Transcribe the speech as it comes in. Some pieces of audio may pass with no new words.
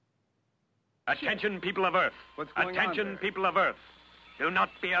Attention, people of Earth. What's going on Attention, there? people of Earth. Do not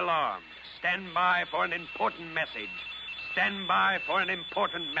be alarmed. Stand by for an important message. Stand by for an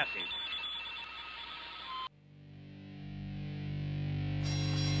important message.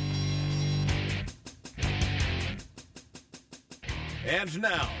 And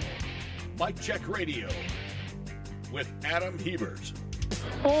now, Mike Check Radio with Adam Hebert.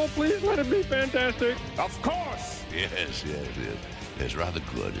 Oh, please let it be fantastic. Of course! Yes. It's rather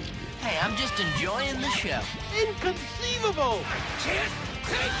good, isn't it? Hey, I'm just enjoying the show. Inconceivable! Can't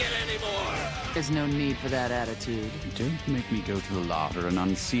take it anymore! There's no need for that attitude. Don't make me go to the larder and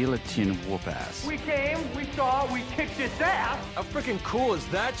unseal a tin whoop-ass. We came, we saw, we kicked its ass. How freaking cool is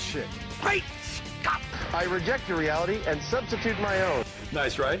that shit? Great Scott! I reject your reality and substitute my own.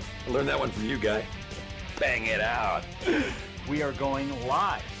 Nice, right? I learned that one from you, guy. Bang it out. We are going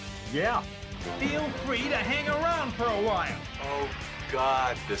live. Yeah. Feel free to hang around for a while. Oh,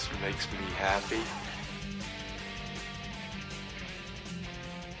 God, this makes me happy.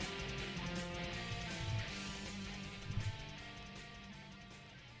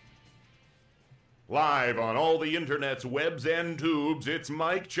 Live on all the internet's webs and tubes, it's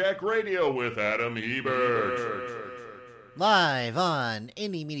Mike Check Radio with Adam Hebert. Live on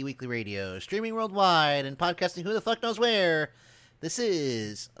Indie Media Weekly Radio, streaming worldwide and podcasting who the fuck knows where. This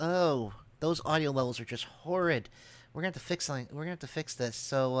is, those audio levels are just horrid. We're gonna have to fix something. We're gonna have to fix this.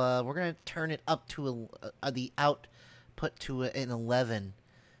 So we're gonna turn it up to the output to an 11.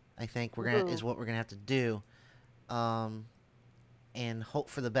 I think is what we're gonna have to do, and hope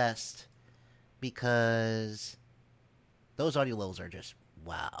for the best, because those audio levels are just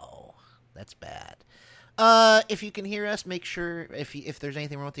wow. That's bad. If you can hear us, make sure if there's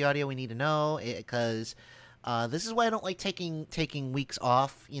anything wrong with the audio, we need to know, because this is why I don't like taking weeks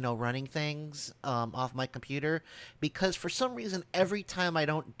off, running things off my computer, because for some reason every time I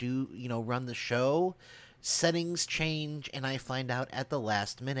don't run the show, settings change and I find out at the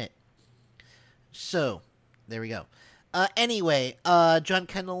last minute. So there we go. Anyway, John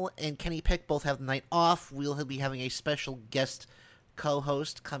Kendall and Kenny Pick both have the night off. We'll be having a special guest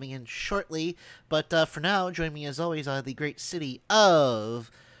co-host coming in shortly, but for now, join me as always out of the great city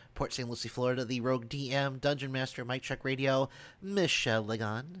of Port St. Lucie, Florida, the Rogue DM, Dungeon Master, Mike Check Radio, Michelle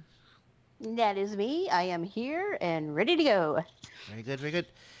Legon. That is me. I am here and ready to go. Very good, very good.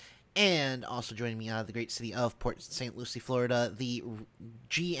 And also joining me out of the great city of Port St. Lucie, Florida, the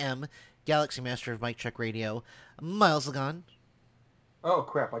GM, Galaxy Master of Mike Check Radio, Miles Legon. Oh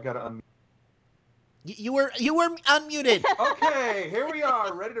crap! I gotta unmute. You were unmuted. Okay, here we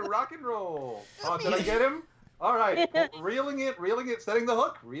are, ready to rock and roll. Oh, did I get him? All right, reeling it, setting the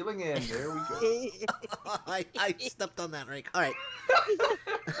hook, reeling in. There we go. I stepped on that, right? All right.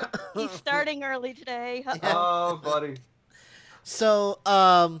 He's starting early today. Oh, buddy. So,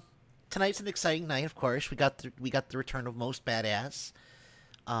 tonight's an exciting night. Of course, we got the return of Most Badass.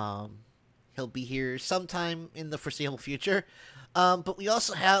 He'll be here sometime in the foreseeable future. But we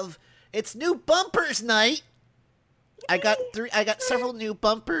also have it's new bumpers night. I got several new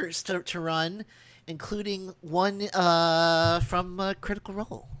bumpers to run, including one from Critical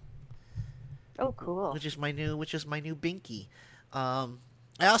Role. Oh, cool! Which is my new binky. I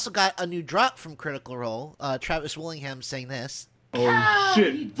also got a new drop from Critical Role. Travis Willingham saying this. Oh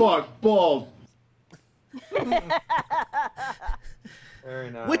shit! Fuck balls.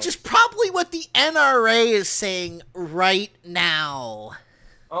 Very nice. Which is probably what the NRA is saying right now.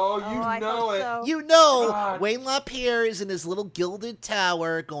 Oh, know it. So. You know, God. Wayne LaPierre is in his little gilded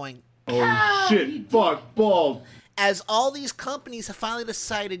tower going, oh shit, fuck, balls. As all these companies have finally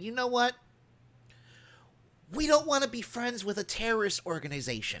decided, you know what? We don't want to be friends with a terrorist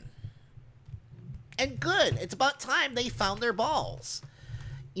organization. And good. It's about time they found their balls.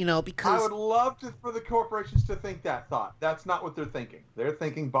 Because I would love for the corporations to think that thought. That's not what they're thinking. They're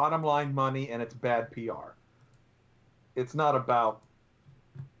thinking bottom line money, and it's bad PR. It's not about.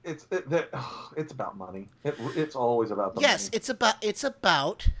 It's about money. It's always about the yes, money. it's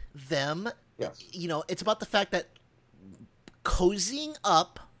about them. Yes. It's about the fact that cozying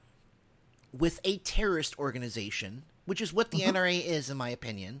up with a terrorist organization, which is what the NRA is, in my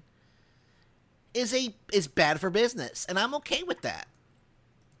opinion, is bad for business, and I'm okay with that.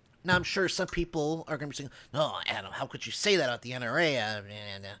 Now, I'm sure some people are going to be saying, "No, Adam, how could you say that about the NRA?"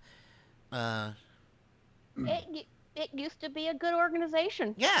 It used to be a good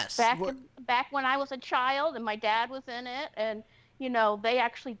organization. Yes. Back when I was a child and my dad was in it, and they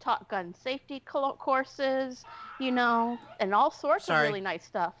actually taught gun safety courses, and all sorts of really nice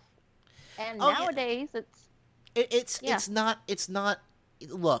stuff. And nowadays it's not.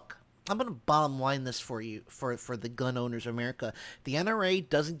 Look, I'm gonna bottom line this for you, for the gun owners of America. The NRA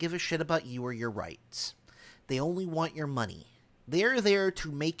doesn't give a shit about you or your rights. They only want your money. They're there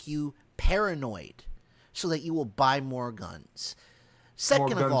to make you paranoid, so that you will buy more guns. Second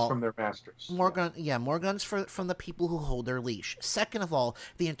more guns of all, from their masters. More guns from the people who hold their leash. Second of all,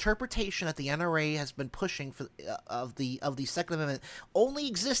 the interpretation that the NRA has been pushing of the Second Amendment only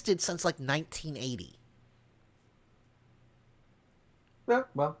existed since like 1980. Yeah,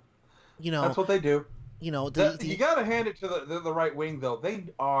 well, that's what they do. You got to hand it to the right wing, though. They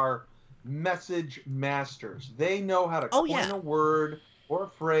are message masters. They know how to coin a word or a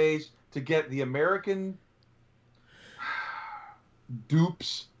phrase to get the American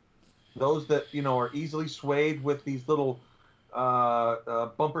dupes, those that are easily swayed with these little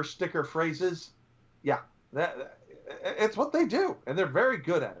bumper sticker phrases. Yeah, it's what they do, and they're very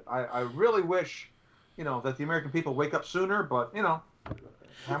good at it. I really wish that the American people wake up sooner, but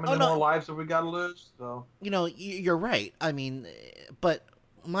how many more lives have we got to lose? So you're right. I mean, but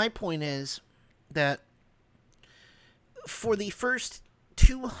my point is that for the first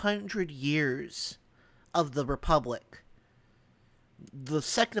 200 years of the Republic, the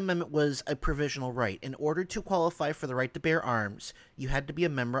Second Amendment was a provisional right. In order to qualify for the right to bear arms, you had to be a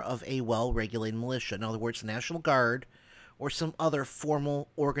member of a well-regulated militia. In other words, the National Guard or some other formal,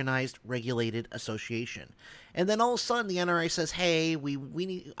 organized, regulated association. And then all of a sudden, the NRA says, "Hey, we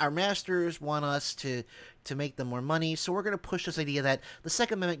need, our masters want us to make them more money, so we're going to push this idea that the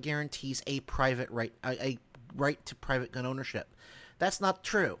Second Amendment guarantees a private right, a right to private gun ownership." That's not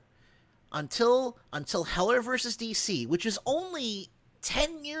true. Until Heller versus D.C., which is only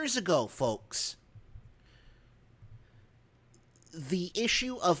 10 years ago, folks, the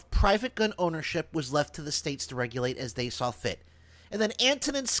issue of private gun ownership was left to the states to regulate as they saw fit. And then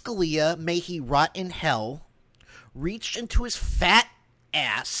Antonin Scalia, may he rot in hell, reached into his fat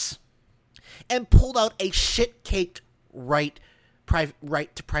ass and pulled out a shit-caked right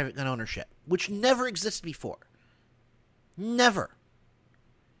to private gun ownership, which never existed before. Never.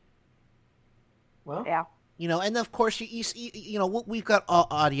 Well, yeah. And of course, we've got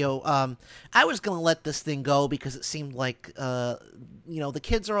audio. I was going to let this thing go because it seemed like, the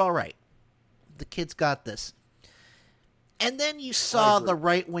kids are all right. The kids got this. And then you saw the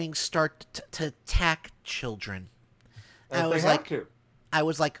right wing start to attack children. And I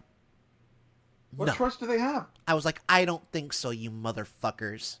was like, what no. trust do they have? I was like, I don't think so, you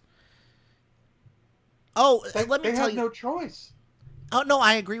motherfuckers. Oh, let me tell you. They have no choice. Oh, no,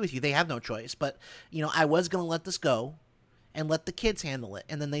 I agree with you. They have no choice. But, I was going to let this go and let the kids handle it.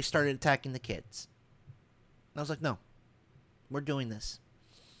 And then they started attacking the kids. And I was like, no, we're doing this.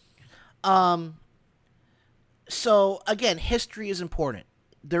 So, again, history is important.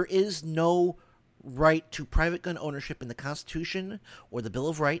 There is no right to private gun ownership in the Constitution or the Bill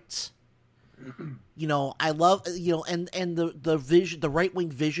of Rights. I love, and the vision, the right-wing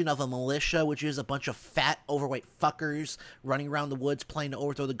vision of a militia, which is a bunch of fat, overweight fuckers running around the woods playing to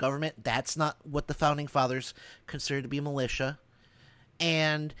overthrow the government. That's not what the Founding Fathers considered to be a militia.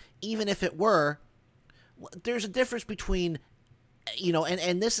 And even if it were, there's a difference between, the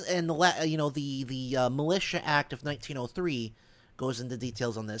Militia Act of 1903 goes into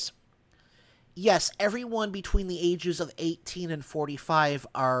details on this. Yes, everyone between the ages of 18 and 45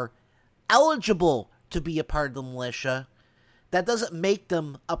 are eligible to be a part of the militia. That doesn't make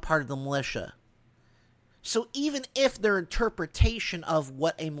them a part of the militia. So even if their interpretation of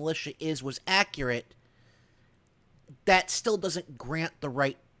what a militia is was accurate, that still doesn't grant the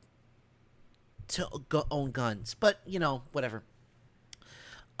right to own guns. But, whatever.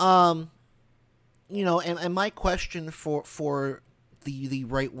 And my question for the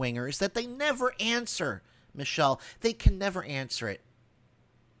right winger is that they never answer, Michelle. They can never answer it.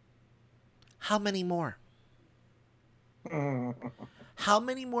 How many more? How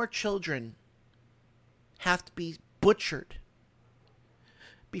many more children have to be butchered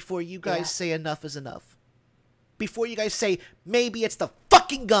before you guys say enough is enough? Before you guys say, maybe it's the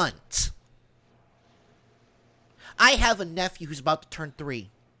fucking guns. I have a nephew who's about to turn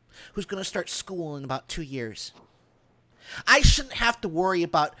 3, who's going to start school in about 2 years. I shouldn't have to worry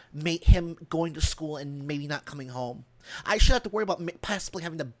about him going to school and maybe not coming home. I shouldn't have to worry about possibly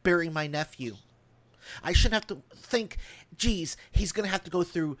having to bury my nephew. I shouldn't have to think, geez, he's going to have to go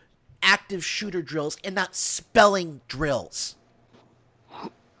through active shooter drills and not spelling drills.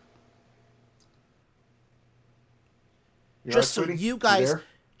 Just so you guys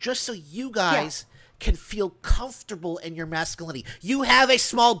can feel comfortable in your masculinity. You have a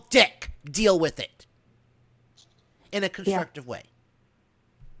small dick. Deal with it. In a constructive way.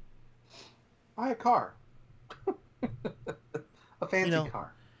 Buy a car. A fancy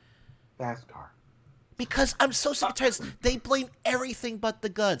car. Fast car. Because I'm so sick and tired. They blame everything but the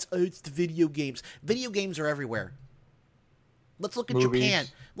guns. Oh, it's the video games. Video games are everywhere. Let's look at Japan.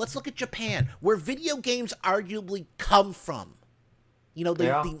 Let's look at Japan, where video games arguably come from. You know,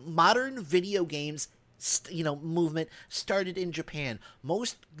 the modern video games, movement started in Japan.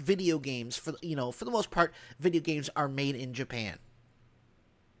 Most video games, for the most part, video games are made in Japan.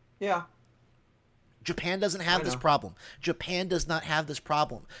 Yeah. Japan doesn't have this problem. Japan does not have this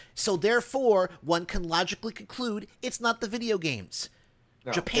problem. So therefore, one can logically conclude it's not the video games.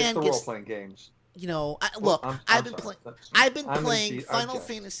 No, Japan it's the role-playing games. I've been playing Final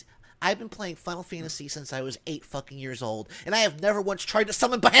Fantasy. I've been playing Final Fantasy since I was 8 fucking years old, and I have never once tried to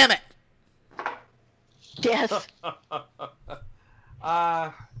summon Bahamut. Yes.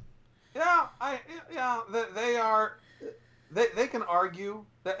 They are. They can argue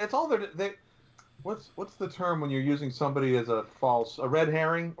that it's all they. What's the term when you're using somebody as a red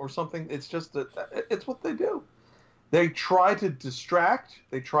herring or something? It's just it's what they do. They try to distract.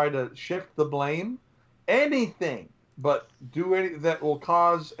 They try to shift the blame. Anything but do anything that will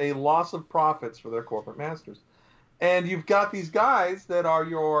cause a loss of profits for their corporate masters. And you've got these guys that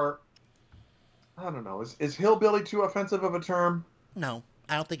are I don't know. Is hillbilly too offensive of a term? No,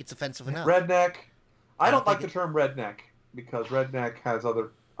 I don't think it's offensive enough. Redneck. I don't like the term redneck because redneck has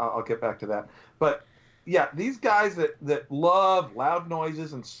other. I'll get back to that. But yeah, these guys that love loud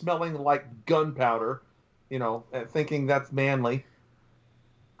noises and smelling like gunpowder, thinking that's manly.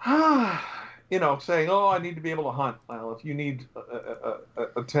 Saying, "Oh, I need to be able to hunt." Well, if you need a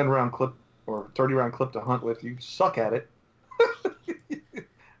 10-round clip or 30-round clip to hunt with, you suck at it.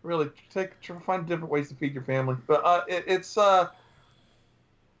 Really, find different ways to feed your family. But it's all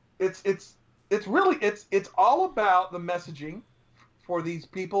about the messaging for these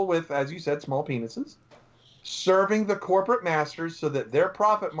people with, as you said, small penises, serving the corporate masters so that their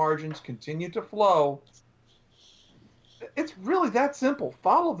profit margins continue to flow. It's really that simple.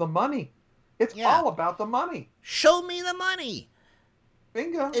 Follow the money. It's all about the money. Show me the money.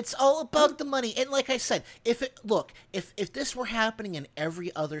 Bingo. It's all about the money. And like I said, if this were happening in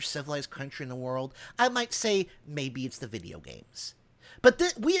every other civilized country in the world, I might say maybe it's the video games. But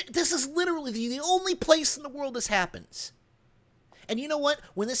this is literally the only place in the world this happens. And you know what?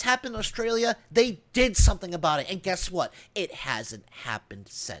 When this happened in Australia, they did something about it. And guess what? It hasn't happened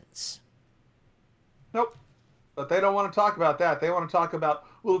since. Nope. But they don't want to talk about that. They want to talk about,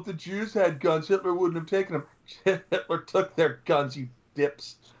 well, if the Jews had guns, Hitler wouldn't have taken them. Hitler took their guns, you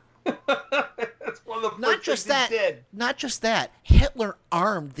dips. That's one of the first things he did. Not just that. Hitler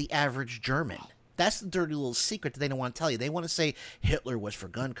armed the average German. That's the dirty little secret that they don't want to tell you. They want to say Hitler was for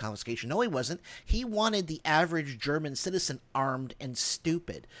gun confiscation. No, he wasn't. He wanted the average German citizen armed and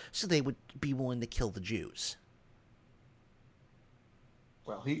stupid, so they would be willing to kill the Jews.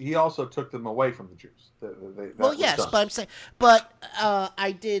 Well, he also took them away from the Jews. But I'm saying,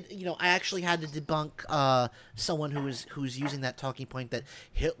 I did. I actually had to debunk someone who's using that talking point that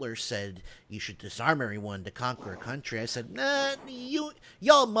Hitler said you should disarm everyone to conquer a country. I said, nah,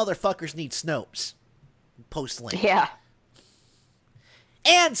 y'all motherfuckers need Snopes. Post link. Yeah.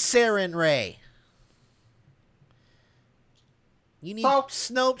 And Saren Ray. You need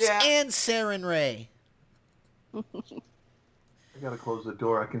Snopes and Saren Ray. I gotta close the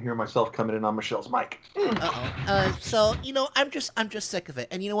door. I can hear myself coming in on Michelle's mic. So I'm just sick of it.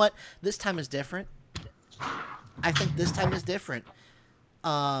 And you know what? This time is different. I think this time is different.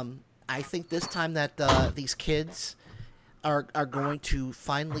 I think this time that these kids are going to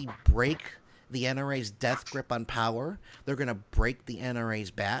finally break the NRA's death grip on power. They're going to break the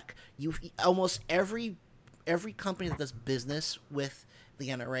NRA's back. Almost every company that does business with the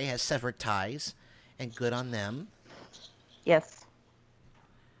NRA has severed ties, and good on them. Yes.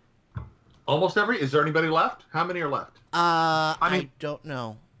 Almost every? Is there anybody left? How many are left? I don't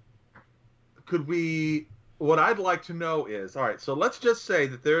know. Could we... What I'd like to know is, all right, so let's just say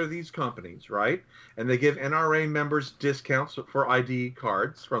that there are these companies, right? And they give NRA members discounts for ID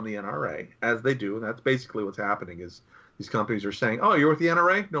cards from the NRA, as they do. And that's basically what's happening is these companies are saying, oh, you're with the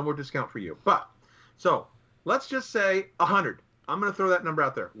NRA? No more discount for you. But, so, let's just say 100. I'm going to throw that number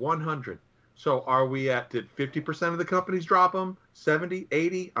out there, 100. So are we did 50% of the companies drop them? 70,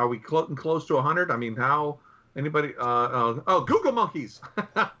 80? Are we close to 100? I mean, how, anybody, Google monkeys.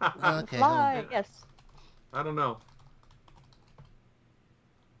 Okay. Fly, yes. I don't know.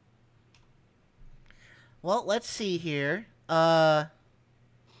 Well, let's see here.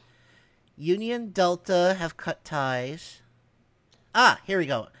 Union Delta have cut ties. Here we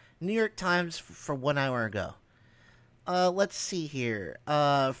go. New York Times for 1 hour ago. Let's see here.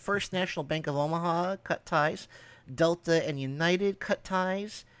 First National Bank of Omaha cut ties. Delta and United cut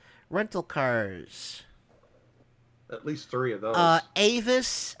ties. Rental cars. At least 3 of those.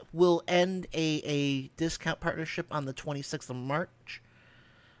 Avis will end a discount partnership on the 26th of March.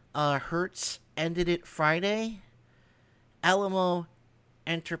 Hertz ended it Friday. Alamo,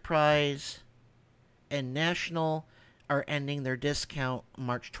 Enterprise, and National are ending their discount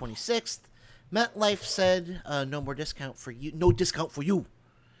March 26th. MetLife said, no more discount for you. No discount for you.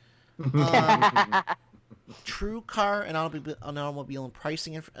 True Car, an automobile and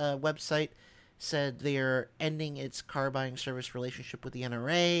pricing website, said they are ending its car buying service relationship with the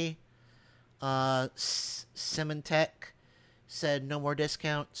NRA. Symantec said no more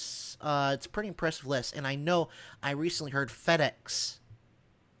discounts. It's a pretty impressive list. And I know I recently heard FedEx.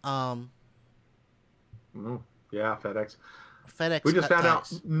 Yeah, FedEx. FedEx. We just found out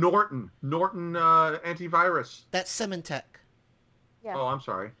Norton antivirus. That's Symantec. Yeah. Oh, I'm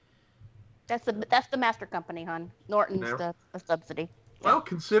sorry. That's the master company, hon. Norton's the subsidy. Well,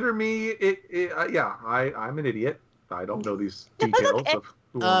 consider me. I'm an idiot. I don't know these details okay. of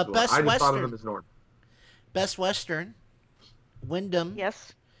who owns what. Best I just thought of Western. them as Norton. Best Western. Wyndham.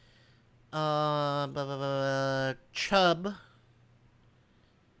 Yes. Chubb.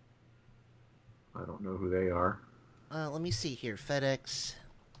 I don't know who they are. Let me see here. FedEx.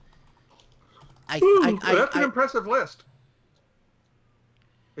 That's an impressive list.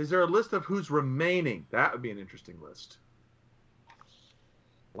 Is there a list of who's remaining? That would be an interesting list.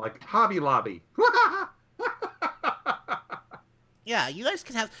 Like Hobby Lobby. Yeah, you guys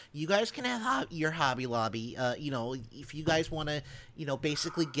can have your Hobby Lobby. If you guys want to,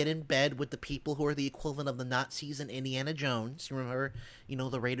 basically get in bed with the people who are the equivalent of the Nazis in Indiana Jones. You remember,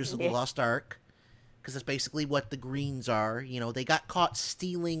 the Raiders of the Lost Ark, because that's basically what the Greens are. They got caught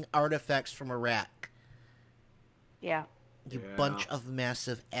stealing artifacts from Iraq. Yeah. You bunch of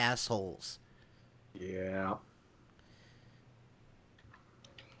massive assholes. Yeah.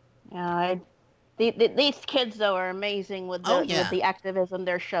 Yeah, these kids though are amazing with the activism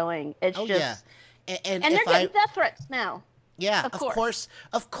they're showing. It's and they're getting death threats now. Yeah, of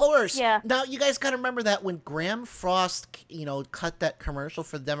course. Yeah. Now you guys got to remember that when Graham Frost, cut that commercial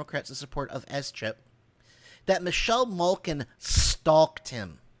for the Democrats in support of S-chip, that Michelle Malkin stalked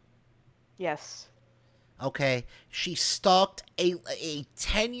him. Yes. Okay, she stalked a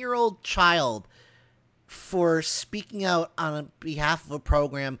 10-year-old child for speaking out on behalf of a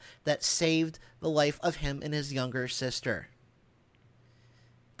program that saved the life of him and his younger sister.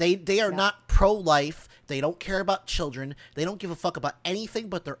 They are not pro-life. They don't care about children. They don't give a fuck about anything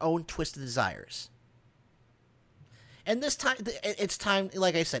but their own twisted desires. And this time, it's time,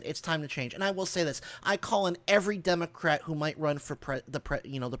 like I said, it's time to change. And I will say this. I call on every Democrat who might run for the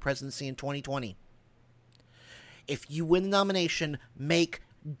presidency in 2020. If you win the nomination, make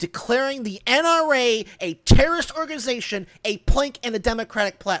declaring the NRA a terrorist organization a plank in the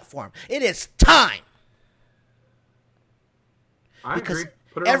Democratic platform. It is time. I agree.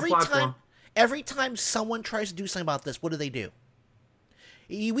 Put it on the platform. Every time someone tries to do something about this, what do?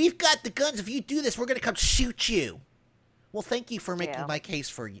 We've got the guns. If you do this, we're going to come shoot you. Well, thank you for making my case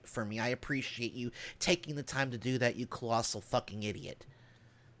for me. I appreciate you taking the time to do that, you colossal fucking idiot.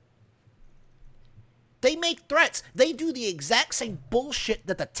 They make threats. They do the exact same bullshit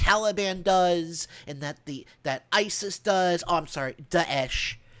that the Taliban does and that ISIS does. Oh, I'm sorry,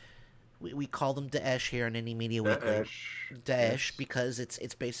 Daesh. We call them Daesh here on Indie Media Weekly. Daesh, because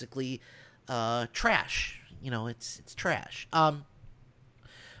it's basically trash. It's trash.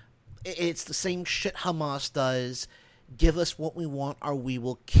 It's the same shit Hamas does. Give us what we want or we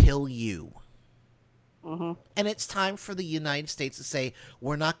will kill you. Mm-hmm. And it's time for the United States to say,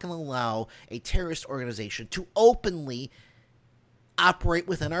 we're not going to allow a terrorist organization to openly operate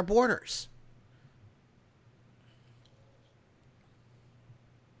within our borders.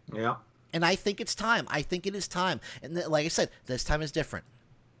 Yeah. And I think it's time. I think it is time. And like I said, this time is different.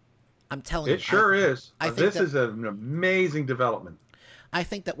 I'm telling you. It sure is. I think this is an amazing development. I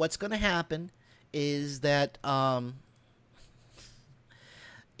think that what's going to happen is that the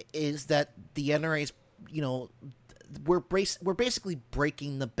NRA's, we're basically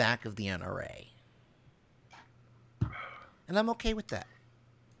breaking the back of the NRA. And I'm okay with that.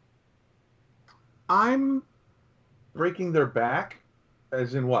 I'm breaking their back,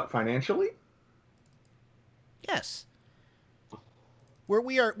 as in what, financially? Yes. Where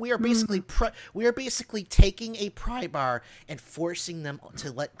we are basically we are basically taking a pry bar and forcing them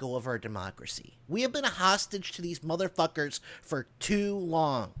to let go of our democracy. We have been a hostage to these motherfuckers for too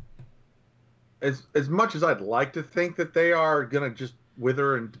long. As much as I'd like to think that they are gonna just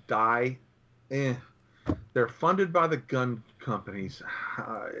wither and die, they're funded by the gun companies.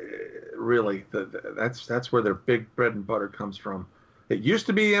 Really, that's where their big bread and butter comes from. It used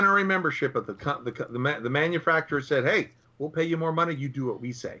to be NRA membership, but the manufacturer said, "Hey, we'll pay you more money. You do what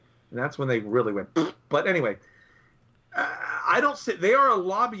we say," and that's when they really went. But anyway, I don't see. They are a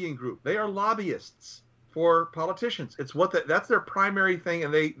lobbying group. They are lobbyists for politicians. It's that's their primary thing,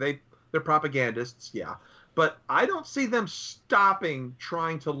 and they're propagandists. Yeah. But I don't see them stopping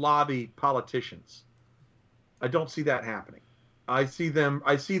trying to lobby politicians. I don't see that happening. I see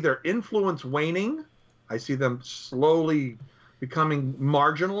their influence waning. I see them slowly becoming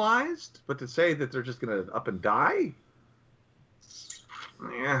marginalized. But to say that they're just going to up and die,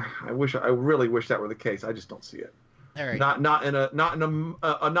 yeah, I really wish that were the case. I just don't see it. All right. Not in a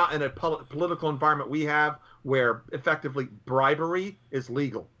political environment we have where effectively bribery is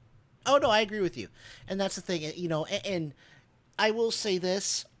legal. Oh, no, I agree with you. And that's the thing, and I will say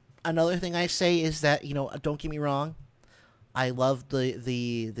this. Another thing I say is that, don't get me wrong. I love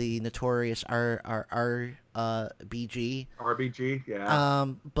the notorious RBG. RBG, yeah.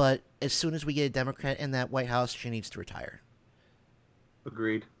 But as soon as we get a Democrat in that White House, she needs to retire.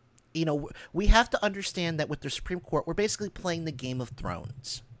 Agreed. We have to understand that with the Supreme Court, we're basically playing the Game of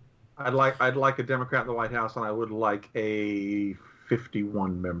Thrones. I'd like a Democrat in the White House, and I would like a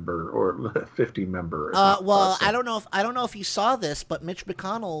 51 member or 50 member. Well, I don't know if you saw this, but Mitch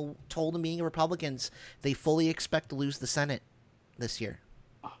McConnell told the meeting of Republicans they fully expect to lose the Senate this year.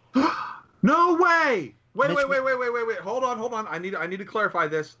 No way! Wait! Hold on. I need to clarify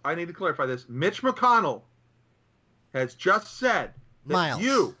this. Mitch McConnell has just said that Miles,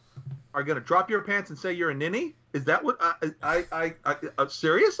 you are going to drop your pants and say you're a ninny. Is that what? I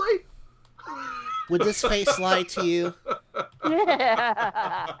seriously? Would this face lie to you?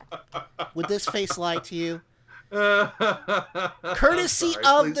 Would this face lie to you? Courtesy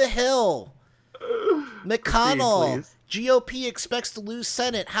of The Hill. McConnell. Please. GOP expects to lose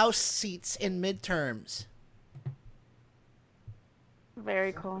Senate House seats in midterms.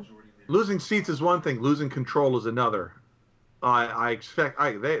 Very cool. Losing seats is one thing. Losing control is another. They expect.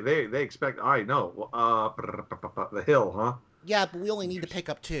 I know. The Hill, huh? Yeah, but we only need to pick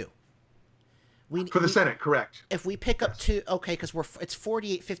up 2. For the Senate, correct. If we pick up 2, okay, because it's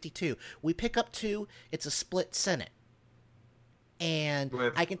 48-52. We pick up 2, it's a split Senate. And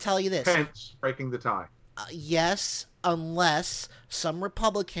with I can tell you this. Pence breaking the tie. Yes, unless some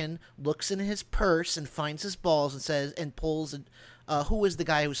Republican looks in his purse and finds his balls and says and pulls. Who was the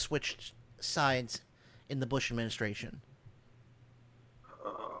guy who switched sides in the Bush administration?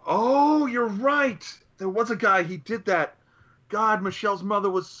 Oh, you're right. There was a guy. He did that. God, Michelle's mother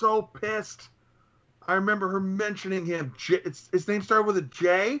was so pissed. I remember her mentioning him. His name started with a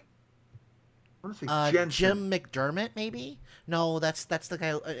J. I want to say Jensen. Jim McDermott, maybe? No, that's the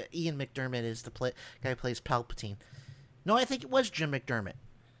guy. Ian McDermott is the guy who plays Palpatine. No, I think it was Jim McDermott.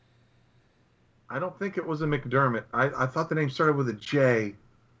 I don't think it was a McDermott. I thought the name started with a J.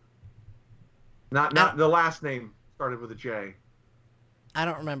 Not the last name started with a J. I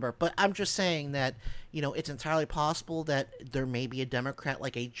don't remember, but I'm just saying that, it's entirely possible that there may be a Democrat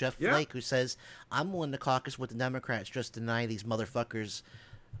like a Jeff Flake who says, I'm willing to caucus with the Democrats, just deny these motherfuckers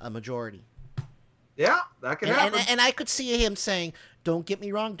a majority. Yeah, that could happen. And I could see him saying, don't get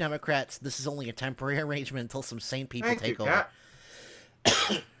me wrong, Democrats, this is only a temporary arrangement until some sane people take over.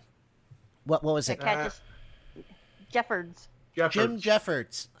 What was it? Jeffords. Jim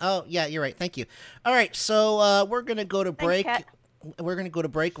Jeffords. Oh, yeah, you're right. Thank you. All right, so we're going to go to break. We're going to go to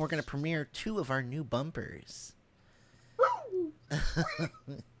break, and we're going to premiere 2 of our new bumpers.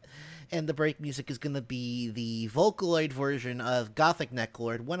 And the break music is going to be the Vocaloid version of Gothic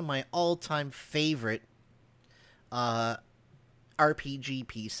Necklord, one of my all-time favorite RPG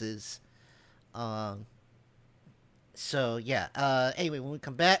pieces. So, yeah. Anyway, when we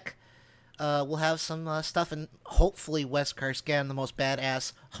come back, we'll have some stuff, and hopefully Wes Karsgan, the most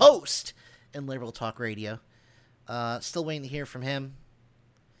badass host in Liberal Talk Radio. Still waiting to hear from him.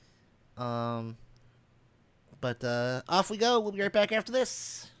 But off we go. We'll be right back after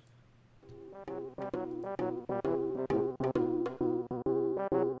this.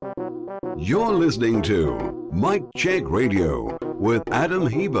 You're listening to Mike Check Radio with Adam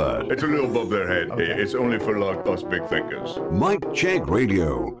Hebert. It's a little above their head. Okay. It's only for like us big thinkers. Mike Check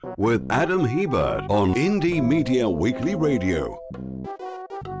Radio with Adam Hebert on Indie Media Weekly Radio.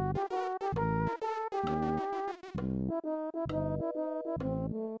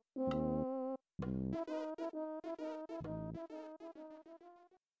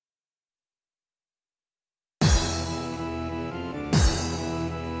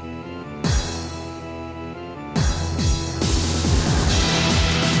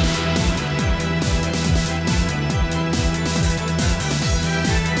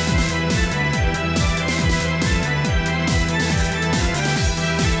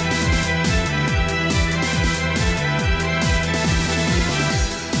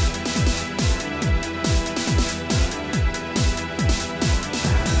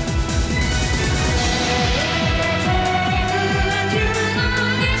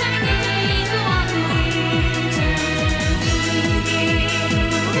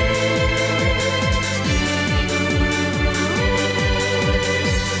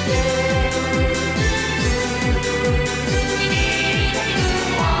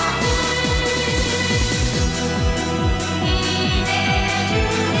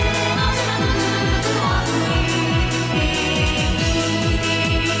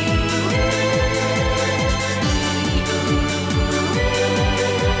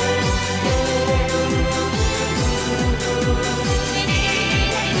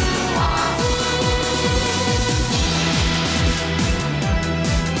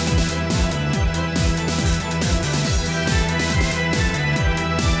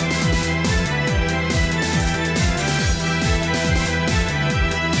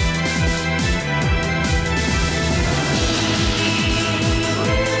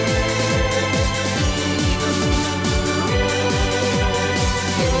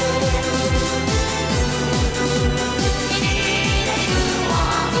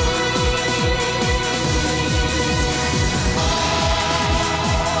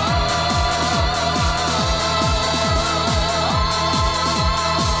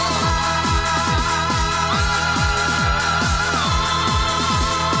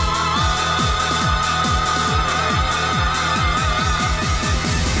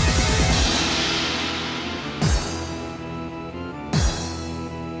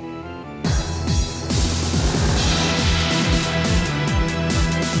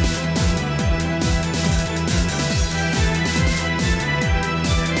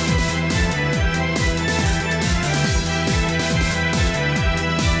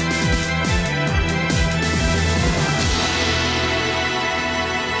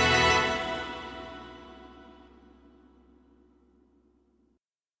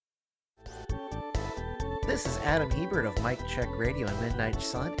 This is Adam Hebert of Mike Check Radio and Midnight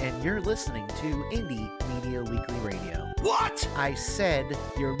Sun, and you're listening to Indie Media Weekly Radio. What? I said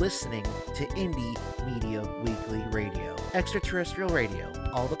you're listening to Indie Media Weekly Radio. Extraterrestrial radio,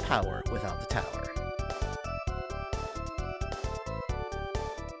 all the power without the tower.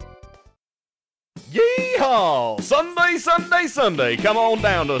 Yeehaw! Sunday, Sunday, Sunday. Come on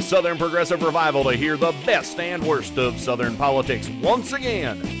down to Southern Progressive Revival to hear the best and worst of Southern politics once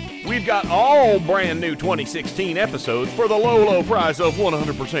again. We've got all brand new 2016 episodes for the low, low price of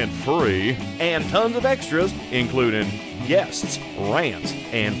 100% free, and tons of extras, including guests, rants,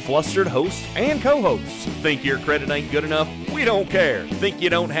 and flustered hosts and co-hosts. Think your credit ain't good enough? We don't care. Think you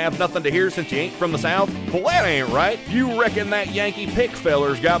don't have nothing to hear since you ain't from the South? Well, that ain't right. You reckon that Yankee pick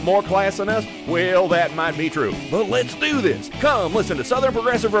feller's got more class than us? Well, that might be true. But let's do this. Come listen to Southern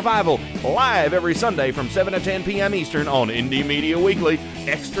Progressive Revival live every Sunday from 7 to 10 p.m. Eastern on Indie Media Weekly,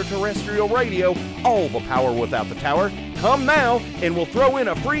 Extraterrestrial Radio, all the power without the tower. Come now, and we'll throw in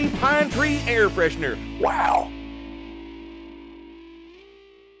a free Pine Tree air freshener. Wow!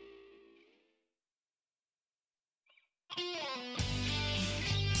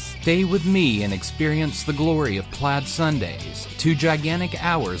 Stay with me and experience the glory of Plaid Sundays, 2 gigantic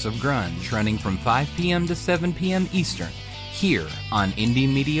hours of grunge running from 5 p.m. to 7 p.m. Eastern, here on Indie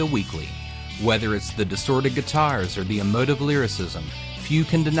Media Weekly. Whether it's the distorted guitars or the emotive lyricism, few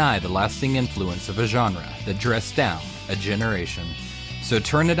can deny the lasting influence of a genre that dressed down a generation. So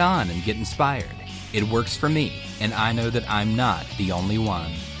turn it on and get inspired. It works for me, and I know that I'm not the only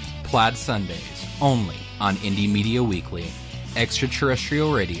one. Plaid Sundays, only on Indie Media Weekly.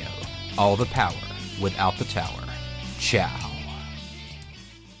 Extraterrestrial Radio, all the power without the tower. Ciao.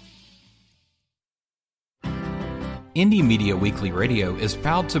 Indie Media Weekly Radio is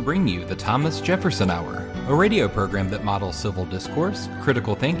proud to bring you the Thomas Jefferson Hour, a radio program that models civil discourse,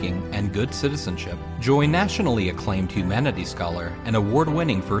 critical thinking, and good citizenship. Join nationally acclaimed humanities scholar and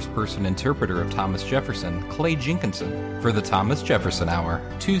award-winning first-person interpreter of Thomas Jefferson, Clay Jenkinson, for the Thomas Jefferson Hour,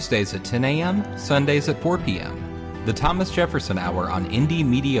 Tuesdays at 10 a.m., Sundays at 4 p.m. The Thomas Jefferson Hour on Indie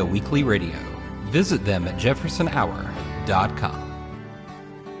Media Weekly Radio. Visit them at jeffersonhour.com.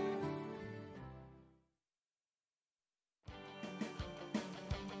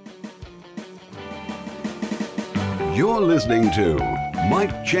 You're listening to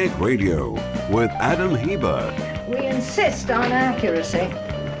Mike Check Radio with Adam Hebert. We insist on accuracy.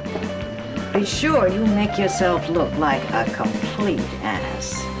 Be sure you make yourself look like a complete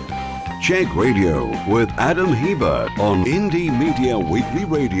ass. Check Radio with Adam Hebert on Indie Media Weekly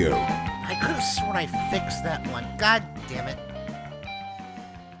Radio. I could have sworn I fixed that one. God damn it.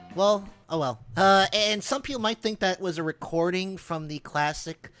 Well, oh well. And some people might think that was a recording from the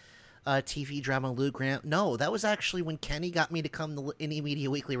classic TV drama Lou Grant. No, that was actually when Kenny got me to come to Indie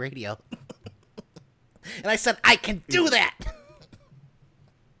Media Weekly Radio. And I said, I can do that!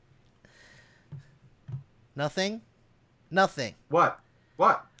 Nothing? Nothing. What?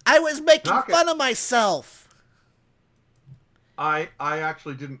 I was making fun of myself. I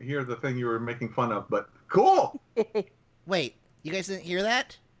actually didn't hear the thing you were making fun of, but cool. Wait, you guys didn't hear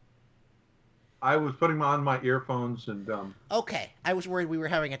that? I was putting on my earphones and Okay, I was worried we were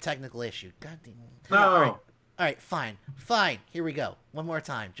having a technical issue. God damn it. No. All right, fine. Here we go. One more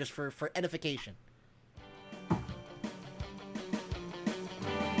time, just for edification.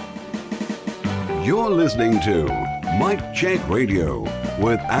 You're listening to Mike Check Radio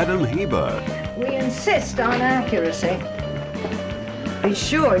with Adam Hebert. We insist on accuracy. Be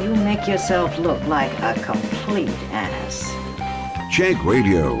sure you make yourself look like a complete ass. Check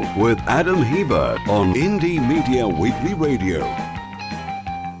Radio with Adam Hebert on Indie Media Weekly Radio.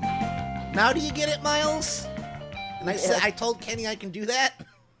 Now do you get it, Miles? And I told Kenny I can do that?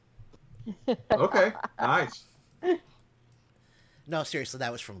 Okay, nice. No, seriously,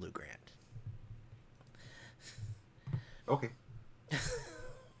 that was from Lou Grant. Okay.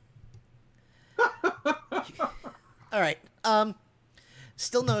 All right.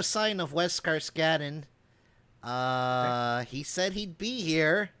 Still no sign of Wes Carskadden. He said he'd be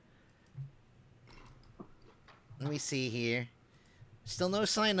here. Let me see here. Still no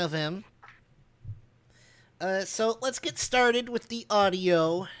sign of him. So let's get started with the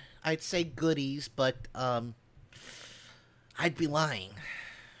audio. I'd say goodies, but I'd be lying.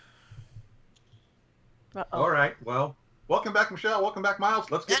 All right. Well, welcome back, Michelle. Welcome back, Miles.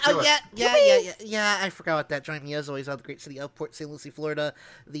 Let's get to it. Yeah. I forgot about that. Joining me as always out of the great city of Port St. Lucie, Florida,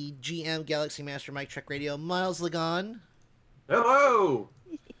 the GM Galaxy Master Mike Check Radio, Miles Lagon. Hello.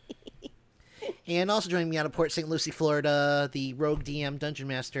 And also joining me out of Port St. Lucie, Florida, the Rogue DM Dungeon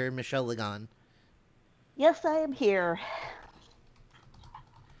Master, Michelle Lagon. Yes, I am here.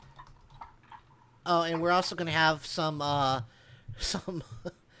 Oh, and we're also gonna have some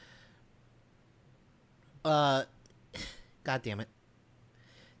God damn it.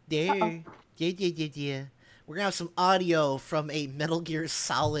 There. Yeah. We're gonna have some audio from a Metal Gear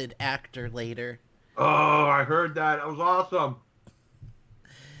Solid actor later. Oh, I heard that. That was awesome.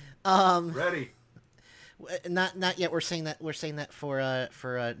 Ready. Not yet. We're saying that for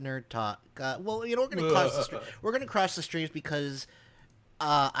Nerd Talk. Well, you know, we're gonna cross the streams because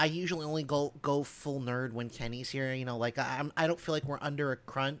I usually only go full nerd when Kenny's here. You know, like I don't feel like we're under a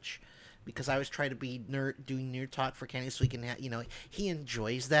crunch because I always try to be doing Nerd Talk for Kenny so he can he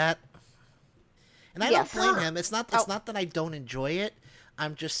enjoys that. And I don't blame him. It's not that I don't enjoy it.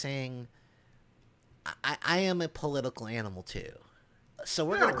 I'm just saying I am a political animal too. So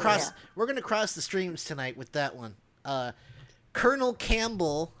we're gonna cross the streams tonight with that one. Colonel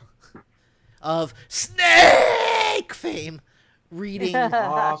Campbell of Snake fame reading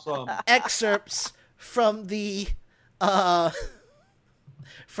awesome excerpts from the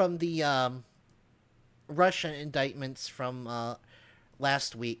Russian indictments from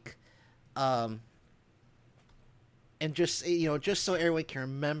last week. And just so everyone can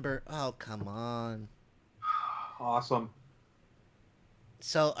remember. Oh, come on. Awesome.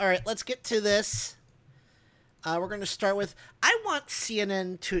 So, all right, let's get to this. We're going to start with, I want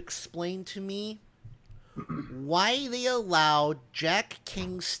CNN to explain to me why they allowed Jack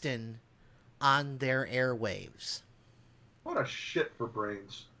Kingston on their airwaves. What a shit for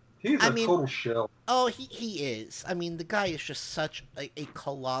brains. He's a total shell. Oh, he is. I mean, the guy is just such a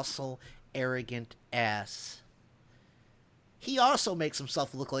colossal, arrogant ass. He also makes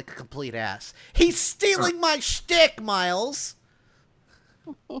himself look like a complete ass. He's stealing my shtick, Miles.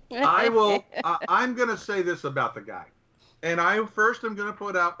 I'm going to say this about the guy. And I'm going to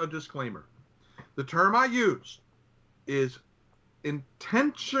put out a disclaimer. The term I use is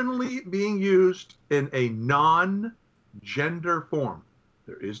intentionally being used in a non-gender form.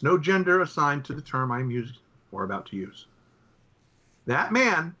 There is no gender assigned to the term I'm using or about to use. That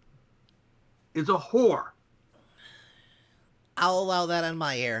man is a whore. I'll allow that on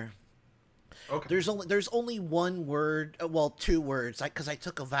my air. Okay. There's only one word, well, 2 words, because I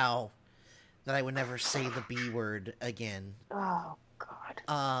took a vow that I would never say the B word again. Oh God.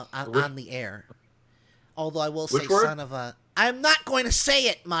 On the air. Although I will say word? son of a. I'm not going to say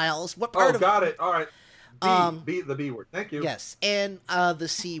it, Miles. What part of? Got it. All right. The B word. Thank you. Yes, and the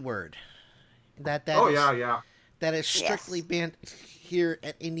C word. That is strictly banned here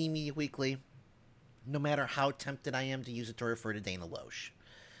at Indie Media Weekly. No matter how tempted I am to use it to refer to Dana Loesch.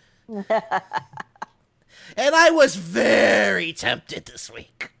 And I was very tempted this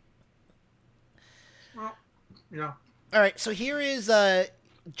week. Well, yeah. All right, so here is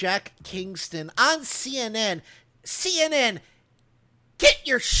Jack Kingston on CNN. CNN, get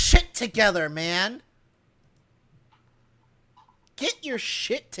your shit together, man. Get your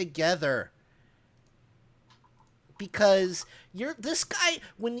shit together. Because this guy,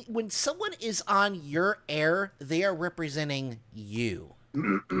 when someone is on your air, they are representing you.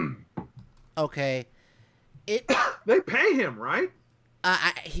 Okay, they pay him, right?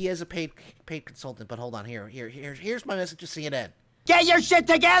 He is a paid consultant. But hold on, here's my message to CNN. Get your shit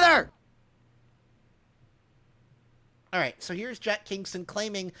together. All right, so here's Jack Kingston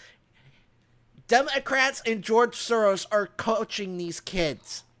claiming Democrats and George Soros are coaching these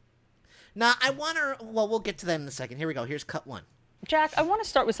kids. Now, we'll get to that in a second. Here we go. Here's cut 1. Jack, I want to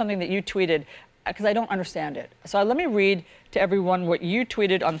start with something that you tweeted because I don't understand it. So let me read to everyone what you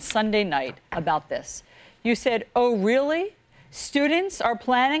tweeted on Sunday night about this. You said, "Oh, really? Students are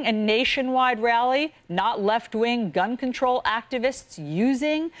planning a nationwide rally, not left-wing gun control activists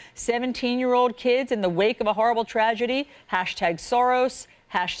using 17-year-old kids in the wake of a horrible tragedy. Hashtag Soros,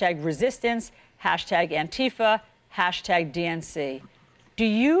 hashtag resistance, hashtag Antifa, hashtag DNC." Do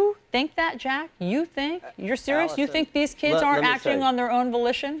you think that, Jack? You're serious? Allison, you think these kids aren't acting on their own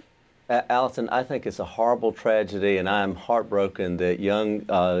volition? Allison, I think it's a horrible tragedy, and I'm heartbroken that young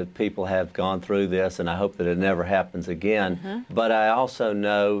people have gone through this, and I hope that it never happens again. Mm-hmm. But I also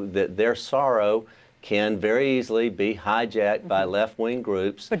know that their sorrow can very easily be hijacked by left-wing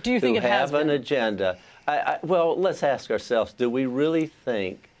groups but do you think who have an agenda. Well, let's ask ourselves, do we really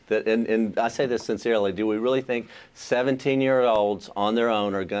think that, and I say this sincerely, do we really think 17-year-olds on their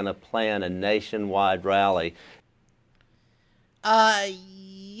own are going to plan a nationwide rally?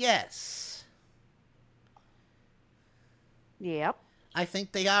 Yes. Yep. I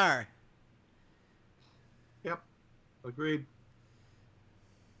think they are. Yep. Agreed.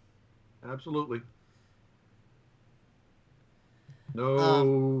 Absolutely.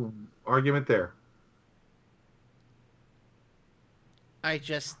 No argument there.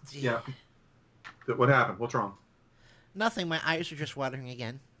 Yeah. What happened? What's wrong? Nothing. My eyes are just watering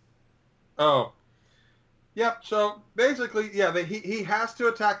again. Oh. Yep. So basically, yeah, he has to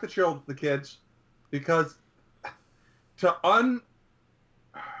attack the kids, because to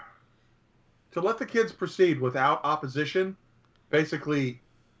let the kids proceed without opposition, basically,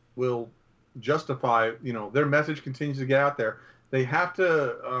 will justify. Their message continues to get out there. They have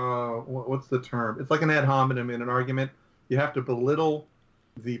to. What's the term? It's like an ad hominem in an argument. You have to belittle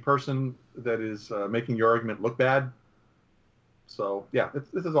the person that is making your argument look bad. So yeah,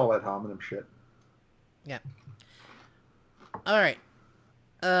 this is all ad hominem shit. Yeah. All right.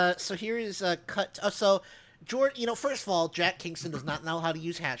 So here is a cut. So, George, first of all, Jack Kingston does not know how to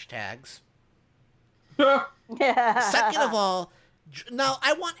use hashtags. Second of all, now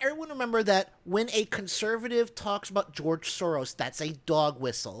I want everyone to remember that when a conservative talks about George Soros, that's a dog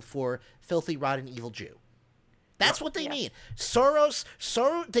whistle for filthy, rotten, evil Jew. That's what they mean. Soros,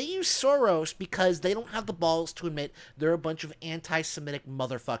 they use Soros because they don't have the balls to admit they're a bunch of anti-Semitic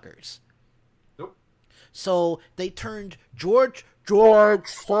motherfuckers. Nope. So they turned George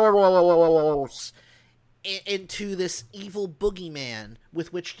Soros into this evil boogeyman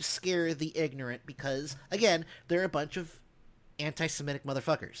with which to scare the ignorant because, again, they're a bunch of anti-Semitic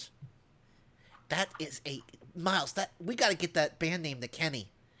motherfuckers. That is Miles, we got to get that band name to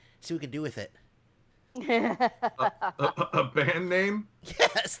Kenny. See what we can do with it. a band name?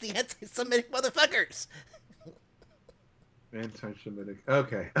 Yes, the anti-Semitic motherfuckers. Anti-Semitic.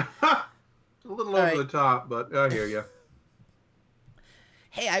 Okay. A little over the top, but I hear you.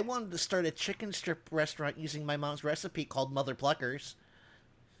 Hey, I wanted to start a chicken strip restaurant using my mom's recipe called Mother Pluckers.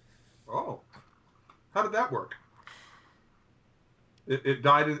 Oh. How did that work? It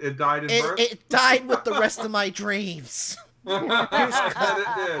died in birth? It died with the rest of my dreams. I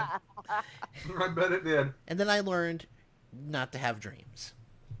bet it did. And then I learned not to have dreams.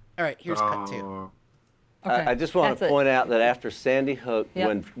 All right, here's cut two. Okay, I just want to point out that after Sandy Hook,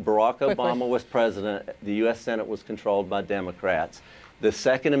 when Barack Obama was president, the U.S. Senate was controlled by Democrats. The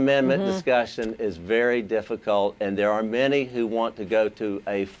Second Amendment discussion is very difficult, and there are many who want to go to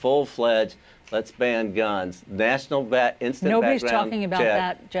a full-fledged, let's ban guns, national instant Nobody's background talking about check.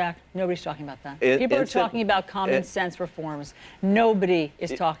 that, Jack. Nobody's talking about that. People are talking about common sense reforms. Nobody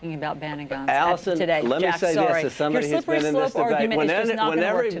is talking about banning guns Allison, today. let Jack, me say sorry. this as somebody Your who's been in this slippery slope debate. argument is just not going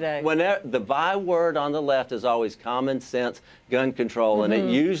to work today. Whenever the byword on the left is always common sense gun control, and it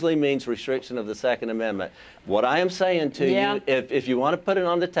usually means restriction of the Second Amendment. What I am saying to you, if you want to put it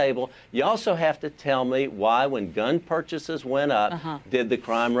on the table, you also have to tell me why, when gun purchases went up, did the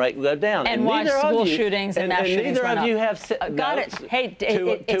crime rate go down? And why school shootings and mass shootings neither went of up. you have got it. Hey,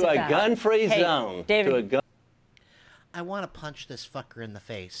 to a gun-free zone. David. I want to punch this fucker in the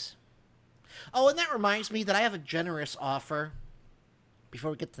face. Oh, and that reminds me that I have a generous offer.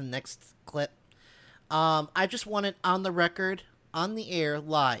 Before we get to the next clip, I just want it on the record, on the air,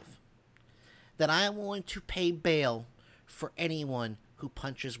 live, that I am willing to pay bail for anyone who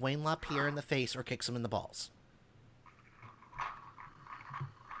punches Wayne LaPierre in the face or kicks him in the balls.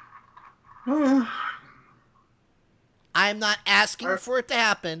 I'm not asking for it to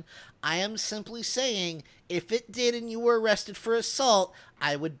happen. I am simply saying, if it did and you were arrested for assault,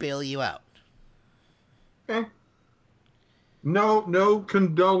 I would bail you out. Okay. No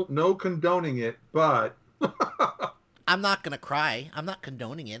condoning it, but I'm not gonna cry. I'm not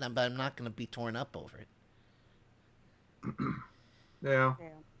condoning it, but I'm not gonna be torn up over it. Yeah.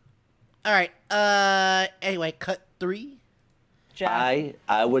 All right. Anyway, cut 3. I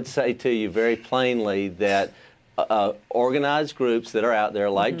would say to you very plainly that organized groups that are out there,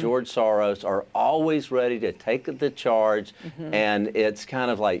 like George Soros, are always ready to take the charge, and it's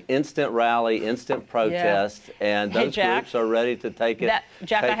kind of like instant rally, instant protest, and those groups are ready to take it.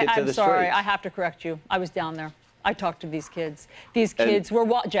 Jack, I'm sorry, streets. I have to correct you. I was down there. I talked to these kids. These kids were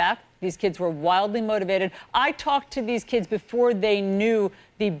These kids were wildly motivated. I talked to these kids before they knew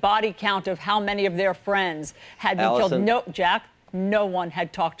the body count of how many of their friends had been killed. No, Jack. No one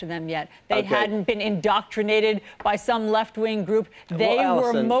had talked to them yet. They hadn't been indoctrinated by some left-wing group. They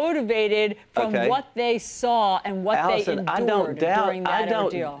were motivated from what they saw and what they endured during that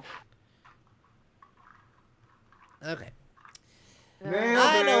ordeal. Okay.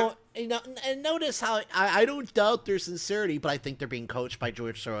 I know. And notice how I don't doubt their sincerity, but I think they're being coached by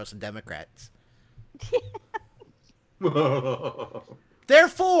George Soros and Democrats.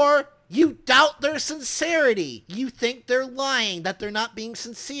 Therefore, you doubt their sincerity. You think they're lying, that they're not being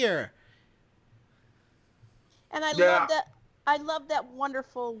sincere. And I love that. I love that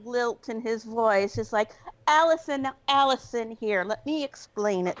wonderful lilt in his voice. It's like, Allison here. Let me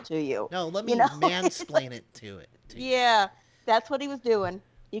explain it to you. No, let me mansplain it to it. Yeah, that's what he was doing.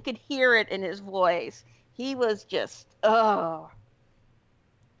 You could hear it in his voice. He was just, oh.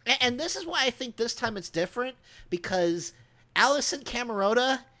 And this is why I think this time it's different, because Allison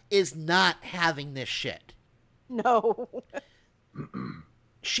Camerota is not having this shit. No.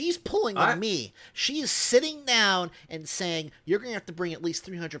 She's pulling on me. She is sitting down and saying, "You're going to have to bring at least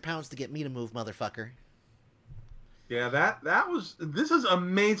 300 pounds to get me to move, motherfucker." Yeah, this is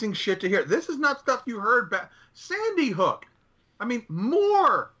amazing shit to hear. This is not stuff you heard back. Sandy Hook. I mean,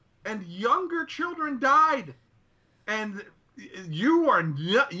 more and younger children died. And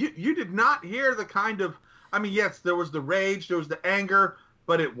you did not hear the kind of, I mean, yes, there was the rage, there was the anger,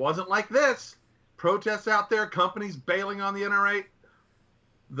 but it wasn't like this. Protests out there, companies bailing on the NRA.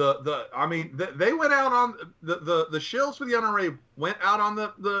 They went out on the shills for the NRA went out on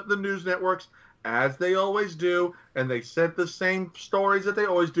the news networks, as they always do, and they said the same stories that they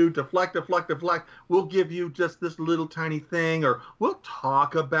always do. Deflect. We'll give you just this little tiny thing, or we'll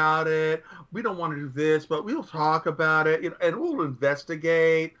talk about it. We don't want to do this, but we'll talk about it, and we'll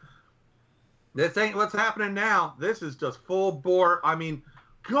investigate. This ain't what's happening now. This is just full bore. I mean,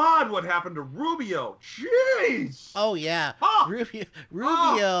 God, what happened to Rubio? Jeez. Oh yeah, Rubio.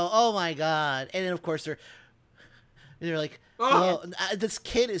 Oh my God. And then of course they're like, this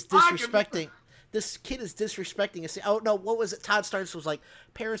kid is disrespecting. This kid is disrespecting us. Oh no, what was it? Todd Starnes was like,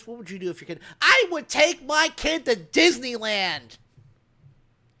 "Paris, what would you do if your kid?" I would take my kid to Disneyland.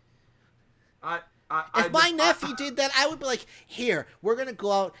 If my nephew did that, I would be like, "Here, we're gonna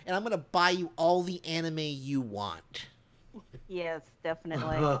go out and I'm gonna buy you all the anime you want." Yes,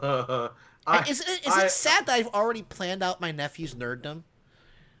 definitely. Is it sad that I've already planned out my nephew's nerddom?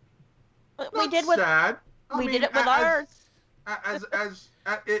 We did with ours.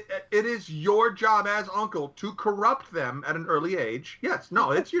 It is your job as uncle to corrupt them at an early age. Yes,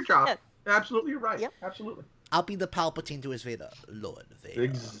 no, it's your job. Yes. Absolutely, you're right. Yep. Absolutely. I'll be the Palpatine to his Vader, Lord Vader.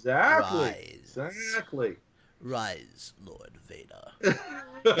 Exactly. Rise, Lord Vader.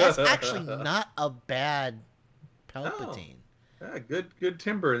 That's actually not a bad Palpatine. No. Yeah, good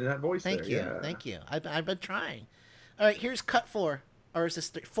timbre in that voice. Thank you. Yeah. Thank you. I've been trying. All right, here's cut 4, or is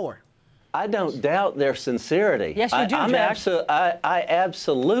this 4? I don't doubt their sincerity. Yes, you do, Jack. I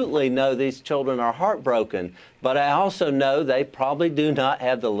absolutely know these children are heartbroken, but I also know they probably do not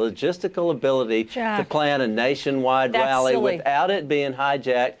have the logistical ability to plan a nationwide rally without it being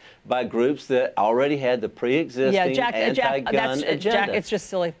hijacked by groups that already had the pre-existing anti-gun agenda. Jack, it's just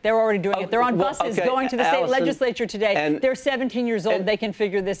silly. They're already doing it. They're on buses going to the state legislature today. And they're 17 years old. They can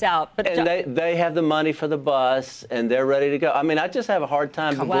figure this out. But they have the money for the bus, and they're ready to go. I mean, I just have a hard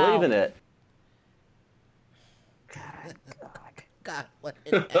time believing it. God, what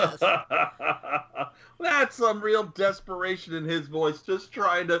an ass. That's some real desperation in his voice, just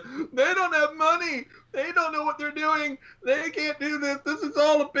trying to, they don't have money. They don't know what they're doing. They can't do this. This is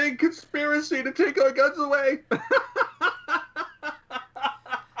all a big conspiracy to take our guns away. All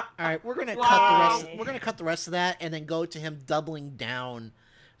right, we're gonna cut the rest of that and then go to him doubling down.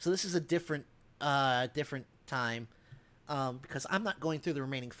 So this is a different time, because I'm not going through the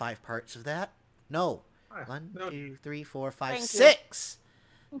remaining 5 parts of that. No. 1, 2, 3, 4, 5, 6.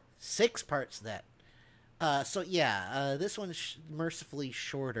 6 parts of that. So yeah, this one's mercifully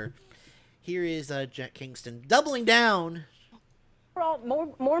shorter. Here is Jack Kingston doubling down.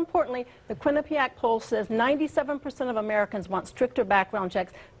 More importantly, the Quinnipiac poll says 97% of Americans want stricter background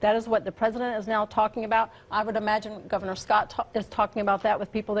checks. That is what the president is now talking about. I would imagine Governor Scott is talking about that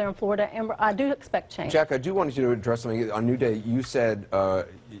with people there in Florida, and I do expect change. Jack, I do want you to address something. On New Day, you said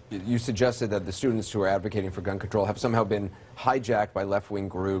you suggested that the students who are advocating for gun control have somehow been hijacked by left-wing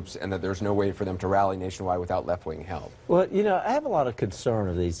groups and that there's no way for them to rally nationwide without left-wing help. Well, you know, I have a lot of concern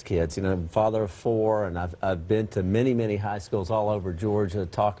of these kids. You know, I'm a father of 4, and I've been to many high schools all over Georgia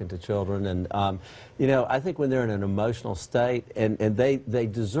talking to children. And, you know, I think when they're in an emotional state, and they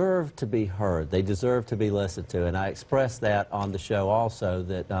deserve to be heard. They deserve to be listened to. And I expressed that on the show also,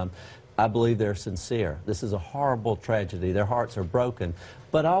 that I believe they're sincere. This is a horrible tragedy. Their hearts are broken.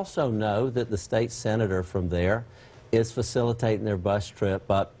 But also know that the state senator from there is facilitating their bus trip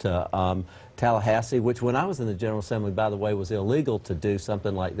up to Tallahassee, which when I was in the General Assembly, by the way, was illegal to do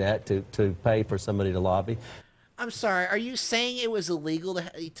something like that, to pay for somebody to lobby. I'm sorry, are you saying it was illegal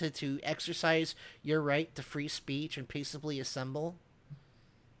to exercise your right to free speech and peaceably assemble?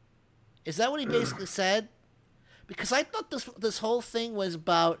 Is that what he basically said? Because I thought this whole thing was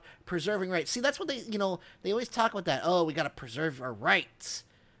about preserving rights. See, that's what they always talk about that. Oh, we got to preserve our rights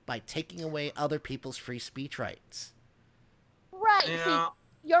by taking away other people's free speech rights. Right. Yeah.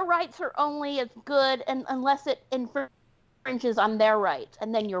 See, your rights are only as good unless it infringes on their rights,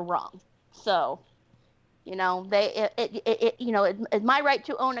 and then you're wrong. So, You know, it's my right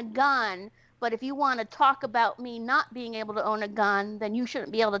to own a gun, but if you want to talk about me not being able to own a gun, then you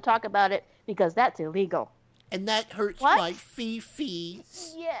shouldn't be able to talk about it because that's illegal. And that hurts What? my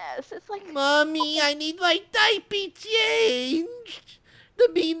feces. Yes, it's like, Mommy, I need my diaper changed. The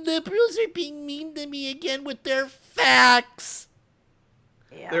mean liberals are being mean to me again with their facts.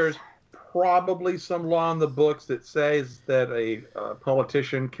 yeah. There's probably some law in the books that says that a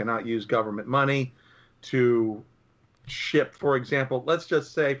politician cannot use government money to ship, for example, let's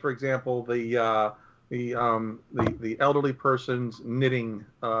just say, for example, the elderly person's knitting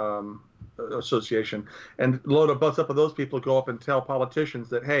association, and load a bus up of those people go up and tell politicians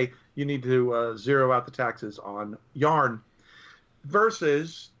that, hey, you need to zero out the taxes on yarn,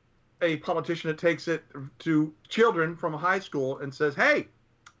 versus a politician that takes it to children from a high school and says, hey,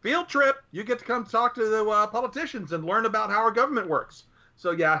 field trip, you get to come talk to the politicians and learn about how our government works.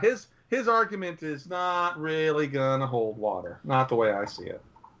 So yeah, his argument is not really gonna hold water, not the way I see it.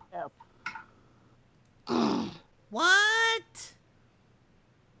 Yep. What?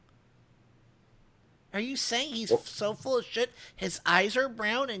 Are you saying he's so full of shit? His eyes are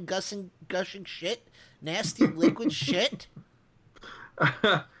brown and gushing shit? Nasty liquid shit?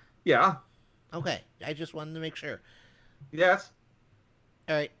 Yeah. Okay, I just wanted to make sure. Yes.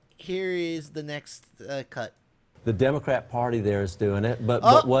 All right, here is the next cut. The Democrat Party there is doing it, but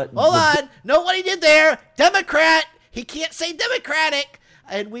what? Hold on. Know what he did there? Democrat. He can't say Democratic.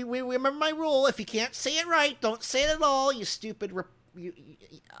 And we remember my rule. If you can't say it right, don't say it at all. You stupid.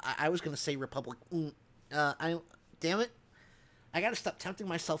 I was gonna say Republic. Damn it. I gotta stop tempting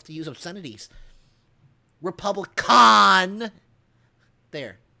myself to use obscenities. Republican.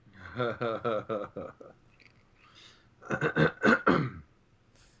 There. Do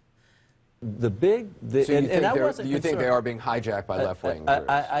you think they are being hijacked by left-wing groups?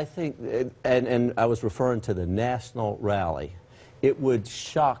 I think, and I was referring to the national rally. It would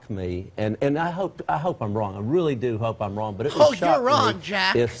shock me, and I hope I'm wrong. I really do hope I'm wrong, but it would shock you're wrong, me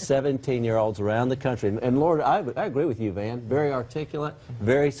Jack. if 17-year-olds around the country, and Lord, I agree with you, Van, very articulate,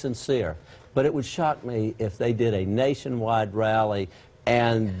 very sincere, but it would shock me if they did a nationwide rally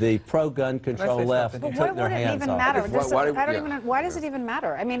and the pro-gun control left took their hands off. Why does it even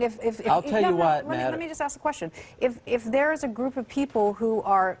matter? I mean, if I'll tell you why it matters. Let me just ask a question. If there is a group of people who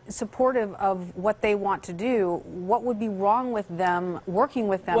are supportive of what they want to do, what would be wrong with them working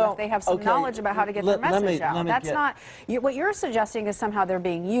with them if they have some knowledge about how to get their message out? That's not what you're suggesting is somehow they're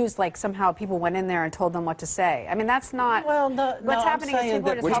being used, like somehow people went in there and told them what to say. I mean, that's not what's happening. Is people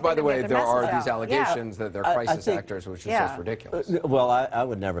are just which, by the way, there are these out. allegations that they're crisis actors, which is just ridiculous. Well, I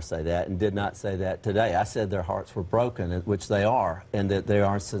would never say that, and did not say that today. I said their hearts were broken, which they are, and that they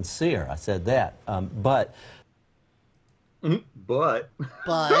aren't sincere. I said that. But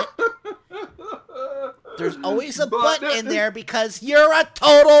there's always a but in there because you're a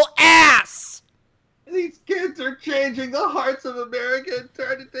total ass. These kids are changing the hearts of America and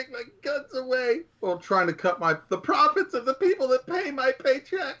trying to take my guns away while trying to cut the profits of the people that pay my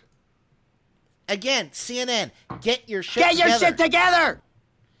paycheck. Again, CNN, get your shit Get together. your shit together!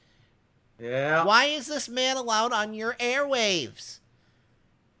 Yeah. Why is this man allowed on your airwaves?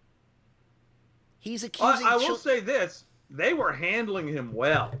 He's accusing... I will say this. They were handling him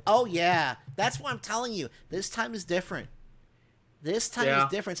well. Oh, yeah. That's what I'm telling you. This time is different. This time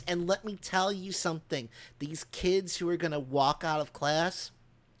is different. And let me tell you something. These kids who are going to walk out of class,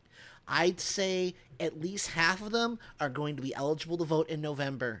 I'd say at least half of them are going to be eligible to vote in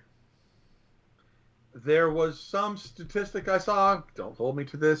November. There was some statistic I saw, don't hold me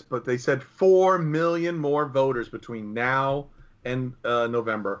to this, but they said 4 million more voters between now and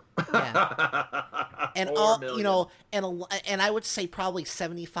November. Yeah. And and I would say probably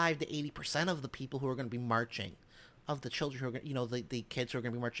 75 to 80% of the people who are going to be marching, of the children who are going, the kids who are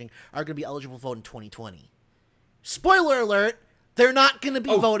going to be marching, are going to be eligible to vote in 2020. Spoiler alert, they're not going to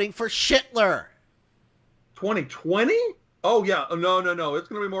be voting for Schittler. 2020? Oh yeah, no, it's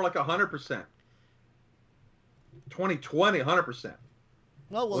going to be more like 100%. 2020, 100%.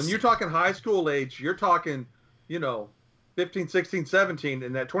 Well, when you're talking high school age, you're talking, 15, 16, 17,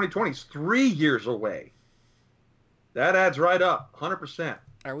 and that 2020 is 3 years away. That adds right up, 100%.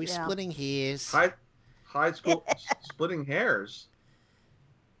 Are we splitting hairs? High school splitting hairs.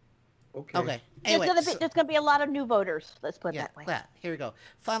 Okay. Anyway, there's going to be a lot of new voters. Let's put it that way. Yeah, here we go.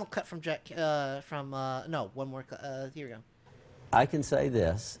 Final cut from Jack. One more. Here we go. I can say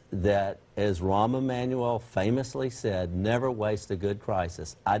this, that as Rahm Emanuel famously said, never waste a good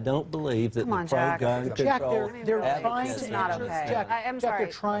crisis. I don't believe that Come on, the pro-gun Jack, control they're trying advocates- to not enter, okay. Jack, I'm Jack, sorry.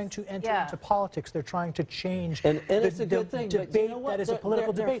 they're trying to enter Yeah. into politics. They're trying to change And the, it's a good thing, but you debate know what? that is a They're-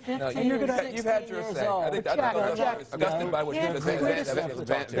 political they're debate. 15 And you're and going to... You've had your 16 say. years old. I think Jack, Augustine, by what you can't say,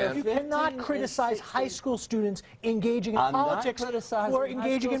 criticize- you cannot criticize high school students engaging in I'm politics not criticizing who are high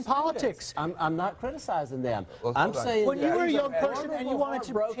engaging school in politics. students. I'm not criticizing them. Well, I'm hold on. saying When you that were a these young are person and you wanted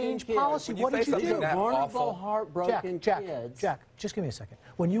to vulnerable, change heartbroken policy, kids. what did you When you do? say that Vulnerable, awful- heartbroken kids. Jack, just give me a second.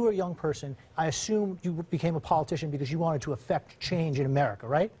 When you were a young person, I assume you became a politician because you wanted to affect change in America,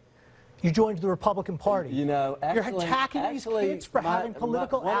 right? You joined the Republican Party. You know, You're actually, attacking these kids for having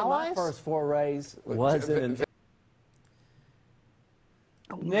political one allies? of my first forays was in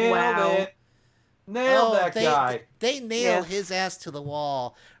Nailed it. Nailed that guy. They nailed his ass to the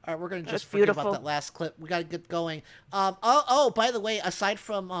wall. All right, we're going to just forget about that last clip. We got to get going. By the way, aside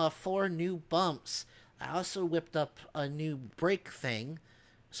from 4 new bumps, I also whipped up a new break thing.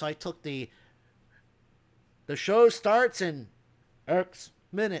 So I took the show starts in X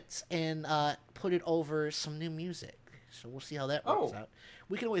minutes and put it over some new music. So we'll see how that works out.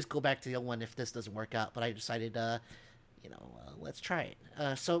 We can always go back to the old one if this doesn't work out, but I decided, let's try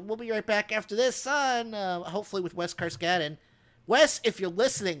it. So we'll be right back after this on, hopefully with Wes Karskadin. Wes, if you're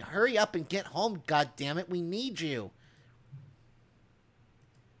listening, hurry up and get home, goddammit. We need you.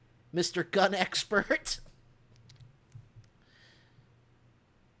 Mr. Gun Expert.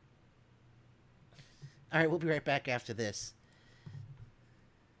 All right, we'll be right back after this.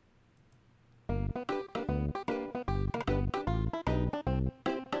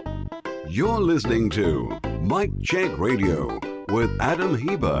 You're listening to Mike Check Radio with Adam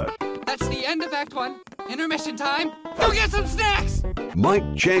Hebert. That's the end of Act 1. Intermission time. Go get some snacks!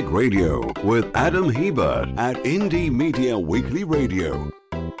 Mike Check Radio with Adam Hebert at Indie Media Weekly Radio.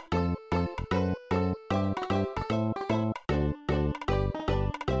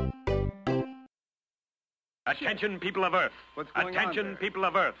 Attention, people of Earth. Attention, people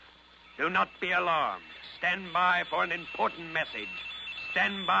of Earth. Do not be alarmed. Stand by for an important message.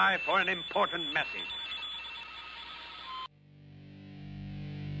 Stand by for an important message.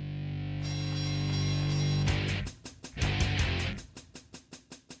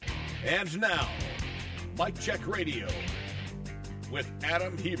 And now, Mike Check Radio with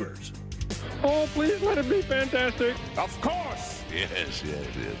Adam Hebert. Oh, please let it be fantastic. Of course. Yes,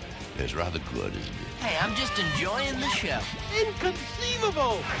 it's rather good, isn't it? Hey, I'm just enjoying the show.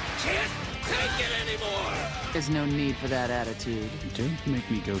 Inconceivable! Can't take it anymore! There's no need for that attitude. Don't make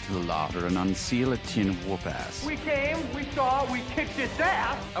me go to the larder and unseal a tin of whoop ass. We came, we saw, we kicked its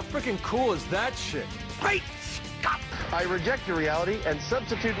ass. How freaking cool is that shit? Great Scott! I reject your reality and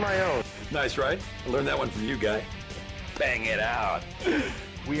substitute my own. Nice, right? I learned that one from you, guy. Bang it out.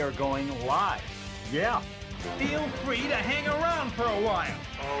 We are going live. Yeah. Feel free to hang around for a while.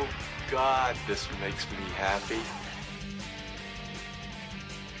 Oh, God, this makes me happy.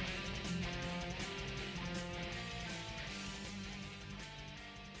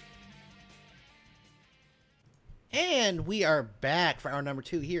 And we are back for hour number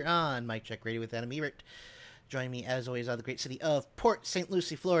 2 here on Mike Check Radio with Adam Ebert. Joining me, as always, out of the great city of Port St.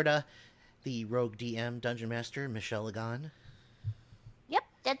 Lucie, Florida, the rogue DM, Dungeon Master, Michelle Lagan. Yep,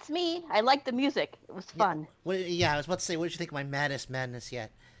 that's me. I like the music. It was fun. I was about to say, what did you think of my Maddest Madness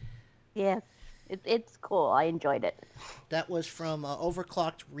yet? Yes, it's cool. I enjoyed it. That was from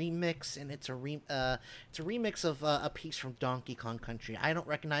Overclocked Remix, and it's a remix of a piece from Donkey Kong Country. I don't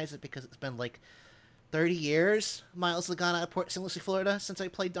recognize it because it's been like 30 years, Miles Lagan out of Port St. Lucie, Florida, since I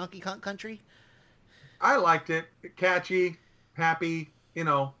played Donkey Kong Country. I liked it. Catchy, happy,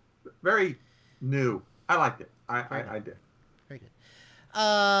 very new. I liked it. I did. Very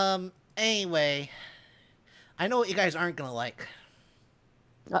good. Anyway, I know what you guys aren't going to like.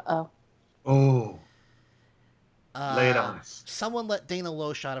 Uh-oh. Oh. Lay it on us. Someone let Dana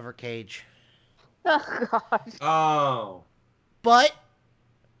Loesch out of her cage. Oh, gosh. Oh. But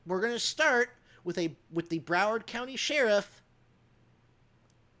we're going to start with the Broward County Sheriff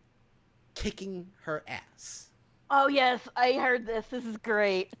kicking her ass. Oh, yes, I heard this. This is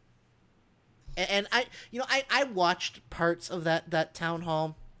great. And I watched parts of that town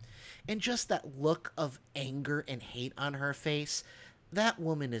hall, and just that look of anger and hate on her face. That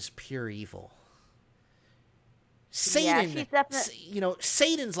woman is pure evil. Satan, she's definitely...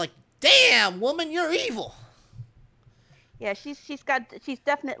 Satan's like, damn, woman, you're evil. Yeah, she's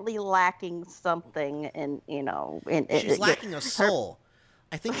definitely lacking something, and she's lacking a soul.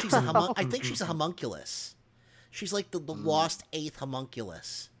 I think she's a homunculus. She's like the lost 8th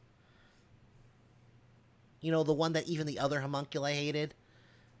homunculus. The one that even the other homunculi hated.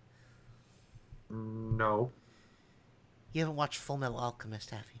 No. You haven't watched Full Metal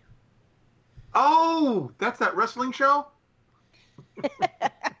Alchemist, have you? Oh, that's that wrestling show?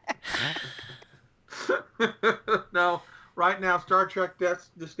 No. Right now, Star Trek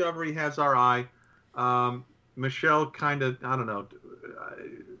Discovery has our eye. Michelle kind of, I don't know.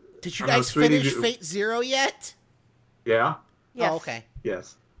 Did you guys finish Fate Zero yet? Yeah. Yes. Oh, okay.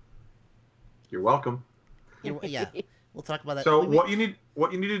 Yes. You're welcome. Yeah. We'll talk about that. So what you need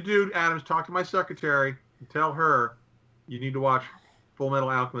to do, Adam, is talk to my secretary and tell her you need to watch Full Metal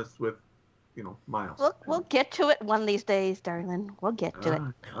Alchemist with, Miles. We'll get to it one of these days, darling. We'll get to it.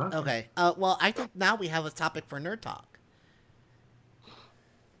 Okay. Well, I think now we have a topic for Nerd Talk.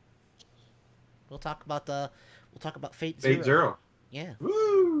 We'll talk about Fate Zero. Fate Zero. Yeah.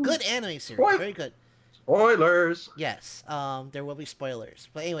 Woo! Good anime series. Very good. Spoilers. Yes. There will be spoilers.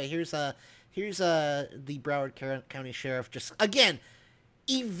 But anyway, here's the Broward County Sheriff just again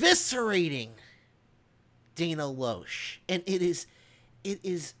eviscerating Dana Loesch, and it is.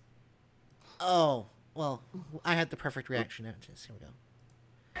 Oh well, I had the perfect reaction after this. Here we go.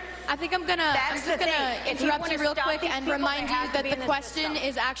 I think I'm just gonna interrupt you real quick and remind you that the question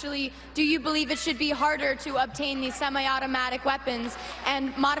is actually, do you believe it should be harder to obtain these semi-automatic weapons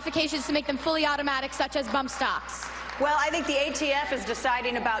and modifications to make them fully automatic, such as bump stocks? Well, I think the ATF is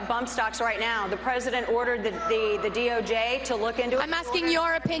deciding about bump stocks right now. The president ordered the DOJ to look into it. I'm asking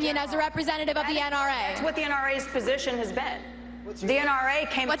your opinion as a representative of the NRA. That's what the NRA's position has been. The NRA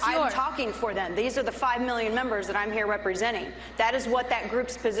I'm talking for them. These are the 5 million members that I'm here representing. That is what that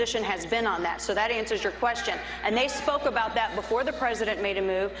group's position has been on that. So that answers your question. And they spoke about that before the president made a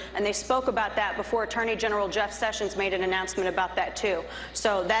move, and they spoke about that before Attorney General Jeff Sessions made an announcement about that too.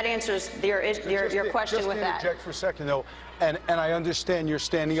 So that answers your question with that. Just interject for a second, though. And I understand you're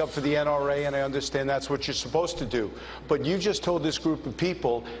standing up for the NRA, and I understand that's what you're supposed to do. But you just told this group of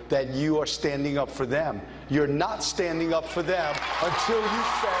people that you are standing up for them. You're not standing up for them until you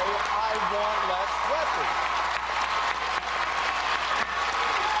say, I want less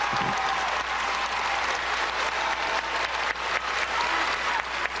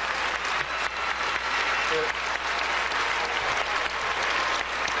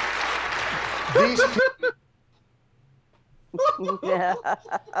weapons. These people... Yeah.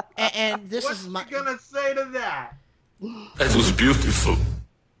 And this What's is you gonna say to that? That was beautiful.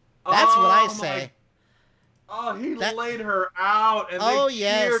 That's what I say. He laid her out, and they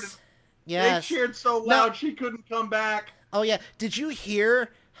cheered. Yes. They cheered so loud she couldn't come back. Oh yeah. Did you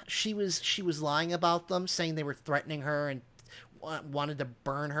hear? She was lying about them, saying they were threatening her and wanted to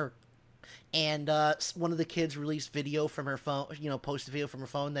burn her. And one of the kids released video from her phone. Posted video from her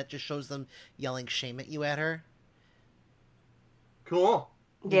phone that just shows them yelling shame at you at her. Cool.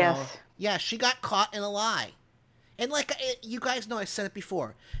 Yes. Yeah, she got caught in a lie. And you guys know, I said it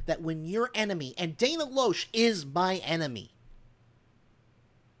before, that when your enemy, and Dana Loesch is my enemy.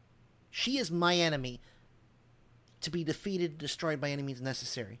 She is my enemy to be defeated and destroyed by any means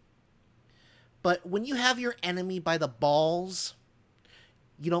necessary. But when you have your enemy by the balls,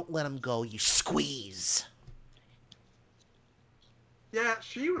 you don't let him go, you squeeze. Yeah,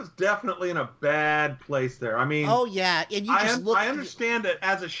 she was definitely in a bad place there. I mean, oh yeah, and you I understand that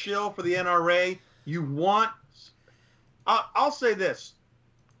as a shill for the NRA, you want. I'll say this: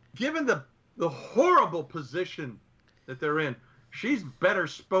 given the horrible position that they're in, she's better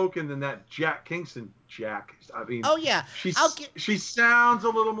spoken than that Jack Kingston. I mean, oh yeah, she sounds a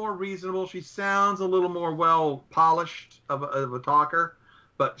little more reasonable. She sounds a little more well polished of a talker.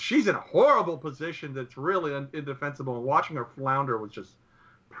 But she's in a horrible position that's really indefensible, and watching her flounder was just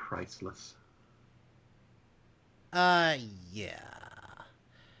priceless. Yeah.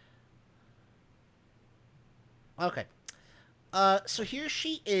 Okay. So here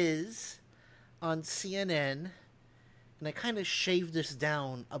she is on CNN, and I kind of shaved this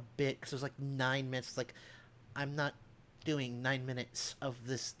down a bit because it was like 9 minutes. Like, I'm not doing 9 minutes of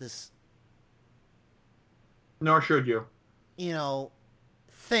this. Nor should you.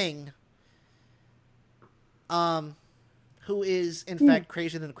 Thing, who is in fact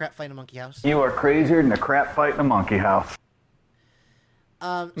crazier than a crap fight in a monkey house. You are crazier than a crap fight in a monkey house.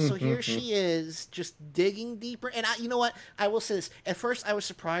 So here she is, just digging deeper. And you know what? I will say this. At first, I was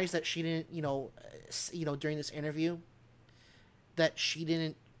surprised that she didn't, during this interview, that she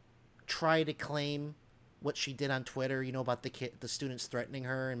didn't try to claim what she did on Twitter, about the students threatening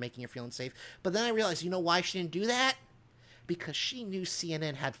her and making her feel unsafe. But then I realized, why she didn't do that? Because she knew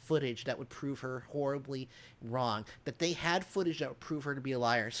CNN had footage that would prove her horribly wrong. That they had footage that would prove her to be a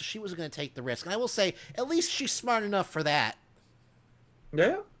liar. So she was going to take the risk. And I will say, at least she's smart enough for that.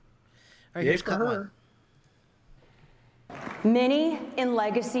 Yeah. All right, here's cut one. Many in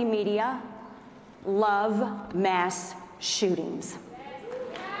legacy media love mass shootings.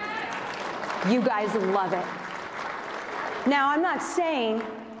 You guys love it. Now, I'm not saying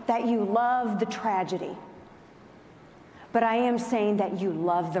that you love the tragedy, but I am saying that you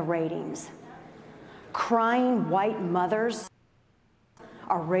love the ratings. Crying white mothers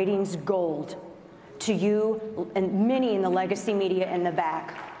are ratings gold to you and many in the legacy media in the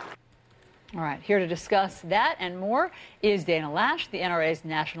back. All right, here to discuss that and more is Dana Loesch, the NRA's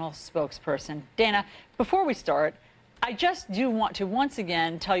national spokesperson. Dana, before we start, I just do want to once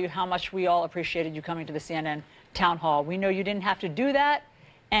again tell you how much we all appreciated you coming to the CNN town hall. We know you didn't have to do that,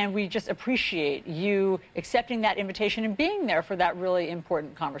 and we just appreciate you accepting that invitation and being there for that really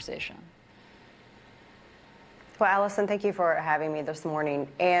important conversation. Well, Allison, thank you for having me this morning.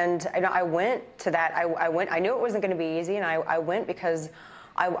 And I went to that. I knew it wasn't going to be easy, and I went because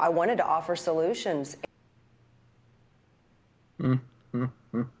I wanted to offer solutions.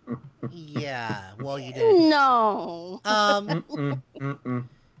 Yeah, well, you did. No.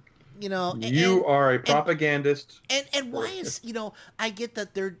 You know, you are a propagandist. And why is, you know, I get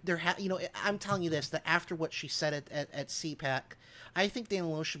that they're you know, I'm telling you this, that after what she said at CPAC, I think Dana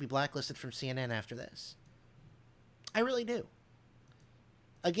Loesch should be blacklisted from CNN after this. I really do.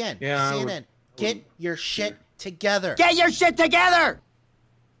 Again, yeah, CNN, get your shit together. Get your shit together!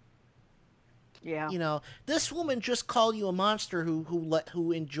 Yeah. You know, this woman just called you a monster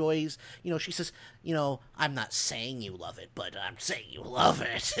who enjoys, you know, she says, you know, I'm not saying you love it, but I'm saying you love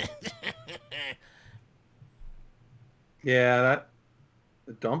it. Yeah,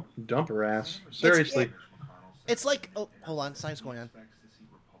 that dump her ass. Seriously. It's like, oh, hold on, something's going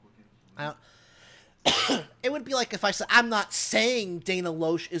on. It would be like if I said, I'm not saying Dana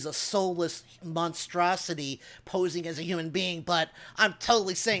Loesch is a soulless monstrosity posing as a human being, but I'm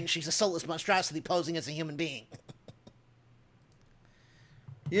totally saying she's a soulless monstrosity posing as a human being.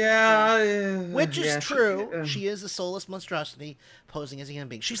 Yeah. Which is true. She is a soulless monstrosity posing as a human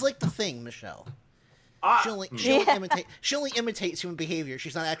being. She's like the Thing, Michelle. She only imitates human behavior.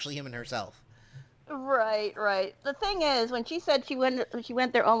 She's not actually human herself. Right. The thing is, when she said she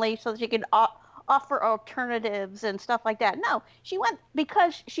went there only so that she could offer alternatives and stuff like that. No, she went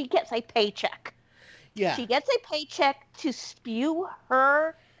because she gets a paycheck. Yeah. She gets a paycheck to spew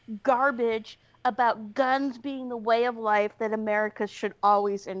her garbage about guns being the way of life that America should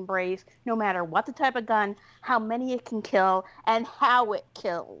always embrace, no matter what the type of gun, how many it can kill, and how it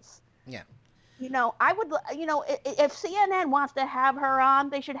kills. Yeah. You know, I would, you know, if CNN wants to have her on,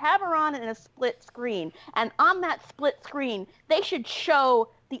 they should have her on in a split screen. And on that split screen, they should show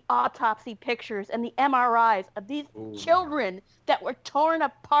the autopsy pictures and the MRIs of these children that were torn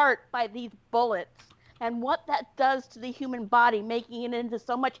apart by these bullets and what that does to the human body, making it into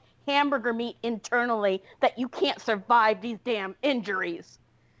so much hamburger meat internally that you can't survive these damn injuries.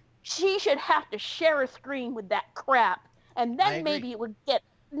 She should have to share a screen with that crap, and then maybe it would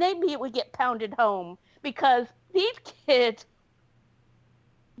get pounded home, because these kids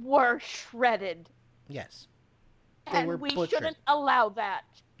were shredded. Yes. And we shouldn't allow that.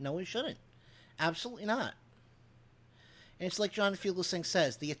 No, we shouldn't. Absolutely not. And it's like John Fugelsang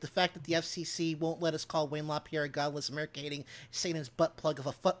says, the fact that the FCC won't let us call Wayne LaPierre a godless, America-hating, Satan's butt plug of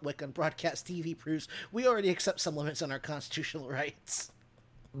a footwick on broadcast TV proves we already accept some limits on our constitutional rights.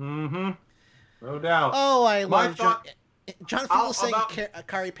 Mm-hmm. No doubt. Oh, I love John Fugelsang,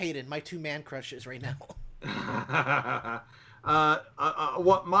 Kari Payton, my two man crushes right now.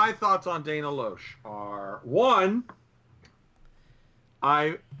 What my thoughts on Dana Loesch are: one,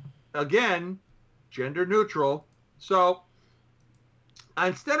 again, gender neutral. So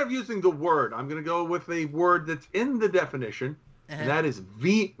instead of using the word, I'm going to go with a word that's in the definition, and that is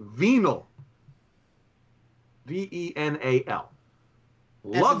venal. V-E-N-A-L.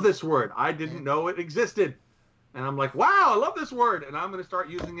 Love this word. I didn't know it existed. And I'm like, wow, I love this word. And I'm going to start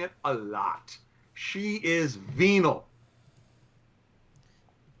using it a lot. She is venal.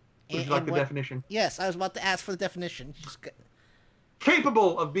 Would you like the definition? Yes, I was about to ask for the definition.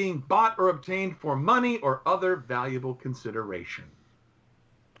 Capable of being bought or obtained for money or other valuable consideration.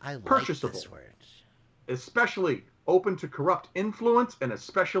 I like Purchasable. This word. Especially open to corrupt influence and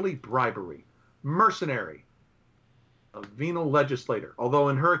especially bribery. Mercenary. A venal legislator. Although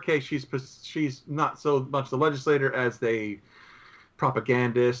in her case, she's not so much the legislator as a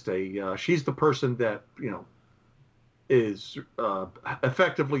propagandist. She's the person that, you know, is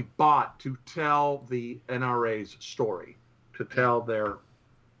effectively bought to tell the NRA's story, to tell their,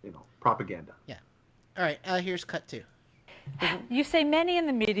 you know, propaganda. Yeah. All right. Here's cut two. You say many in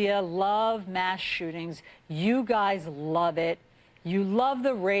the media love mass shootings. You guys love it. You love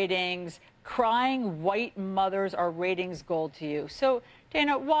the ratings. crying white mothers are ratings gold to you. So,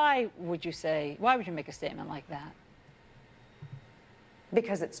 Dana, why would you make a statement like that?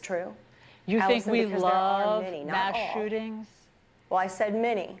 Because it's true. You Allison, think we love many, mass shootings? Well, I said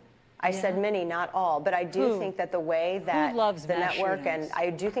many. I said many, not all. But I do think that the way that the network, and I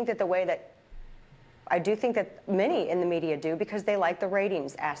do think that many in the media do, because they like the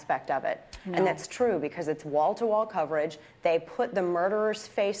ratings aspect of it. No. And that's true, because it's wall-to-wall coverage. They put the murderer's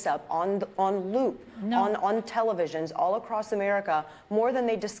face up on loop, on televisions all across America, more than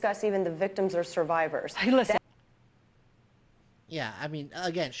they discuss even the victims or survivors. Hey, listen. Yeah, I mean,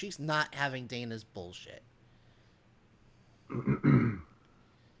 again, she's not having Dana's bullshit.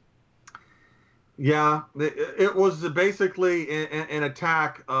 Yeah, it was basically an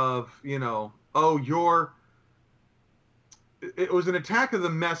attack of, it was an attack of the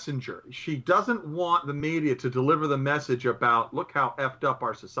messenger. She doesn't want the media to deliver the message about, look how effed up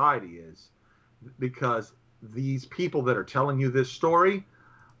our society is, because these people that are telling you this story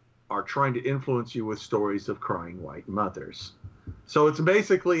are trying to influence you with stories of crying white mothers. So it's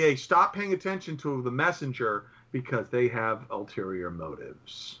basically a stop paying attention to the messenger because they have ulterior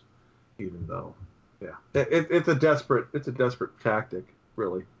motives, even though, it's a desperate tactic,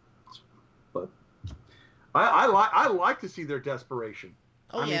 really. But I like to see their desperation.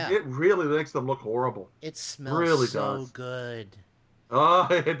 Oh, I mean, it really makes them look horrible. It smells really so good. Oh,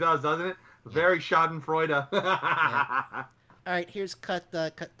 it does, doesn't it? Very Schadenfreude. Yeah. All right, here's cut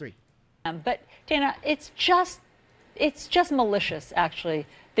 3. But Dana, it's just malicious, actually,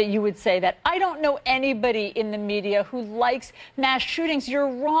 that you would say that. I don't know anybody in the media who likes mass shootings.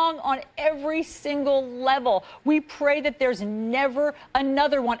 You're wrong on every single level. We pray that there's never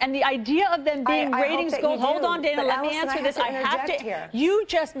another one. And the idea of them being ratings gold. Hold on, Dana, let me answer this. I have to. You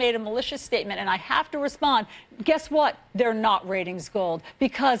just made a malicious statement, and I have to respond. Guess what? They're not ratings gold,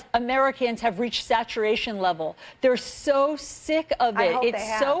 because Americans have reached saturation level. They're so sick of it.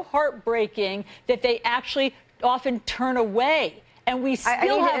 It's so heartbreaking that they actually often turn away. And we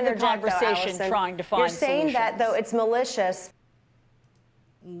still have the conversation trying to find solutions. You're saying that, though, it's malicious.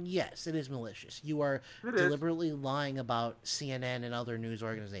 Yes, it is malicious. You are deliberately lying about CNN and other news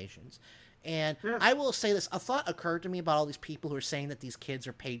organizations. And I will say this. A thought occurred to me about all these people who are saying that these kids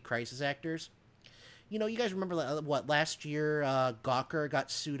are paid crisis actors. You know, you guys remember last year Gawker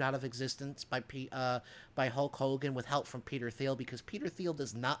got sued out of existence by Hulk Hogan with help from Peter Thiel, because Peter Thiel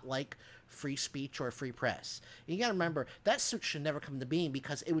does not like free speech or free press. And you got to remember, that suit should never come to being,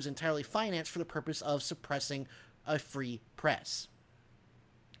 because it was entirely financed for the purpose of suppressing a free press.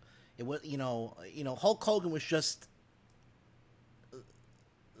 It was, Hulk Hogan was just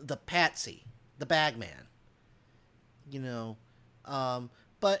the patsy, the bagman.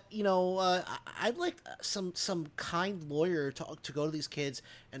 But, I'd like some kind lawyer to go to these kids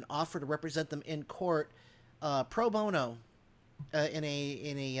and offer to represent them in court pro bono in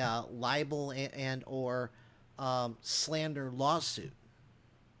a libel and or slander lawsuit.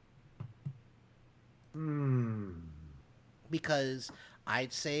 Because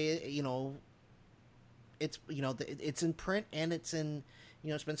I'd say, it's it's in print and it's in,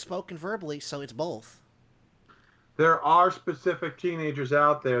 it's been spoken verbally, so it's both. There are specific teenagers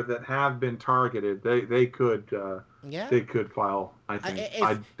out there that have been targeted. They could file. I think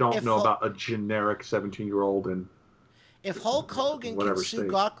I don't know about a generic 17-year-old in. If Hulk Hogan can sue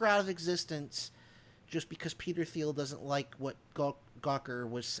Gawker out of existence just because Peter Thiel doesn't like what Gawker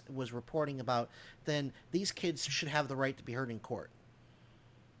was reporting about, then these kids should have the right to be heard in court.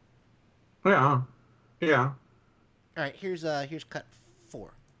 Yeah. All right, here's cut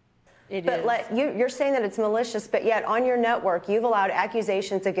 4. You're saying that it's malicious, but yet on your network, you've allowed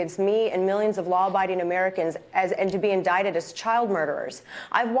accusations against me and millions of law-abiding Americans and to be indicted as child murderers.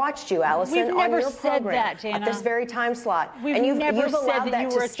 I've watched you, Allison, on your program at this very time slot, and you've allowed that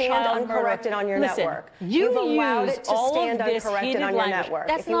to stand uncorrected on your network. You've allowed it to stand uncorrected on your network.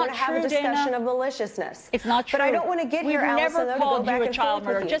 That's if you want to have a discussion of maliciousness, it's not true. But I don't want to get here, Allison, though, to go back and forth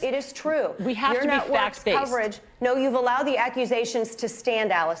with you. It is true. We have to be fact-based. No, you've allowed the accusations to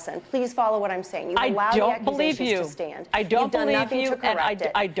stand, Allison. Please follow what I'm saying. You've allowed the accusations to stand. I don't believe you, and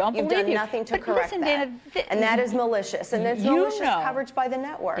I don't believe you. You've done nothing to correct that. And that is malicious. And there's malicious coverage by the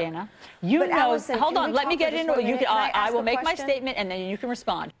network. Dana, Allison, hold on, let me get into it. I will make my statement, and then you can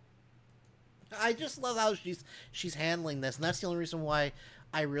respond. I just love how she's handling this, and that's the only reason why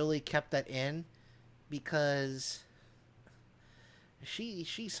I really kept that in, because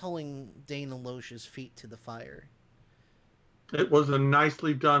she's holding Dana Loesch's feet to the fire. It was a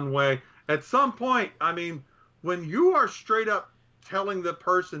nicely done way. At some point, I mean, when you are straight up telling the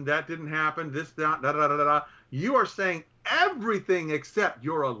person that didn't happen, this, that, da, da, da, da, da, you are saying everything except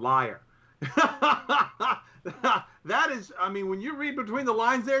you're a liar. That is, I mean, when you read between the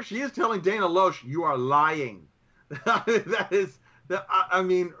lines there, she is telling Dana Loesch, you are lying. That is, I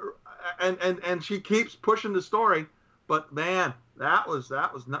mean, and she keeps pushing the story, but man, that was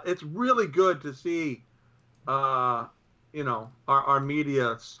not, it's really good to see, our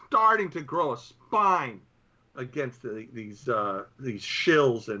media starting to grow a spine against these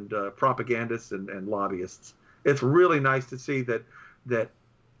shills and propagandists and lobbyists. It's really nice to see that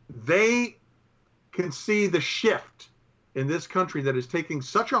they can see the shift in this country that is taking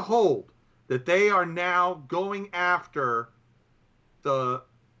such a hold that they are now going after the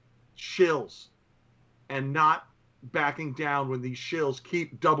shills and not backing down when these shills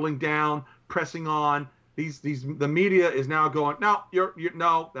keep doubling down, pressing on. The media is now going, no,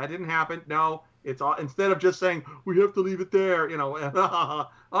 no, that didn't happen. No, it's all, instead of just saying we have to leave it there,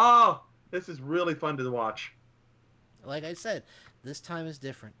 oh, this is really fun to watch. Like I said, this time is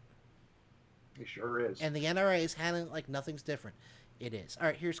different. It sure is. And the NRA is handling it like nothing's different. It is. All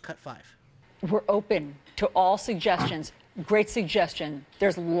right, here's cut 5. We're open to all suggestions. Great suggestion.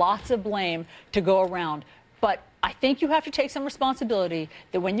 There's lots of blame to go around. But I think you have to take some responsibility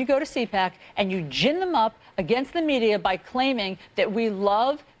that when you go to CPAC and you gin them up against the media by claiming that we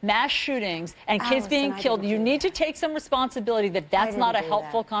love mass shootings and kids being killed, you need to take some responsibility that's not a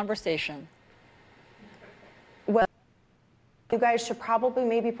helpful conversation. Well, you guys should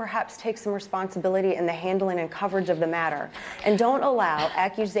probably perhaps take some responsibility in the handling and coverage of the matter. And don't allow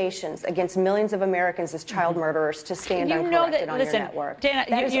accusations against millions of Americans as child murderers to stand uncorrected on your network. Dana,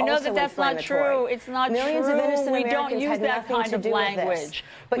 you know that's not true. It's not millions true. Of innocent we Americans don't use had that kind of language.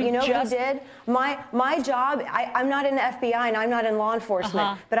 But you know who did? My job, I'm not in the FBI and I'm not in law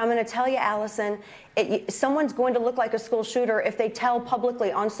enforcement, but I'm going to tell you, Allison, someone's going to look like a school shooter if they tell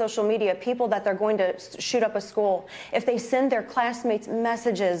publicly on social media people that they're going to shoot up a school, if they send their classmates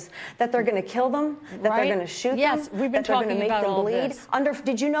messages that they're going to kill them, that they're going to shoot them, we've been that they're going to make them bleed.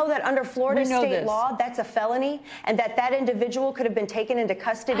 Did you know that under Florida state law, that's a felony, and that individual could have been taken into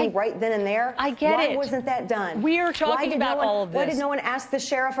custody right then and there? I get it. Why wasn't that done? We are talking about all of this. Why did no one ask the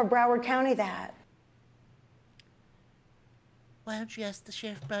sheriff of Broward County that? Why don't you ask the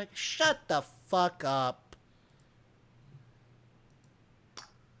sheriff back? Shut the fuck up.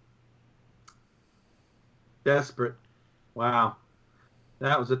 Desperate. Wow.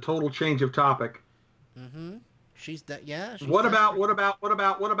 That was a total change of topic. Mm-hmm. She's that. Yeah. What about?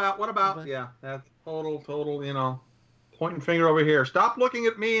 Yeah, that's total. Pointing finger over here. Stop looking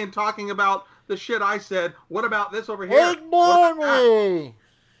at me and talking about the shit I said. What about this over here? Ignore me.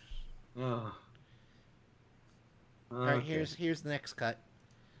 All right, Okay. here's the next cut.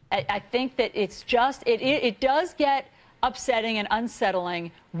 I think that it's just, it does get upsetting and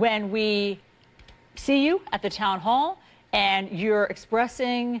unsettling when we see you at the town hall and you're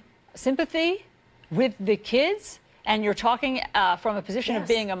expressing sympathy with the kids and you're talking from a position of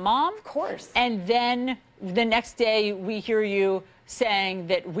being a mom. Of course. And then the next day we hear you saying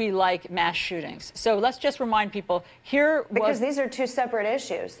that we like mass shootings. So let's just remind people because these are two separate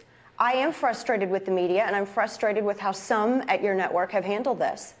issues. I am frustrated with the media, and I'm frustrated with how some at your network have handled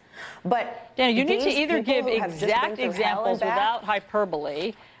this. But Dana, you need to either give exact examples without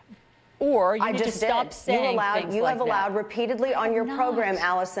hyperbole, or you need to stop saying things you like have allowed repeatedly on your program,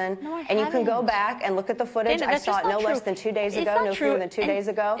 Allison, and you can go back and look at the footage. Dana, I saw it no less than 2 days ago, no fewer than 2 days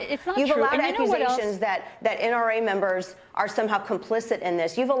ago. It's not You've true. allowed And you know accusations that NRA members are somehow complicit in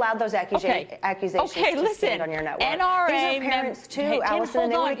this. You've allowed those accusations to stand on your network. NRA These are parents too, Tim, Allison,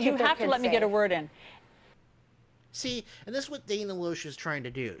 and they want to keep you their have to kids let me get a safe. word in. See, and this is what Dana Loesch is trying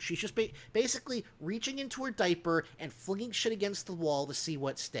to do. She's just basically reaching into her diaper and flinging shit against the wall to see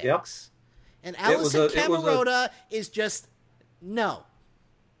what sticks. Yep. And Allison Camerota is just, no.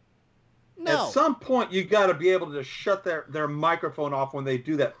 At some point, you got to be able to shut their microphone off when they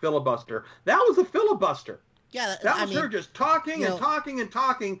do that filibuster. That was a filibuster. Yeah, that was her just talking and talking and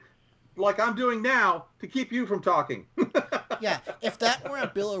talking like I'm doing now to keep you from talking. Yeah, if that were a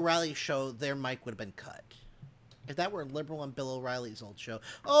Bill O'Reilly show, their mic would have been cut. If that were a liberal on Bill O'Reilly's old show.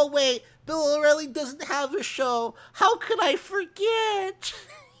 Oh, wait, Bill O'Reilly doesn't have a show. How could I forget?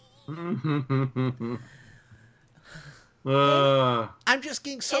 I'm just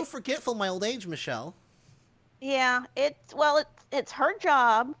getting so forgetful my old age, Michelle. Yeah, it's her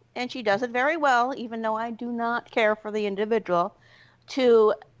job, and she does it very well, even though I do not care for the individual,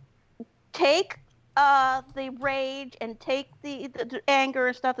 to take the rage and take the anger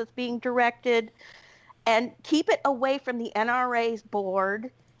and stuff that's being directed and keep it away from the NRA's board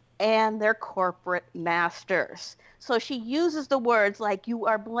and their corporate masters. So she uses the words like, you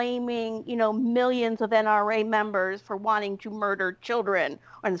are blaming, millions of NRA members for wanting to murder children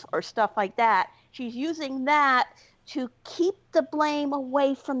or stuff like that. She's using that to keep the blame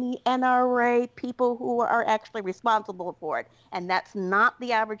away from the NRA people who are actually responsible for it. And that's not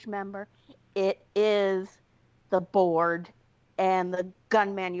the average member. It is the board and the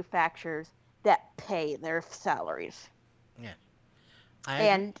gun manufacturers that pay their salaries. Yeah.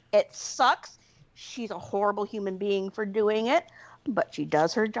 And it sucks. She's a horrible human being for doing it, but she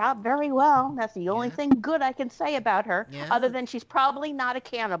does her job very well. That's the only thing good I can say about her, other than she's probably not a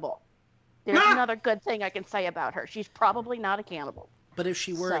cannibal. There's another good thing I can say about her. She's probably not a cannibal. But if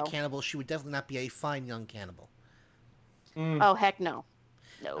she were a cannibal, she would definitely not be a fine young cannibal. Oh, heck no.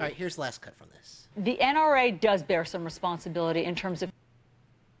 No. All right, here's the last cut from this. The NRA does bear some responsibility in terms of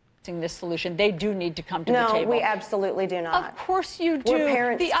this solution. They do need to come to the table. No, we absolutely do not. Of course you do. We're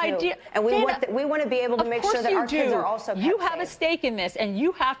parents the too. idea, and we want to be able to make sure that our kids are also kept You have safe. a stake in this, and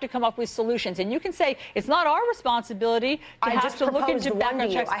you have to come up with solutions. And you can say it's not our responsibility to have to look into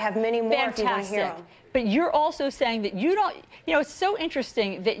background checks. I have many more if you want to hear them. But you're also saying that you don't, it's so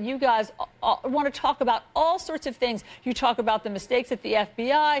interesting that you guys want to talk about all sorts of things. You talk about the mistakes at the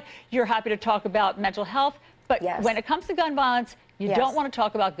FBI. You're happy to talk about mental health. But when it comes to gun violence, you don't want to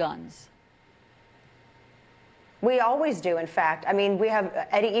talk about guns. We always do, in fact. I mean, we have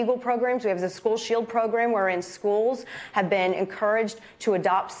Eddie Eagle programs. We have the School Shield program wherein schools have been encouraged to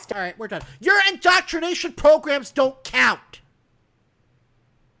adopt... All right, we're done. Your indoctrination programs don't count.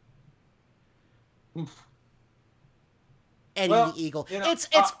 Eddie the Eagle.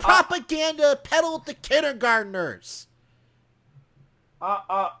 It's propaganda peddled to kindergartners.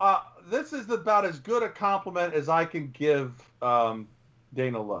 This is about as good a compliment as I can give Dana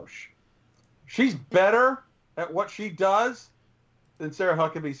Loesch. She's better at what she does than Sarah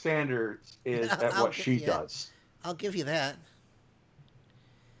Huckabee Sanders is at what she does. I'll give you that.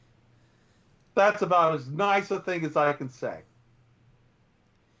 That's about as nice a thing as I can say.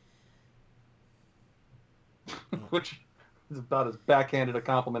 Which is about as backhanded a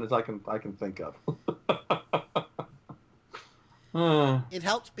compliment as I can think of. It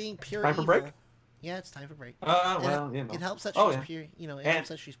helps being pure time for evil. break? Yeah, it's time for break. It helps that she's pure. It helps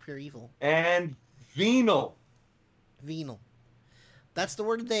that she's pure evil. And venal. Venal. That's the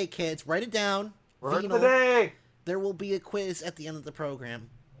word of the day, kids. Write it down. Word of the day. There will be a quiz at the end of the program.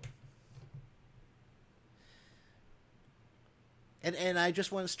 And I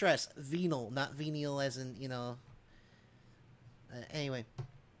just want to stress, venal, not venial as in, anyway.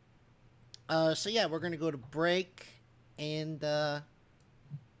 So yeah, we're going to go to break, and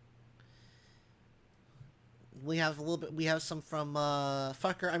we have a little bit, we have some from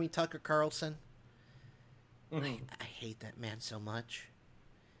Tucker Carlson. I hate that man so much.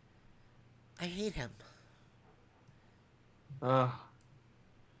 I hate him.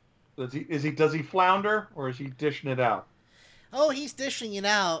 Does he flounder, or is he dishing it out? Oh, he's dishing it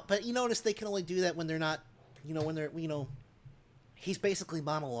out, but you notice they can only do that when they're not, he's basically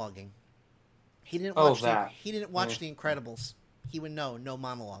monologuing. He didn't watch The Incredibles. He would know, no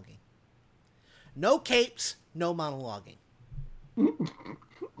monologuing. No capes, no monologuing.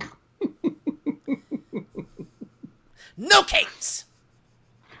 No capes!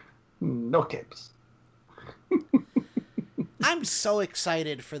 No capes. I'm so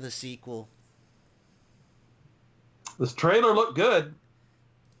excited for the sequel. This trailer looked good.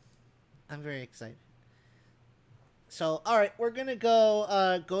 I'm very excited. So, all right, we're gonna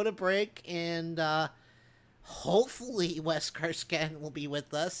go to break, and hopefully Wes Karskan will be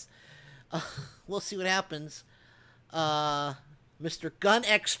with us. We'll see what happens. Mr. Gun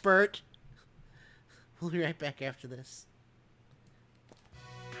Expert. We'll be right back after this.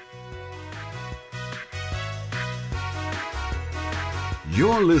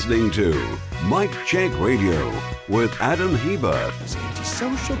 You're listening to Mike Check Radio with Adam Hebert. This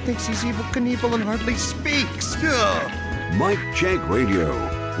antisocial thinks he's Evel Knievel and hardly speaks. Ugh. Mike Check Radio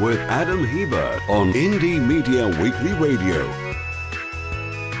with Adam Hebert on Indie Media Weekly Radio.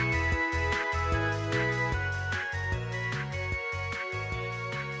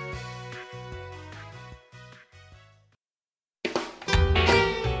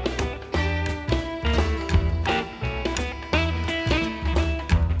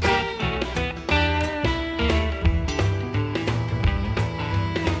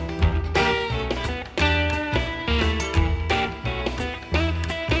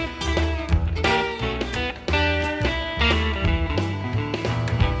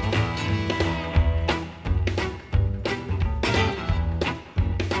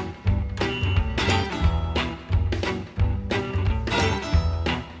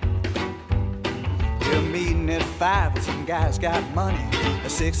 5 and some guys got money. A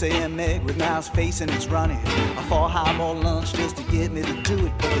 6 a.m. egg with Niles face and it's runny. A 4 highball lunch just to get me to do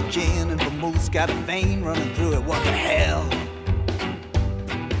it. But the gin and vermouth's got a vein running through it. What the hell?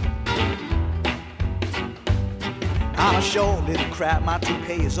 I'm a short little crap, my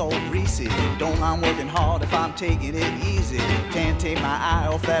toupee is all greasy. Don't mind working hard if I'm taking it easy. Can't take my eye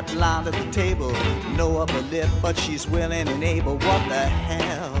off that blonde at the table. No upper lip, but she's willing and able. What the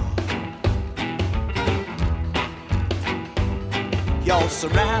hell? You're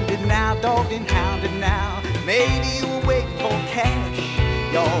surrounded now, dogged and hounded now. Maybe you were waiting for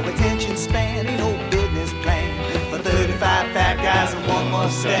cash. Your attention span ain't no business plan for 35 fat guys and one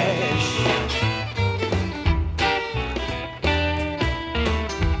mustache.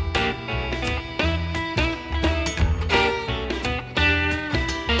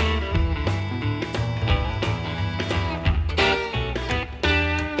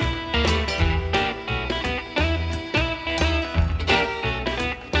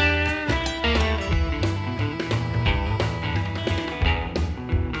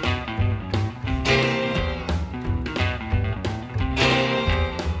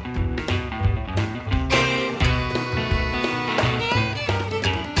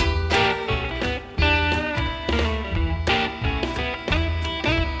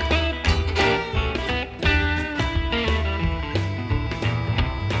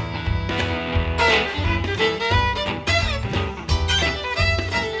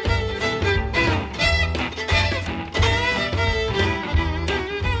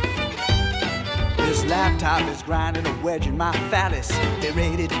 Grinding a wedge in my phallus. They're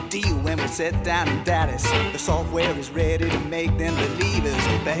ready to deal when we sit down in Dallas. The software is ready to make them believers.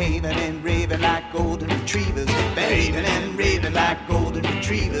 Behaving and raving like golden retrievers. Behaving and raving like golden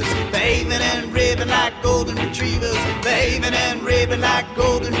retrievers. Behaving and raving like golden retrievers. Behaving and raving like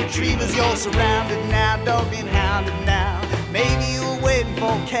golden retrievers. You're surrounded now, dogged and hounded now. Maybe you were waiting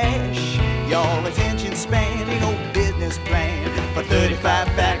for cash. Your attention span ain't no business plan for 35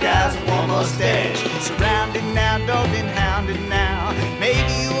 fat guys and one mustache. Surrounded now, dogged and hounded now.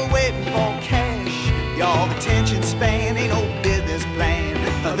 Maybe you were waiting for cash. Your attention span ain't no business plan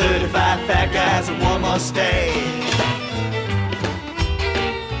for 35 fat guys and one mustache.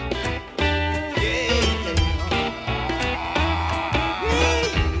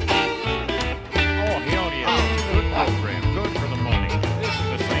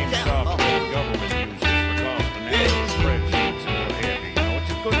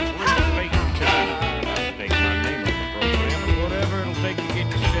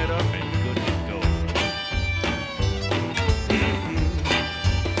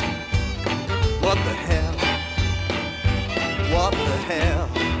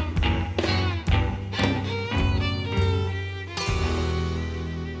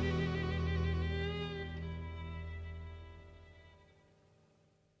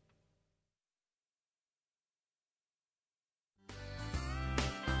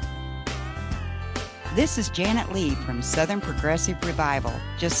 This is Janet Lee from Southern Progressive Revival.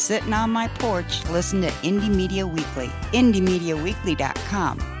 Just sitting on my porch, listen to Indie Media Weekly.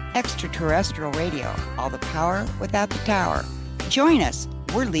 IndieMediaWeekly.com. Extraterrestrial radio. All the power without the tower. Join us.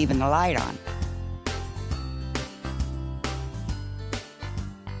 We're leaving the light on.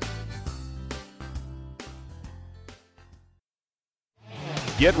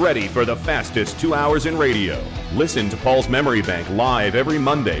 Get ready for the fastest 2 hours in radio. Listen to Paul's Memory Bank live every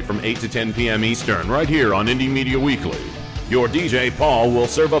Monday from 8 to 10 p.m. Eastern, right here on Indie Media Weekly. Your DJ, Paul, will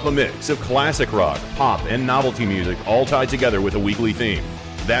serve up a mix of classic rock, pop, and novelty music, all tied together with a weekly theme.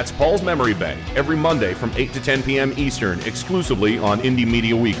 That's Paul's Memory Bank, every Monday from 8 to 10 p.m. Eastern, exclusively on Indie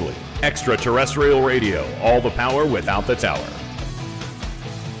Media Weekly. Extraterrestrial radio, all the power without the tower.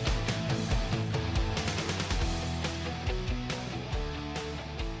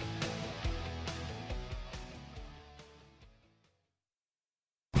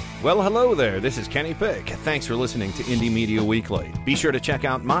 Well, hello there. This is Kenny Pick. Thanks for listening to Indie Media Weekly. Be sure to check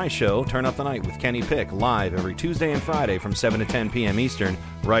out my show, Turn Up the Night with Kenny Pick, live every Tuesday and Friday from 7 to 10 p.m. Eastern,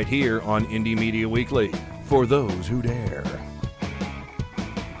 right here on Indie Media Weekly, for those who dare.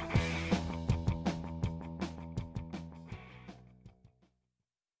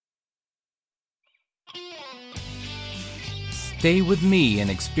 Stay with me and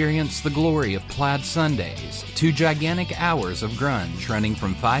experience the glory of Plaid Sundays, 2 gigantic hours of grunge running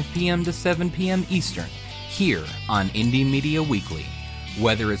from 5 p.m. to 7 p.m. Eastern, here on Indie Media Weekly.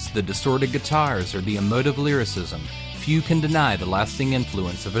 Whether it's the distorted guitars or the emotive lyricism, few can deny the lasting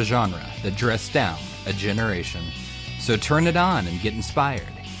influence of a genre that dressed down a generation. So turn it on and get inspired.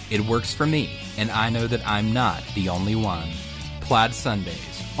 It works for me, and I know that I'm not the only one. Plaid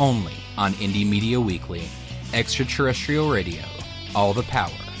Sundays, only on Indie Media Weekly. Extraterrestrial Radio. All the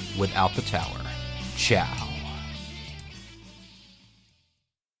power without the tower. Ciao.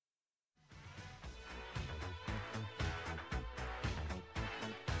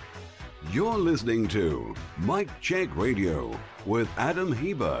 You're listening to Mike Check Radio with Adam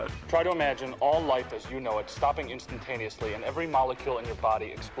Hebert. Try to imagine all life as you know it stopping instantaneously and every molecule in your body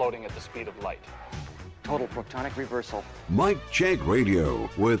exploding at the speed of light. Total protonic reversal. Mike Check Radio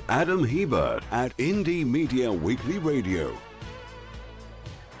with Adam Hebert at Indie Media Weekly Radio.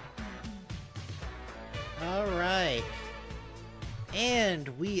 All right. And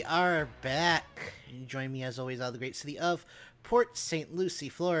we are back. You join me as always out of the great city of Port St. Lucie,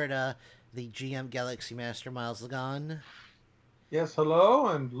 Florida. The GM Galaxy Master, Miles Lagon. Yes, hello,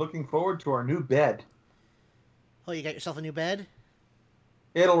 and looking forward to our new bed. Oh, you got yourself a new bed?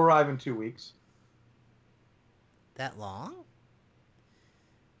 It'll arrive in 2 weeks. That long?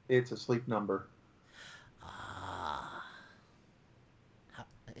 It's a Sleep Number.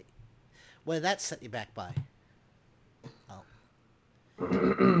 What did that set you back by? Oh.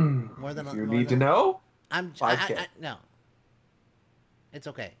 More than you need to know? No. It's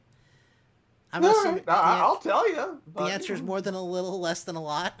okay. I'll tell you. The answer is more than a little, less than a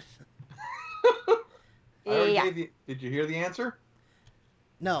lot. Did you hear the answer?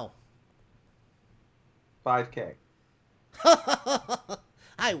 No. 5K.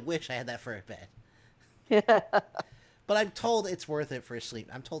 I wish I had that for a bed. But I'm told it's worth it for sleep.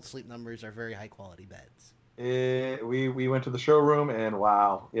 I'm told Sleep Numbers are very high quality beds. We went to the showroom and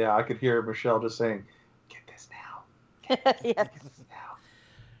wow, yeah, I could hear Michelle just saying, "Get this now." Get this now.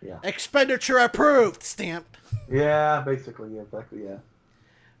 Yeah. Expenditure approved. Stamp. Yeah, basically, exactly, yeah.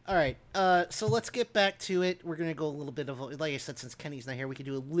 All right, so let's get back to it. We're gonna go a little bit of, like I said, since Kenny's not here, we can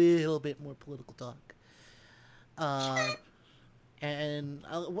do a little bit more political talk.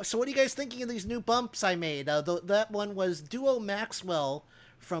 So what are you guys thinking of these new bumps I made? That one was Duo Maxwell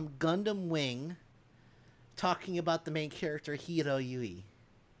from Gundam Wing talking about the main character Hiro Yui.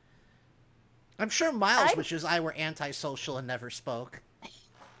 I'm sure Miles wishes I were antisocial and never spoke.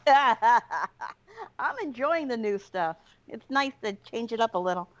 I'm enjoying the new stuff. It's nice to change it up a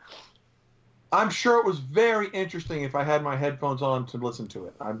little. I'm sure it was very interesting if I had my headphones on to listen to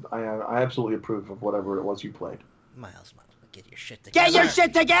it. I absolutely approve of whatever it was you played. Miles, get your shit together. Get your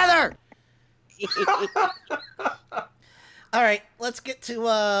shit together! All right, let's get to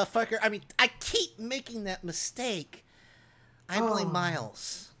fucker. I mean, I keep making that mistake. I blame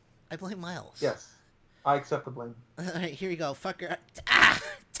Miles. Yes, I accept the blame. All right, here you go, fucker.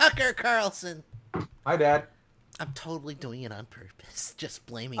 Tucker Carlson. Hi, Dad. I'm totally doing it on purpose, just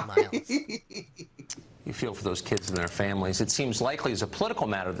blaming Miles. You feel for those kids and their families. It seems likely as a political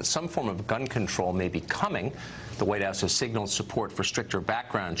matter that some form of gun control may be coming. The White House has signaled support for stricter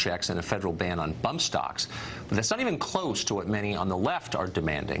background checks and a federal ban on bump stocks. But that's not even close to what many on the left are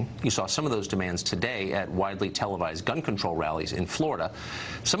demanding. You saw some of those demands today at widely televised gun control rallies in Florida.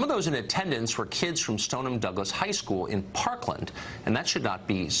 Some of those in attendance were kids from Stoneham Douglas High School in Parkland, and that should not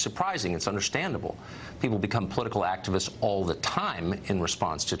be surprising. It's understandable. People become political activists all the time in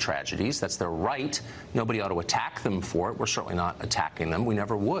response to tragedies. That's their right. Nobody ought to attack them for it. We're certainly not attacking them. We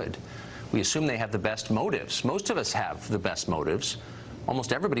never would. We assume they have the best motives. Most of us have the best motives.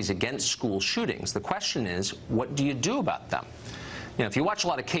 Almost everybody's against school shootings. The question is, what do you do about them? You know, if you watch a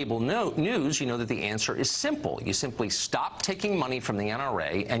lot of cable news, you know that the answer is simple. You simply stop taking money from the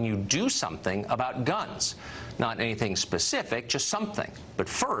NRA and you do something about guns. Not anything specific, just something. But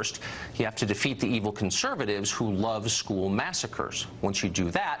first, you have to defeat the evil conservatives who love school massacres. Once you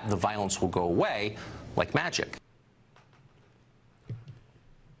do that, the violence will go away like magic.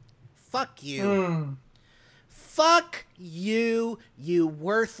 Fuck you. Fuck you, you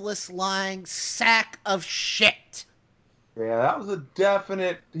worthless lying sack of shit. Yeah, that was a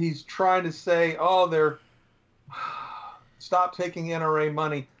definite, he's trying to say, they're, stop taking NRA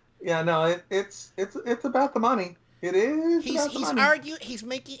money. Yeah, no, it's about the money. It is about the money.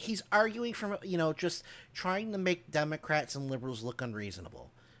 He's arguing from, just trying to make Democrats and liberals look unreasonable.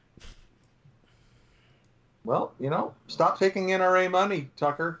 Well, stop taking NRA money,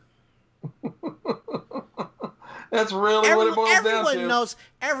 Tucker. That's really what it boils down to.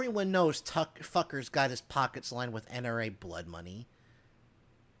 Everyone knows Fucker's got his pockets lined with NRA blood money.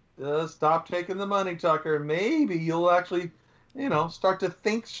 Just stop taking the money, Tucker. Maybe you'll actually, start to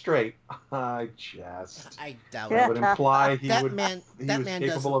think straight. I doubt it. That would imply he was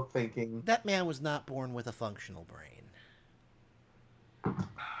capable of thinking. That man was not born with a functional brain. All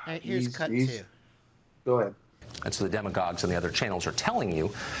right, here's cut 2. Go ahead. And so the demagogues and the other channels are telling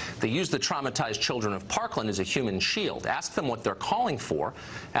you they use the traumatized children of Parkland as a human shield. Ask them what they're calling for.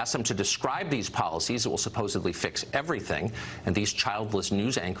 Ask them to describe these policies that will supposedly fix everything. And these childless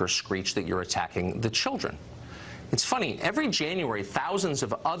news anchors screech that you're attacking the children. It's funny, every January, thousands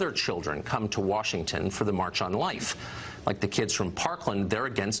of other children come to Washington for the March on Life. Like the kids from Parkland, they're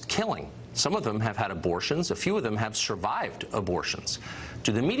against killing. Some of them have had abortions. A few of them have survived abortions.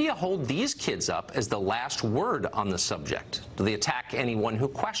 Do the media hold these kids up as the last word on the subject? Do they attack anyone who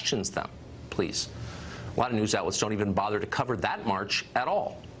questions them? Please. A lot of news outlets don't even bother to cover that march at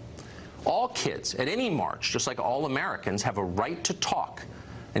all. All kids at any march, just like all Americans, have a right to talk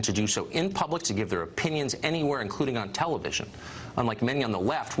and to do so in public, to give their opinions anywhere, including on television. Unlike many on the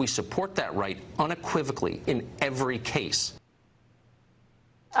left, we support that right unequivocally in every case.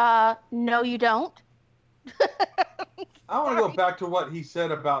 No, you don't. I want to go back to what he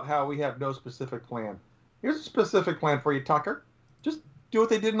said about how we have no specific plan. Here's a specific plan for you, Tucker. Just do what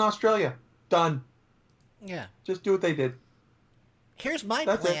they did in Australia. Done. Yeah. Just do what they did. Here's my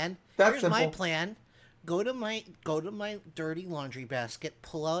plan. Here's my plan. Go to my dirty laundry basket,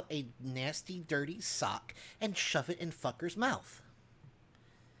 pull out a nasty, dirty sock, and shove it in fucker's mouth.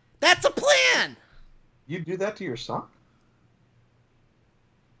 That's a plan! You do that to your sock?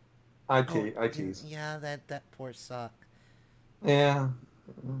 I tease. Yeah, that poor sock. Yeah.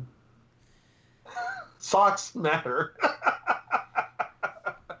 Socks matter.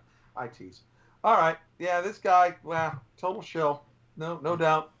 I tease. All right. Yeah, this guy, wow, total shill. No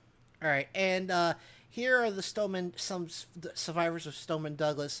doubt. All right, and here are some survivors of Stoneman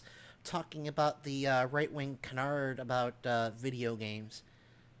Douglas talking about the right-wing canard about video games.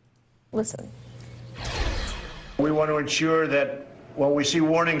 Listen. We want to ensure that when we see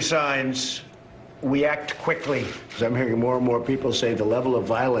warning signs, we act quickly. Because I'm hearing more and more people say the level of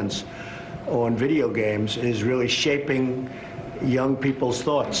violence on video games is really shaping young people's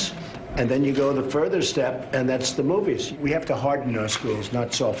thoughts. And then you go the further step, and that's the movies. We have to harden our schools,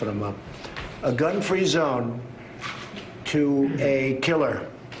 not soften them up. A gun-free zone to a killer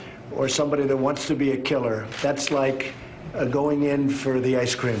or somebody that wants to be a killer, that's like going in for the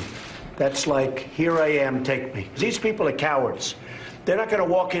ice cream. That's like, here I am, take me. These people are cowards. They're not going to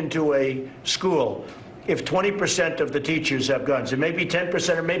walk into a school if 20% of the teachers have guns. It may be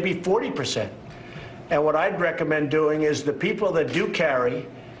 10%, it may be 40%. And what I'd recommend doing is the people that do carry,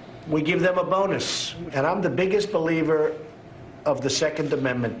 we give them a bonus. And I'm the biggest believer of the Second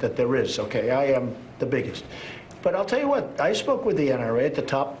Amendment that there is, okay? I am the biggest. But I'll tell you what, I spoke with the NRA at the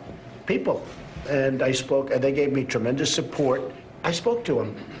top people. And they gave me tremendous support. I spoke to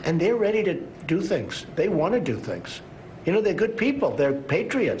them, and they're ready to do things. They want to do things. You know, they're good people. They're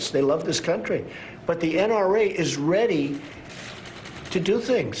patriots. They love this country. But the NRA is ready to do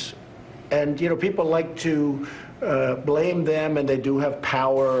things. And, you know, people like to blame them, and they do have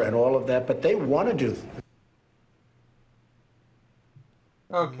power and all of that, but they want to do.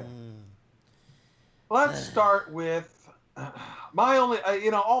 Okay. Let's start with my only,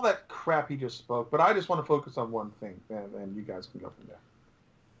 all that crap he just spoke, but I just want to focus on one thing, and you guys can go from there.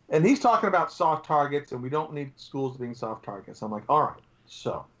 And he's talking about soft targets, and we don't need schools being soft targets. I'm like, all right,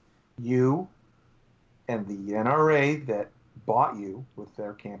 so you and the NRA that bought you with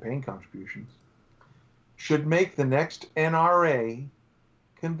their campaign contributions should make the next NRA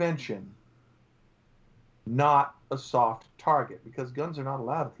convention not a soft target, because guns are not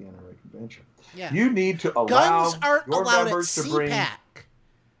allowed at the NRA convention. Yeah. You need to allow guns aren't your allowed members at to bring. CPAC.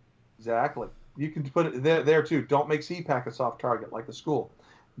 Exactly. You can put it there too. Don't make CPAC a soft target like the school.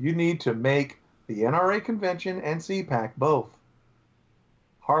 You need to make the NRA convention and CPAC both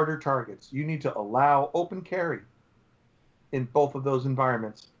harder targets. You need to allow open carry in both of those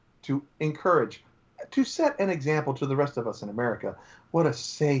environments to encourage, to set an example to the rest of us in America. What a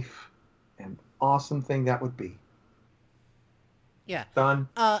safe and awesome thing that would be. Yeah. Done.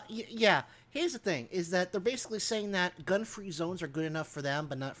 Yeah. Here's the thing, is that they're basically saying that gun-free zones are good enough for them,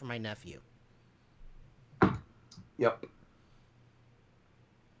 but not for my nephew. Yep.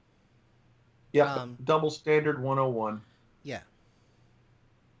 Yep. Double standard 101. Yeah.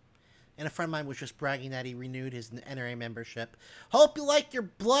 And a friend of mine was just bragging that he renewed his NRA membership. Hope you like your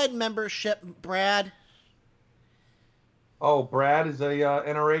blood membership, Brad. Oh, Brad is a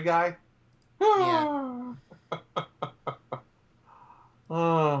NRA guy? Yeah.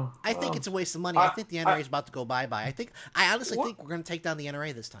 I think it's a waste of money. I think the NRA is about to go bye-bye. I honestly think we're going to take down the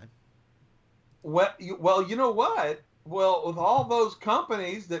NRA this time. Well, you know what? Well, with all those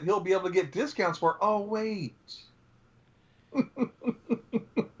companies that he'll be able to get discounts for, oh, wait.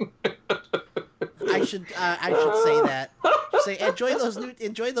 I should say that. Say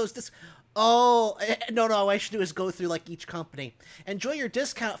enjoy those Oh, no, what I should do is go through, like, each company. Enjoy your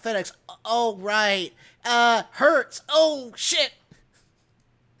discount FedEx. Oh, right. Hertz. Oh, shit.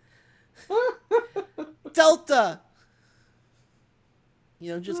 Delta.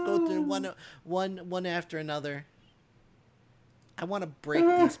 Just go through one after another. I want to break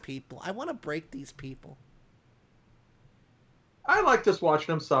these people. I like just watching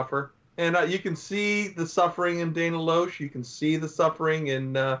them suffer. And you can see the suffering in Dana Loesch. You can see the suffering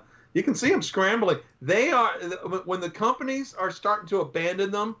in... you can see them scrambling. They are... When the companies are starting to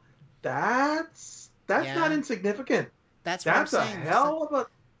abandon them, that's not insignificant. That's what I'm saying. That's a hell of a...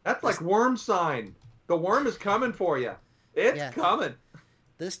 That's like worm sign. The worm is coming for you. It's coming.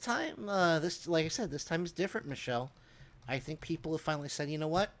 This time, like I said, this time is different, Michelle. I think people have finally said, you know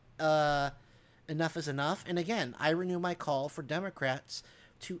what? Enough is enough. And again, I renew my call for Democrats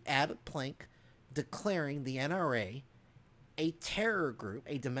to add a plank declaring the NRA a terror group,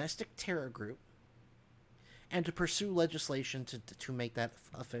 a domestic terror group, and to pursue legislation to make that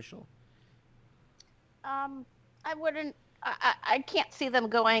official. I wouldn't. I can't see them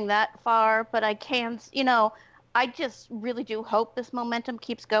going that far, but I can. I just really do hope this momentum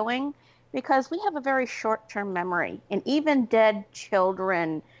keeps going, because we have a very short-term memory, and even dead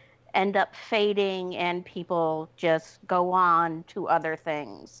children end up fading and people just go on to other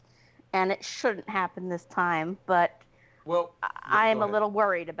things. And it shouldn't happen this time, but I'm a little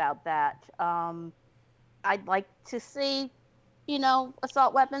worried about that. I'd like to see,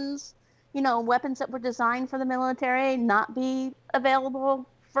 assault weapons, weapons that were designed for the military not be available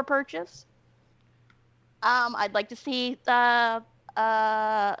for purchase. I'd like to see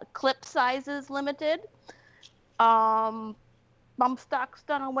clip sizes limited. Bump stocks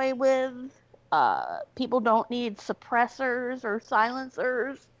done away with. People don't need suppressors or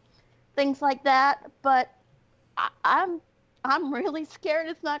silencers, things like that. But I'm really scared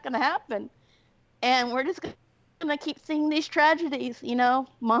it's not going to happen, and we're just going to keep seeing these tragedies,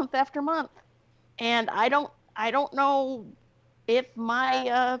 month after month. And I don't know if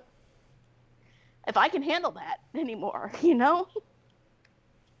if I can handle that anymore, No,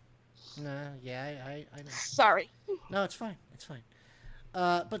 yeah, I know. Sorry. No, it's fine.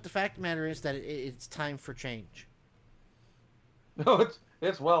 But the fact of the matter is that it's time for change. No,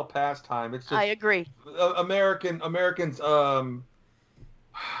 it's well past time. It's just, I agree. Americans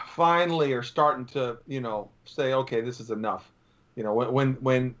finally are starting to, say, okay, this is enough.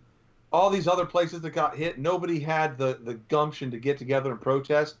 When all these other places that got hit, nobody had the gumption to get together and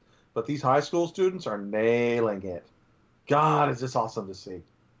protest, but these high school students are nailing it. God, is this awesome to see.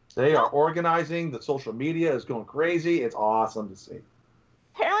 They are organizing. The social media is going crazy. It's awesome to see.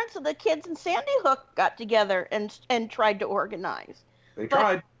 Parents of the kids in Sandy Hook got together and tried to organize. They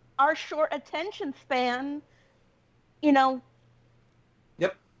tried. Our short attention span,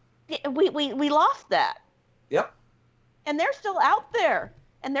 Yep. We lost that. Yep. And they're still out there,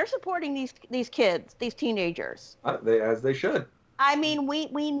 and they're supporting these kids, these teenagers. As they should. I mean, we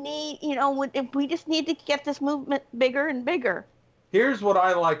need, we just need to get this movement bigger and bigger. Here's what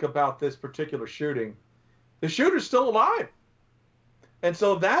I like about this particular shooting. The shooter's still alive. And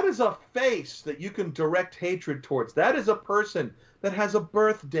so that is a face that you can direct hatred towards. That is a person that has a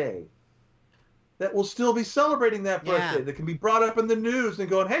birthday that will still be celebrating that birthday, that can be brought up in the news and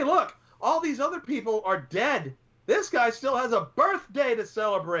going, hey, look, all these other people are dead. This guy still has a birthday to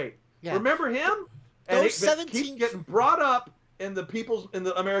celebrate. Yeah. Remember him? And it keeps getting brought up in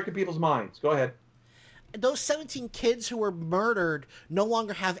the American people's minds. Go ahead. Those 17 kids who were murdered no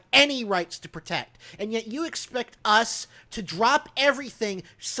longer have any rights to protect. And yet you expect us to drop everything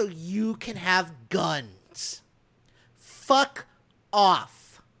so you can have guns. Fuck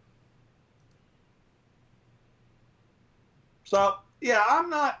off. So, yeah, I'm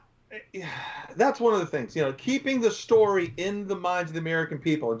not... That's one of the things, keeping the story in the minds of the American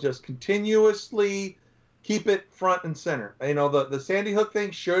people and just continuously keep it front and center. The Sandy Hook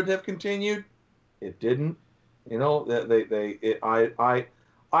thing should have continued. It didn't. I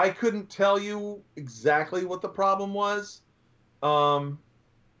couldn't tell you exactly what the problem was. I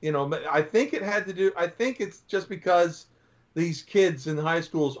think it had to do. I think it's just because these kids in high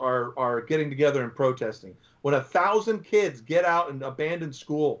schools are getting together and protesting. When 1,000 kids get out and abandon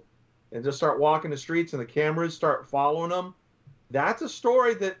school and just start walking the streets and the cameras start following them, that's a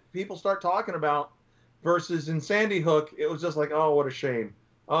story that people start talking about. Versus in Sandy Hook, it was just like, oh, what a shame.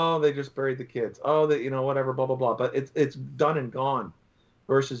 Oh, they just buried the kids. Oh, whatever, blah, blah, blah. But it's done and gone.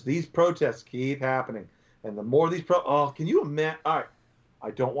 Versus these protests keep happening. And the more these can you imagine? All right, I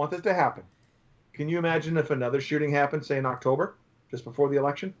don't want this to happen. Can you imagine if another shooting happened, say in October, just before the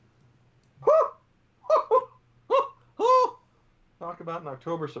election? Talk about an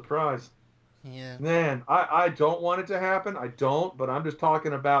October surprise. Yeah. Man, I don't want it to happen. I don't, but I'm just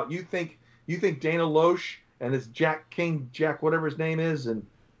talking about you think Dana Loesch and his Jack whatever his name is, and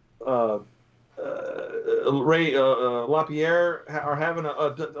Ray LaPierre are having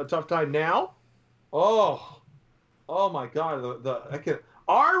a tough time now. Oh my God!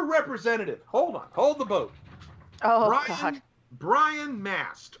 Our representative. Hold the boat. Oh, God. Brian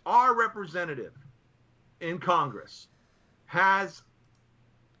Mast, our representative in Congress, has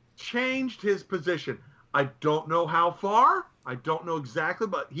changed his position. I don't know how far. I don't know exactly,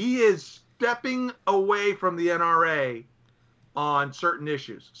 but he is stepping away from the NRA on certain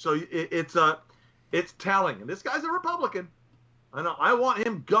issues. So it's telling. And this guy's a Republican. I know I want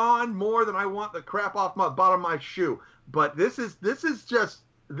him gone more than I want the crap off my bottom of my shoe. But this is just,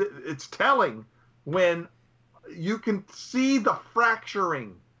 it's telling when you can see the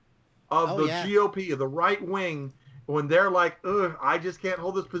fracturing of the GOP, of the right wing, when they're like, ugh, I just can't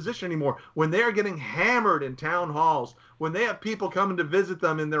hold this position anymore. When they're getting hammered in town halls, when they have people coming to visit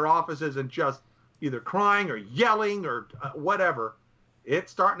them in their offices and just either crying or yelling or whatever,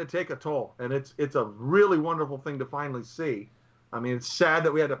 it's starting to take a toll. And it's a really wonderful thing to finally see. I mean, it's sad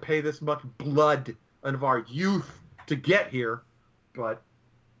that we had to pay this much blood of our youth to get here, but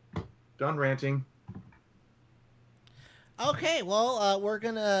done ranting. Okay, well, we're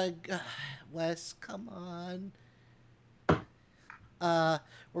gonna... Wes, come on.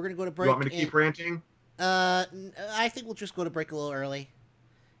 We're gonna go to break. You want me to keep ranting? I think we'll just go to break a little early.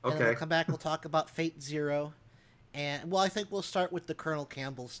 Okay. And then we'll come back, we'll talk about Fate Zero. And, well, I think we'll start with the Colonel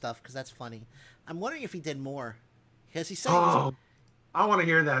Campbell stuff, because that's funny. I'm wondering if he did more. Because he said... Oh, I want to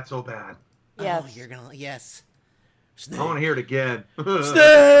hear that so bad. Yes. Oh, you're gonna... Yes. Snake. I want to hear it again.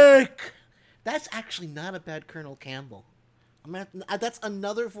 Snake! That's actually not a bad Colonel Campbell. That's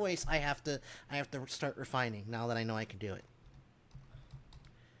another voice I have to start refining now that I know I can do it.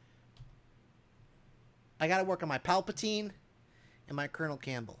 I got to work on my Palpatine and my Colonel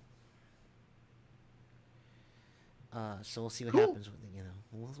Campbell. So we'll see what happens with it,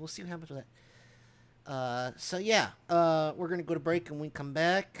 we'll see what happens with that. So yeah, we're gonna go to break, and when we come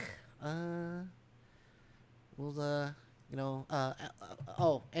back, we'll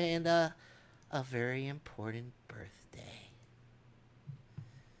a very important birthday.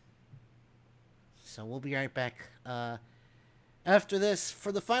 So we'll be right back after this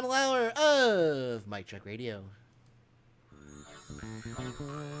for the final hour of Mic Check Radio.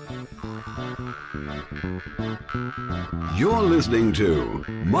 You're listening to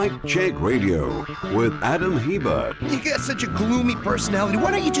Mic Check Radio with Adam Hebert. You got such a gloomy personality.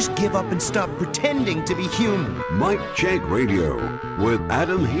 Why don't you just give up and stop pretending to be human? Mic Check Radio with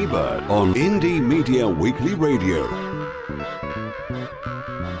Adam Hebert on Indie Media Weekly Radio.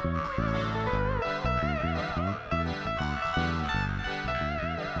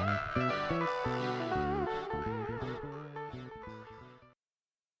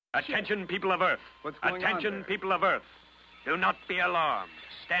 Attention, people of Earth. What's going Attention, on people of Earth. Do not be alarmed.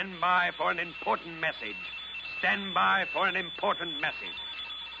 Stand by for an important message. Stand by for an important message.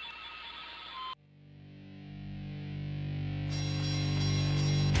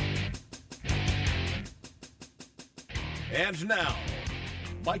 And now,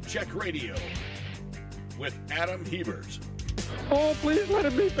 Mic Check Radio with Adam Hebert. Oh, please let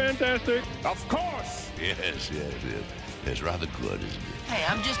it be fantastic. Of course. Yes. It's rather good, isn't it? Hey,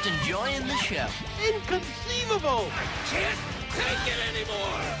 I'm just enjoying the show. Inconceivable! I can't take it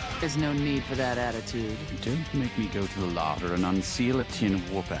anymore. There's no need for that attitude. Don't make me go to the larder and unseal a tin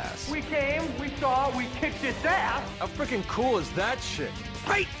of whoop ass. We came, we saw, we kicked its ass. How freaking cool is that shit?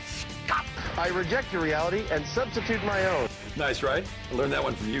 Great Scott! I reject your reality and substitute my own. Nice, right? I learned that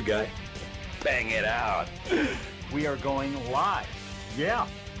one from you, guy. Bang it out. We are going live. Yeah.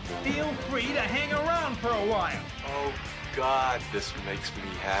 Feel free to hang around for a while. Oh, God, this makes me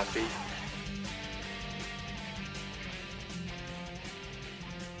happy.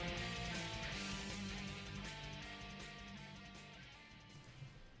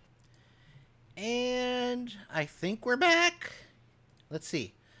 And I think we're back. Let's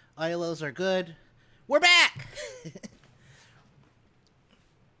see. ILOs are good. We're back!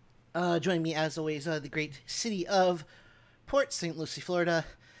 Joining me, as always, the great city of Port St. Lucie, Florida,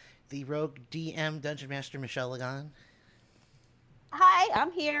 the rogue DM Dungeon Master, Michelle Lagan. Hi,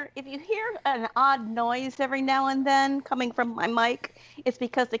 I'm here. If you hear an odd noise every now and then coming from my mic, it's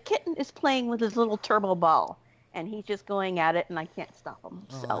because the kitten is playing with his little turbo ball, and he's just going at it, and I can't stop him.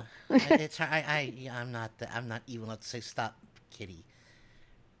 So I'm not evil enough to say stop, kitty.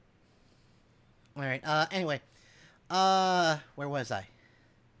 All right. Anyway, where was I?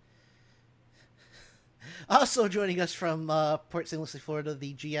 Also joining us from Port St. Lucie, Florida,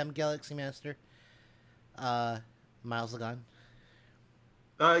 the GM Galaxy Master, Miles Lagan.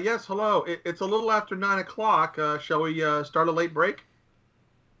 Yes, hello. It's a little after 9 o'clock. Shall we start a late break?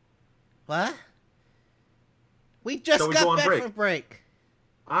 What? We just got back from break.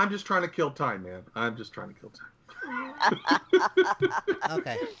 I'm just trying to kill time, man. I'm just trying to kill time.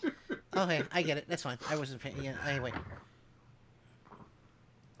 Okay, I get it. That's fine. I wasn't paying. Yeah, anyway.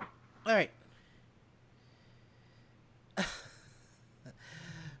 All right.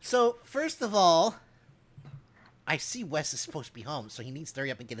 So, first of all, I see Wes is supposed to be home, so he needs to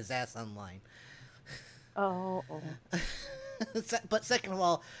hurry up and get his ass online. Oh. But second of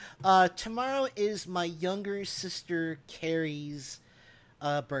all, tomorrow is my younger sister Carrie's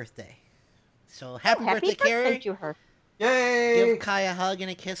birthday. So happy birthday, Carrie! To her. Yay! Give Kai a hug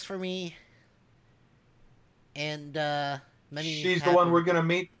and a kiss for me. And She's the one we're gonna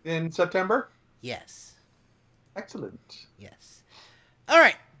meet in September? Yes. Excellent. Yes. All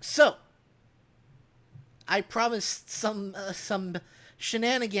right. So I promised some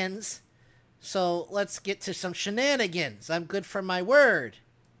shenanigans. So let's get to some shenanigans. I'm good for my word.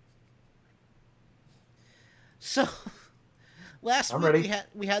 So last week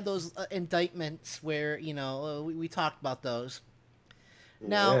we had those indictments where we talked about those.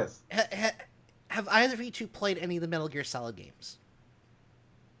 Now, have either of you two played any of the Metal Gear Solid games?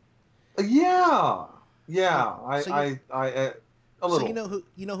 Yeah. I a little. So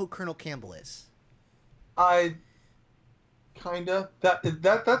you know who Colonel Campbell is? Kinda.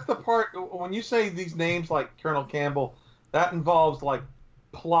 That's the part when you say these names like Colonel Campbell, that involves like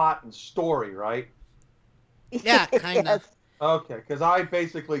plot and story, right? Yeah, kind of. Okay, because I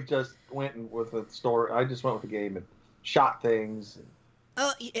basically just went with the story. I just went with the game and shot things.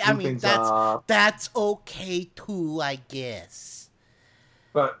 I mean that's okay too, I guess.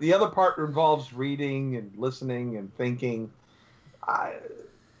 But the other part involves reading and listening and thinking.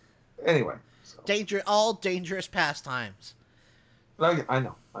 Anyway. So. All dangerous pastimes. I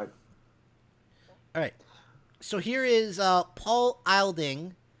know. All right. So here is Paul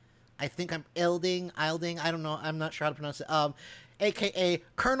Ilding. I think I'm Ilding. I don't know. I'm not sure how to pronounce it. AKA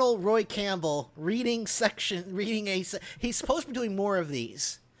Colonel Roy Campbell reading he's supposed to be doing more of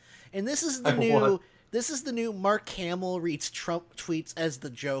these. And this is the new Mark Hamill reads Trump tweets as the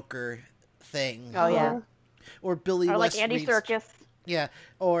Joker thing. Oh yeah. Or Billy West like Andy Serkis. Yeah.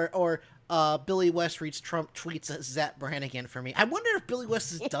 Or Billy West reads Trump tweets as Zap Brannigan for me. I wonder if Billy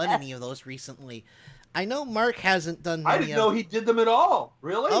West has done any of those recently. I know Mark hasn't done many. I didn't know he did them at all.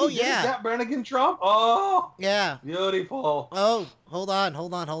 Really? Oh, he yeah. Did Zap Brannigan Trump? Oh. Yeah. Beautiful. Oh, hold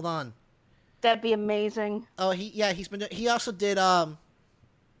on. That'd be amazing. Oh, he's been. He also did. You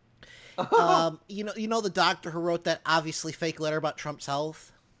know the doctor who wrote that obviously fake letter about Trump's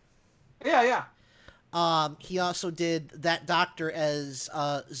health. Yeah. He also did that doctor as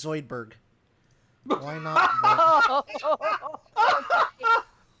Zoidberg. Why not?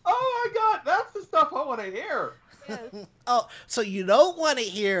 Oh my God, that's the stuff I want to hear. Yes. Oh, so you don't want to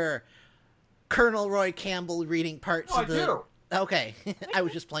hear Colonel Roy Campbell reading parts of the. I do. Okay, I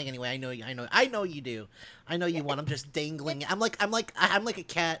was just playing anyway. I know you do. I know you want. I'm just dangling. I'm like a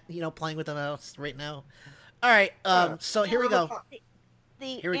cat, playing with the mouse right now. All right. So here we go.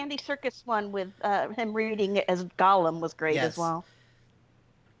 The Andy Serkis one with him reading it as Gollum was great as well.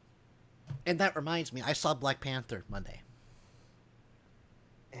 And that reminds me, I saw Black Panther Monday.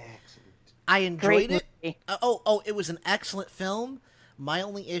 Excellent. I enjoyed it. It was an excellent film. My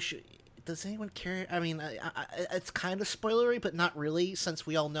only issue... Does anyone care? I mean, it's kind of spoilery, but not really, since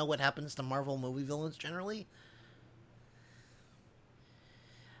we all know what happens to Marvel movie villains generally.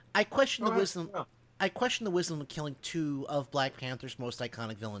 I question the wisdom... Yeah. I question the wisdom of killing two of Black Panther's most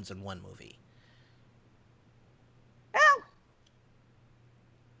iconic villains in one movie.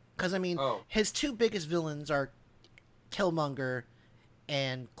 Because, I mean, his two biggest villains are Killmonger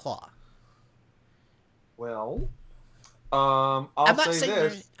and Claw. Well, I'm not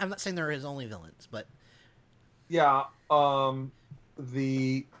saying they're his only villains, but... Yeah, I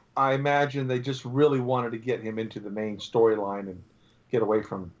imagine they just really wanted to get him into the main storyline and get away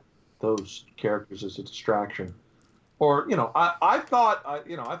from those characters as a distraction. Or, I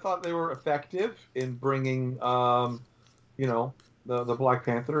thought they were effective in bringing, the Black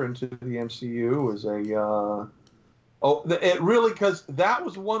Panther into the MCU as because that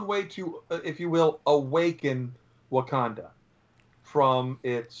was one way to, if you will, awaken Wakanda from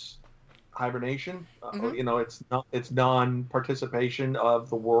its hibernation, its non-participation of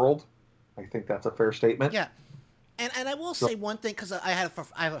the world. I think that's a fair statement. Yeah. And I will say one thing, because I have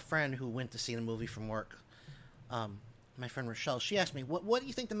a friend who went to see the movie from work. My friend Rochelle, she asked me, what do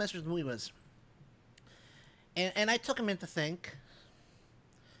you think the message of the movie was? And I took a minute to think.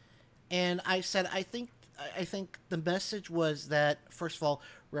 And I said, I think the message was that, first of all,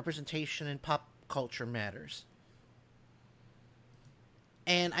 representation in pop culture matters.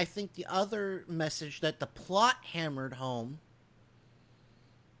 And I think the other message that the plot hammered home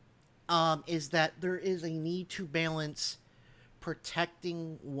is that there is a need to balance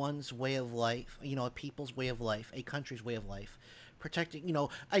protecting one's way of life, a people's way of life, a country's way of life. Protecting,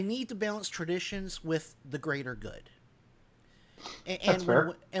 I need to balance traditions with the greater good.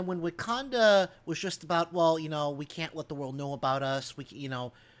 And when Wakanda was just about, we can't let the world know about us, we,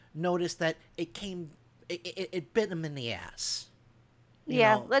 notice that it bit them in the ass.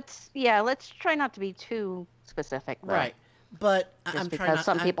 Let's try not to be too specific, though. Right. But I'm because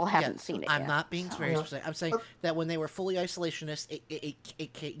some people haven't seen it yet. I'm not being very specific. I'm saying that when they were fully isolationist,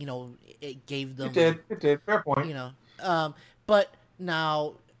 it gave them. It did. Fair point. But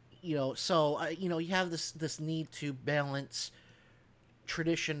now, so you have this need to balance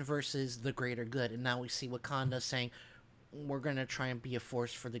tradition versus the greater good, and now we see Wakanda saying we're going to try and be a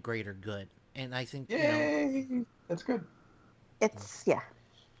force for the greater good, and I think that's good. It's All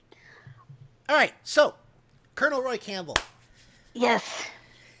right, so Colonel Roy Campbell. Yes.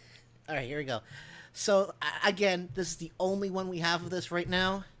 All right, here we go. So, again, this is the only one we have of this right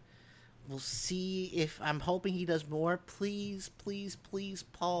now. We'll see if... I'm hoping he does more. Please, please, please,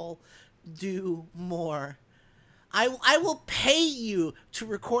 Paul, do more. I will pay you to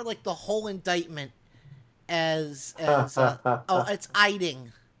record, the whole indictment as it's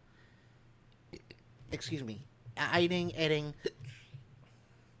Eiding. Excuse me. Eiding,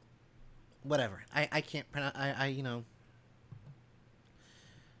 whatever. I can't pronounce...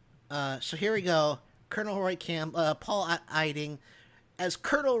 So here we go. Colonel Roy Campbell, Paul Eiding, as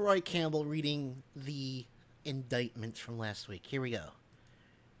Colonel Roy Campbell reading the indictments from last week. Here we go.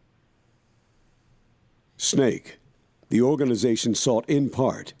 Snake. The organization sought in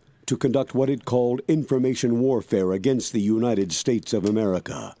part to conduct what it called information warfare against the United States of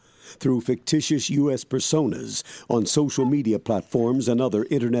America through fictitious U.S. personas on social media platforms and other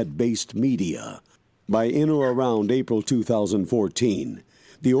internet-based media. By in or around April 2014,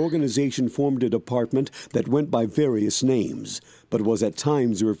 the organization formed a department that went by various names, but was at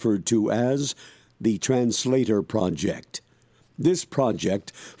times referred to as the Translator Project. This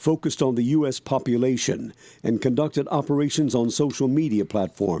project focused on the U.S. population and conducted operations on social media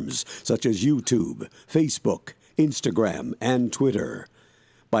platforms such as YouTube, Facebook, Instagram, and Twitter.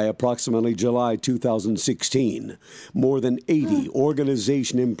 By approximately July 2016, more than 80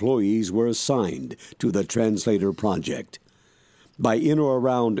 organization employees were assigned to the Translator Project. By in or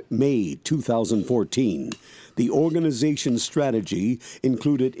around May 2014, the organization's strategy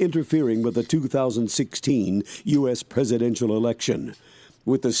included interfering with the 2016 U.S. presidential election,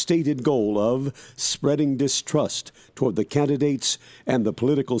 with the stated goal of spreading distrust toward the candidates and the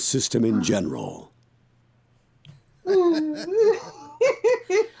political system in general.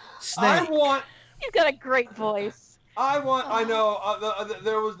 I want... He's got a great voice. I know,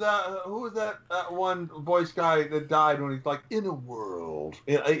 there was that, who was that one voice guy that died when he's like, in a world.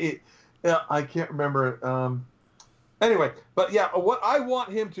 I can't remember. Anyway, but yeah, what I want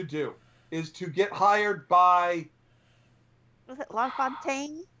him to do is to get hired by... Was it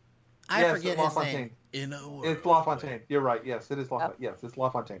LaFontaine? I forget his name. In a world. It's LaFontaine. You're right. Yes, it is LaFontaine. Yes, it's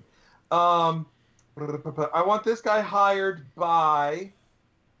LaFontaine. I want this guy hired by...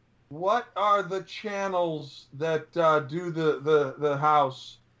 What are the channels that do the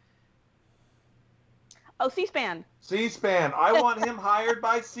House? Oh, C-SPAN. C-SPAN. I want him hired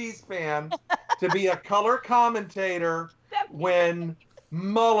by C-SPAN to be a color commentator when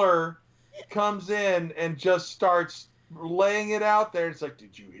Mueller comes in and just starts laying it out there. It's like,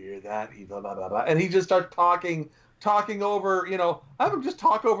 did you hear that? He blah, blah, blah, blah. And he just starts talking over, have him just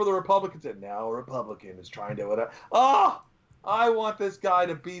talk over the Republicans. And now a Republican is trying to whatever. I want this guy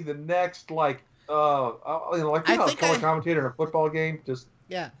to be the next, color commentator in a football game.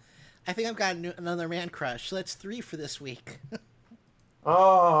 Yeah. I think I've got another man crush. So that's 3 for this week.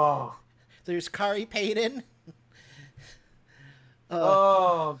 There's Kari Payton.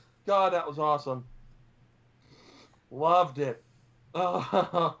 God, that was awesome. Loved it.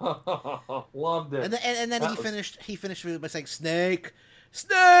 Loved it. And then he finished by saying, Snake!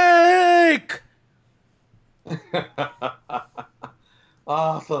 Snake!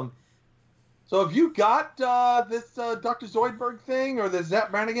 Awesome. So have you got this Dr. Zoidberg thing or the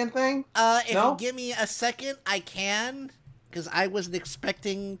Zap Brannigan thing? If you give me a second, I can, because I wasn't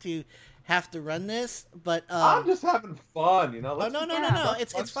expecting to have to run this, but... I'm just having fun, No.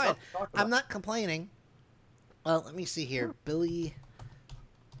 It's fine. I'm not complaining. Well, let me see here. Billy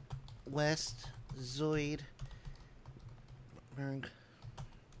West, Zoid, Zoidberg.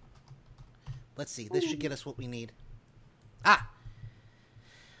 Let's see. This should get us what we need. Ah!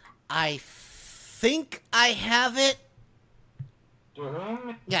 I think I have it.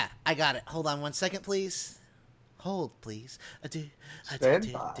 Yeah, I got it. Hold on 1 second, please. Hold, please. I do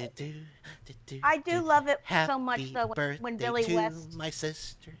love it Happy so much, though, when Billy to West... my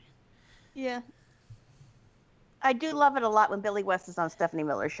sister. Yeah. I do love it a lot when Billy West is on Stephanie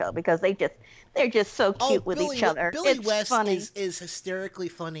Miller's show because they're just so cute with each other. Billy It's West funny. is hysterically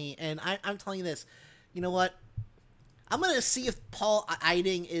funny, and I'm telling you this. You know what? I'm going to see if Paul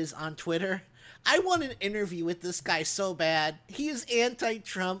Eiding is on Twitter. I want an interview with this guy so bad. He is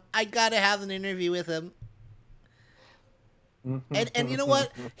anti-Trump. I got to have an interview with him. And you know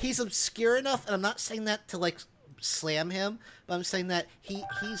what? He's obscure enough, and I'm not saying that to, like, slam him, but I'm saying that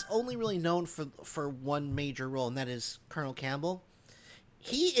he's only really known for one major role, and that is Colonel Campbell.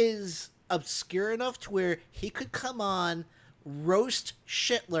 He is obscure enough to where he could come on, roast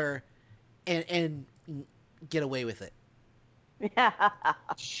Schittler, and get away with it.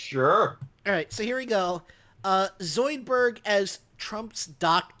 Sure. All right, so here we go. Zoidberg as Trump's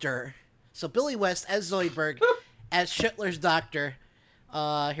doctor. So Billy West as Zoidberg, as Schittler's doctor.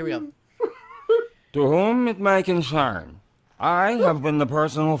 Here we go. To whom it may concern, I have been the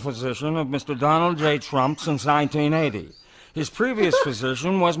personal physician of Mr. Donald J. Trump since 1980. His previous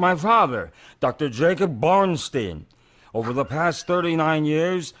physician was my father, Dr. Jacob Bornstein. Over the past 39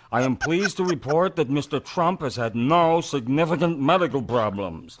 years, I am pleased to report that Mr. Trump has had no significant medical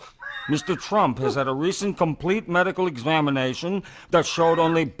problems. Mr. Trump has had a recent complete medical examination that showed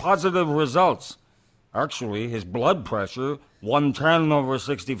only positive results. Actually, his blood pressure,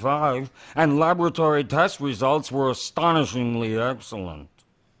 110/65, and laboratory test results were astonishingly excellent.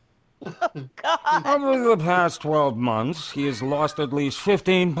 Over the past 12 months, he has lost at least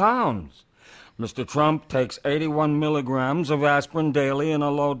 15 pounds. Mr. Trump takes 81 milligrams of aspirin daily and a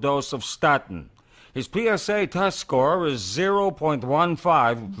low dose of statin. His PSA test score is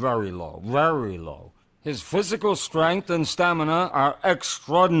 0.15, very low, very low. His physical strength and stamina are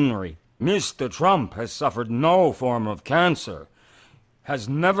extraordinary. Mr. Trump has suffered no form of cancer, has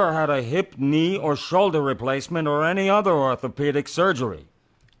never had a hip, knee, or shoulder replacement or any other orthopedic surgery.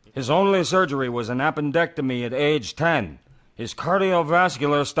 His only surgery was an appendectomy at age 10. His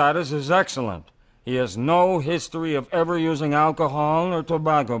cardiovascular status is excellent. He has no history of ever using alcohol or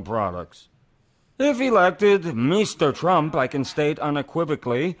tobacco products. If elected, Mr. Trump, I can state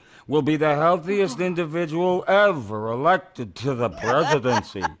unequivocally, will be the healthiest individual ever elected to the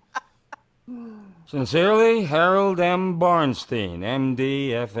presidency. Sincerely, Harold M. Bornstein,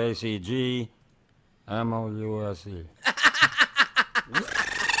 M.D., F.A.C.G., M.O.U.S.E.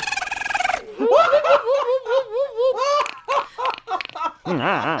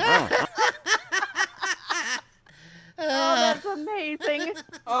 Oh, that's amazing.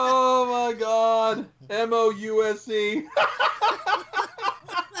 Oh my God. M-O-U-S-E.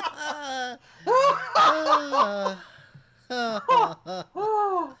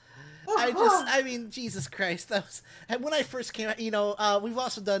 I mean, Jesus Christ, that was when I first came out. You know, we've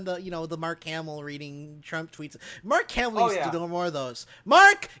also done the Mark Hamill reading Trump tweets. Mark Hamill used to do more of those.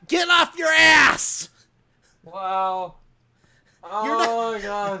 Mark, get off your ass! Wow. Oh my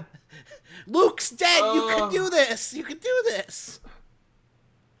God. Luke's dead. You can do this. You can do this.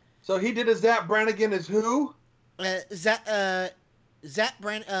 So he did a Zap Brannigan as who? Zap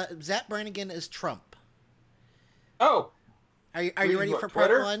Brannigan is Trump. Oh. Are you ready for part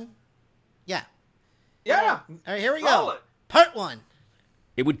Twitter? 1? Yeah. Yeah. All right, here we Solid. go. Part 1.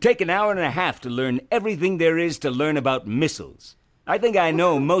 It would take an hour and a half to learn everything there is to learn about missiles. I think I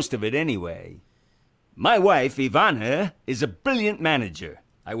know most of it anyway. My wife, Ivana, is a brilliant manager.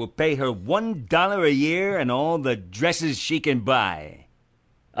 I will pay her $1 a year and all the dresses she can buy.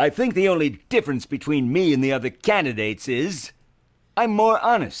 I think the only difference between me and the other candidates is I'm more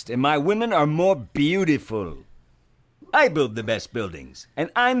honest and my women are more beautiful. I build the best buildings,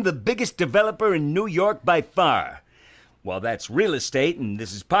 and I'm the biggest developer in New York by far. While that's real estate and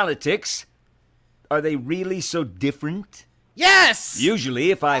this is politics, are they really so different? Yes!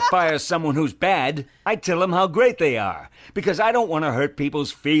 Usually, if I fire someone who's bad, I tell them how great they are, because I don't want to hurt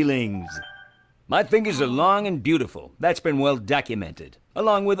people's feelings. My fingers are long and beautiful. That's been well documented,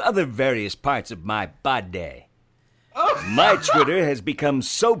 along with other various parts of my body. My Twitter has become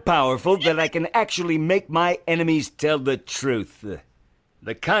so powerful that I can actually make my enemies tell the truth.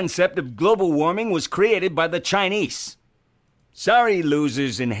 The concept of global warming was created by the Chinese. Sorry,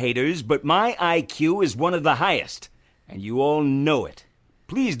 losers and haters, but my IQ is one of the highest. And you all know it.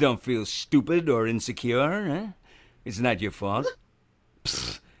 Please don't feel stupid or insecure, eh? It's not your fault.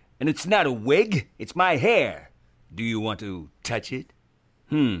 Psst. And it's not a wig, it's my hair. Do you want to touch it?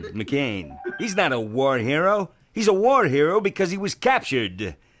 McCain. He's not a war hero. He's a war hero because he was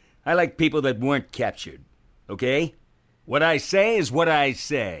captured. I like people that weren't captured. Okay? What I say is what I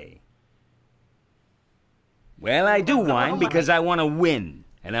say. Well, I do whine because I want to win,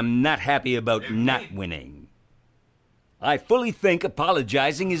 and I'm not happy about not winning. I fully think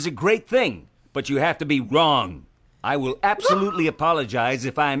apologizing is a great thing, but you have to be wrong. I will absolutely apologize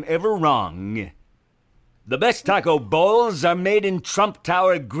if I'm ever wrong. The best taco bowls are made in Trump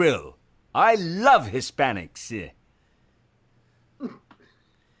Tower Grill. I love Hispanics.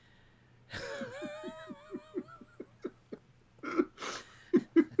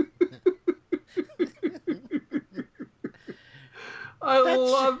 I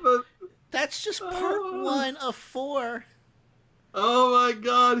love it. That's just part 1 of 4. Oh my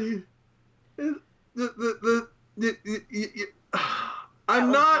God!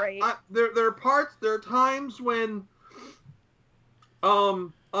 I'm not. There are parts. There are times when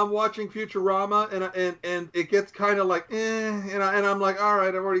I'm watching Futurama and it gets kind of like and I'm like, all right,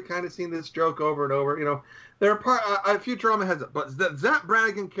 I've already kind of seen this joke over and over. You know, there are parts. Futurama has it, but the Zapp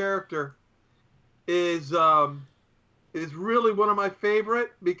Brannigan character is really one of my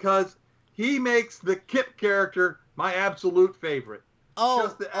favorite because he makes the Kip character my absolute favorite.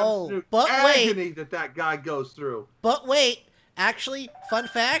 Just the absolute agony that guy goes through. But wait, actually, fun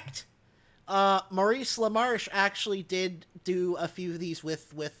fact, Maurice LaMarche actually did do a few of these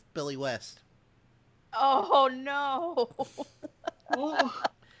with Billy West. Oh, no.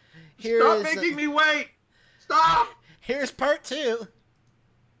 Stop making me wait. Stop. Here's part 2.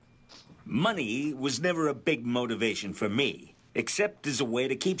 Money was never a big motivation for me, except as a way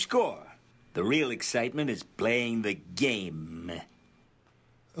to keep score. The real excitement is playing the game.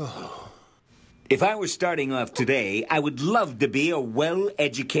 If I were starting off today, I would love to be a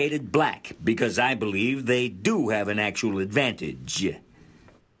well-educated black, because I believe they do have an actual advantage.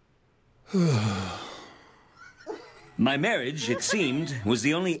 My marriage, it seemed, was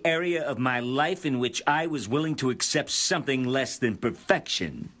the only area of my life in which I was willing to accept something less than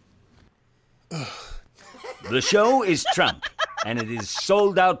perfection. The show is Trump, and it is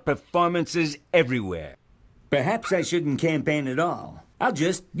sold-out performances everywhere. Perhaps I shouldn't campaign at all. I'll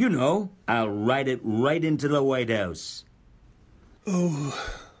just, I'll write it right into the White House.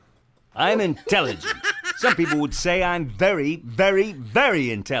 I'm intelligent. Some people would say I'm very, very,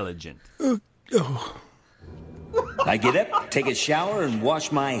 very intelligent. I get up, take a shower, and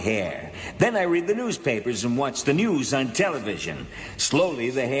wash my hair. Then I read the newspapers and watch the news on television.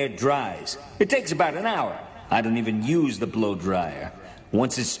 Slowly, the hair dries. It takes about an hour. I don't even use the blow dryer.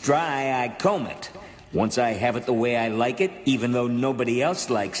 Once it's dry, I comb it. Once I have it the way I like it, even though nobody else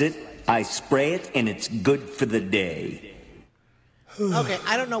likes it, I spray it, and it's good for the day. Okay,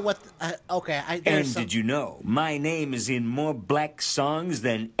 I don't know what... And did you know, my name is in more black songs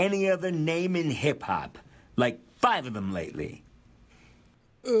than any other name in hip-hop. Like 5 of them lately.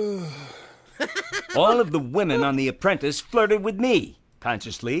 All of the women on The Apprentice flirted with me,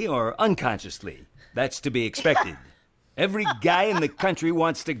 consciously or unconsciously. That's to be expected. Every guy in the country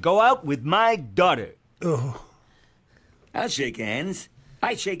wants to go out with my daughter. I'll shake hands.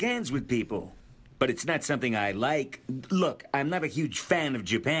 I shake hands with people. But it's not something I like. Look, I'm not a huge fan of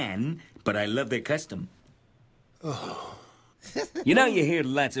Japan, but I love their custom. You hear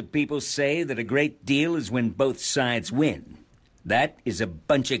lots of people say that a great deal is when both sides win. That is a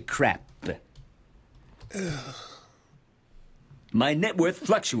bunch of crap. My net worth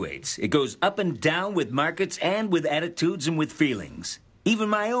fluctuates. It goes up and down with markets and with attitudes and with feelings. Even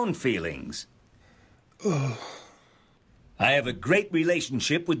my own feelings. I have a great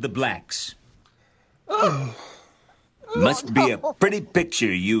relationship with the blacks. Must be a pretty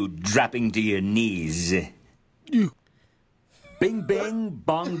picture, you dropping to your knees. Bing, bing,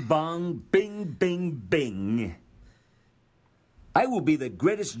 bong, bong, bing, bing, bing. I will be the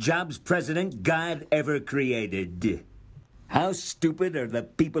greatest jobs president God ever created. How stupid are the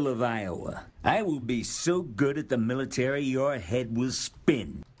people of Iowa? I will be so good at the military your head will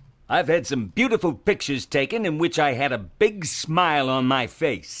spin. I've had some beautiful pictures taken in which I had a big smile on my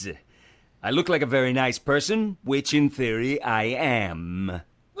face. I look like a very nice person, which in theory I am.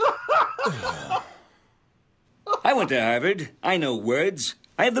 I went to Harvard. I know words.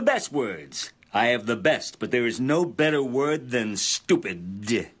 I have the best words. I have the best, but there is no better word than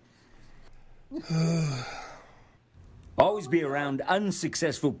stupid. Always be around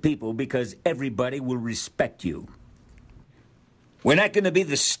unsuccessful people because everybody will respect you. We're not going to be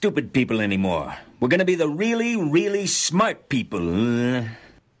the stupid people anymore. We're going to be the really, really smart people.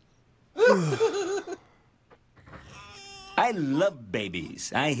 I I love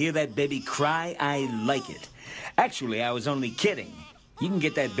babies. I hear that baby cry, I like it. Actually, I was only kidding. You can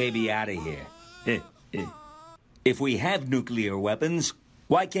get that baby out of here. If we have nuclear weapons,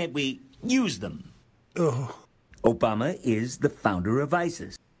 why can't we use them? Oh. Obama is the founder of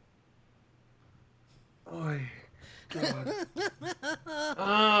ISIS. Oh, God.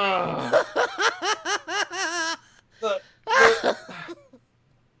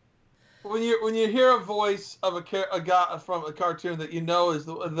 When you hear a voice of a guy from a cartoon that you know is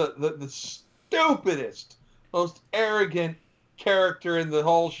the stupidest, most arrogant character in the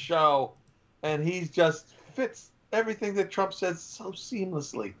whole show, and he just fits everything that Trump says so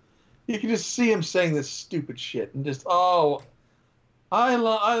seamlessly. You can just see him saying this stupid shit, and just I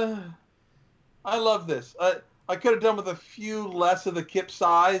love this. I could have done with a few less of the Kip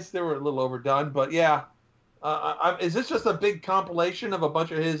size. They were a little overdone, but yeah. Is this just a big compilation of a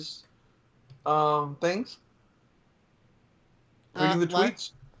bunch of his things? Reading the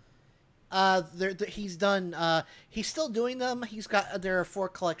tweets? He's done. He's still doing them. There are 4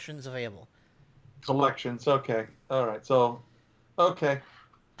 collections available. Collections. Okay. All right. So, okay.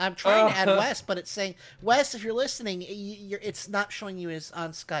 I'm trying to add Wes, but it's saying, Wes, if you're listening, it's not showing you as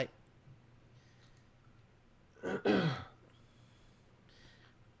on Skype.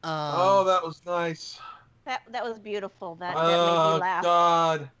 Oh, that was nice. That was beautiful. That made me laugh. Oh,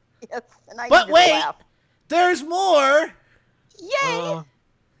 God. Yes, and I But needed to wait, laugh. there's more. Yay!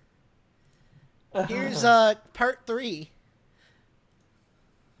 Here's part 3.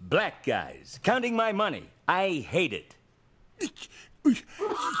 Black guys, counting my money. I hate it.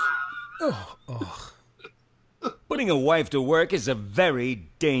 Putting a wife to work is a very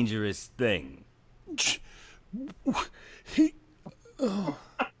dangerous thing.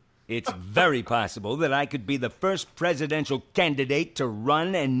 It's very possible that I could be the first presidential candidate to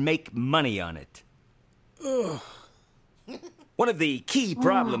run and make money on it. One of the key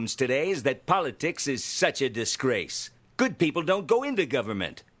problems today is that politics is such a disgrace. Good people don't go into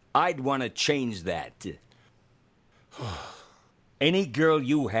government. I'd want to change that. Any girl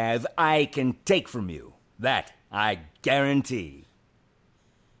you have, I can take from you. That I guarantee.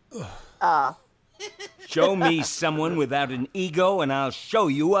 Show me someone without an ego, and I'll show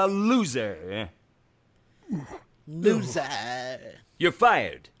you a loser. Loser. You're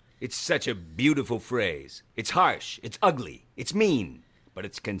fired. It's such a beautiful phrase. It's harsh, it's ugly, it's mean, but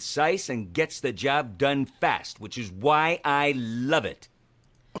it's concise and gets the job done fast, which is why I love it.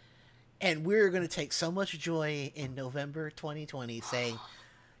 And we're going to take so much joy in November 2020 saying,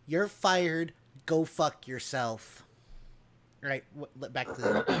 you're fired, go fuck yourself. All right, back to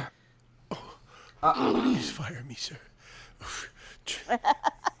the... Please fire me, sir.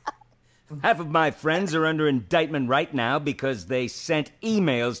 Half of my friends are under indictment right now because they sent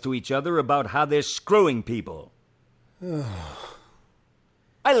emails to each other about how they're screwing people.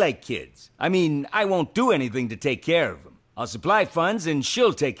 I like kids. I mean, I won't do anything to take care of them. I'll supply funds and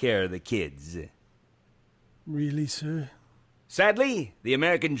she'll take care of the kids. Really, sir? Sadly, the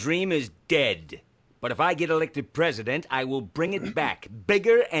American dream is dead. But if I get elected president, I will bring it back,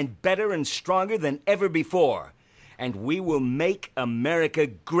 bigger and better and stronger than ever before. And we will make America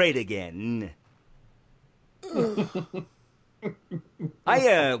great again.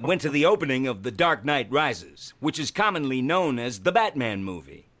 I went to the opening of The Dark Knight Rises, which is commonly known as the Batman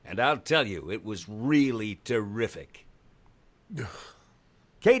movie. And I'll tell you, it was really terrific.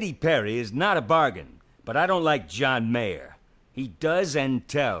 Katy Perry is not a bargain, but I don't like John Mayer. He does and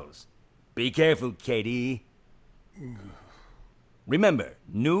tells. Be careful, Katie. Remember,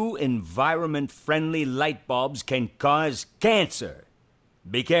 new environment-friendly light bulbs can cause cancer.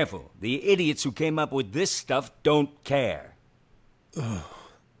 Be careful. The idiots who came up with this stuff don't care.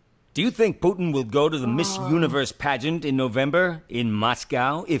 Do you think Putin will go to the Miss Universe pageant in November in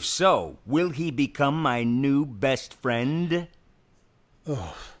Moscow? If so, will he become my new best friend?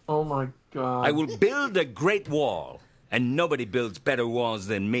 Oh my God. I will build a great wall, and nobody builds better walls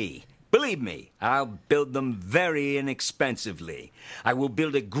than me. Believe me, I'll build them very inexpensively. I will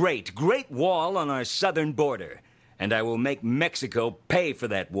build a great, great wall on our southern border, and I will make Mexico pay for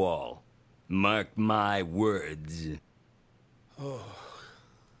that wall. Mark my words. Oh,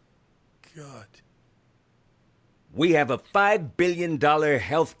 God. We have a $5 billion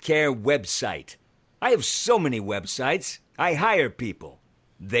healthcare website. I have so many websites. I hire people.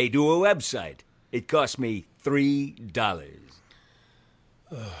 They do a website. It costs me $3.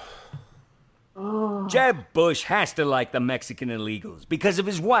 Jeb Bush has to like the Mexican illegals because of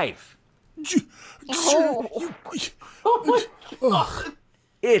his wife.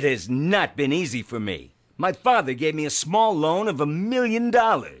 It has not been easy for me. My father gave me a small loan of $1 million.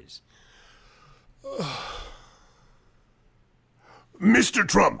 Mr.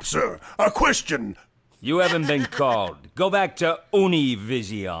 Trump, sir, a question. You haven't been called. Go back to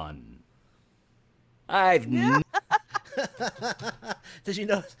Univision. Did you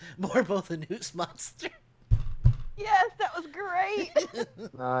notice Morbo the News Monster? Yes, that was great.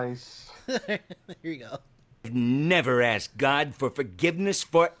 Nice. Here you go. I've never asked God for forgiveness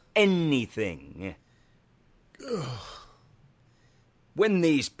for anything. When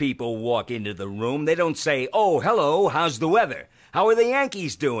these people walk into the room, they don't say, "Oh, hello, how's the weather? How are the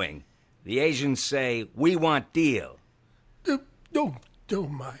Yankees doing?" The Asians say, "We want deal." Oh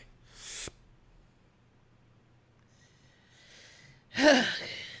my.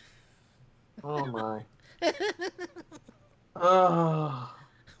 Oh my.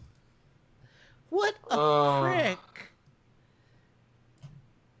 What a prick.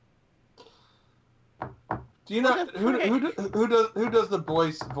 Do you know who does the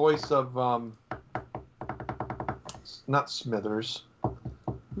voice of not Smithers?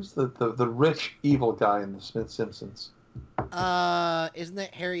 Who's the rich evil guy in the Simpsons? Isn't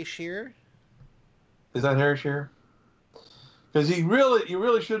that Harry Shearer? Is that Harry Shearer? Because you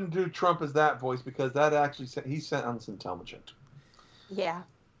really shouldn't do Trump as that voice, because that actually he sounds intelligent. Yeah.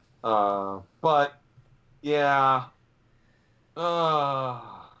 But yeah.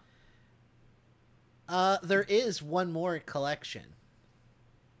 There is one more collection.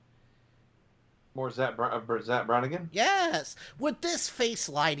 More Zach Brannigan? Yes. Would this face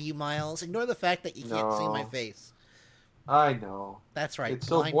lie to you, Miles? Ignore the fact that you can't see my face. I know. That's right. It's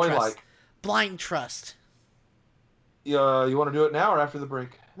so boy-like. Blind trust. You want to do it now or after the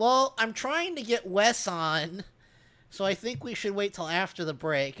break? Well, I'm trying to get Wes on, so I think we should wait till after the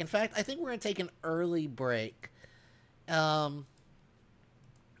break. In fact, I think we're going to take an early break. So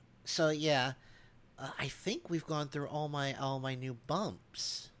yeah, I think we've gone through all my new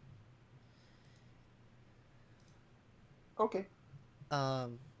bumps. Okay. I'd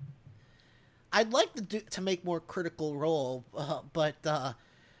like to make more Critical Role, but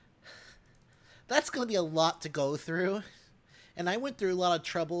that's going to be a lot to go through. And I went through a lot of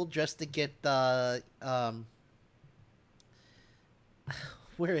trouble just to get the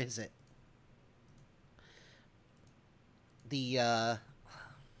where is it?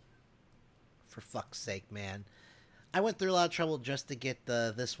 For fuck's sake, man. I went through a lot of trouble just to get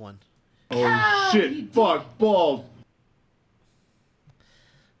this one. Oh shit, fuck, balls.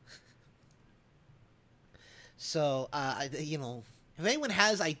 So, if anyone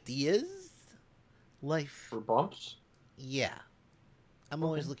has ideas, life for bumps, yeah, I'm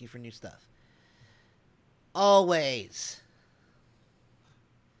always looking for new stuff. Always.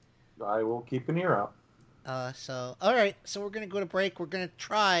 I will keep an ear out. So all right, so we're gonna go to break. We're gonna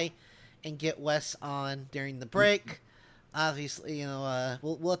try and get Wes on during the break. Obviously,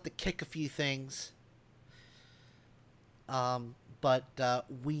 we'll have to kick a few things. But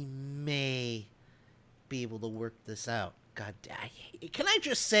we may be able to work this out. God, can I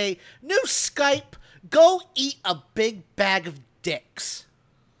just say, new Skype, go eat a big bag of dicks.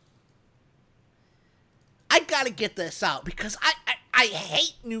 I gotta get this out because I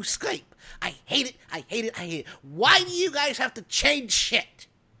hate new Skype. I hate it. I hate it. I hate it. Why do you guys have to change shit?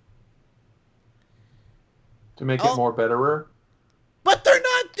 To make it more betterer? But they're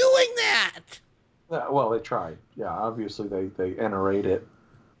not doing that. Yeah, well, they tried. Yeah, obviously they iterate it.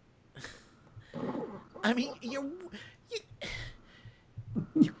 I mean, you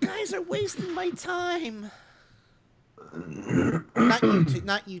guys are wasting my time.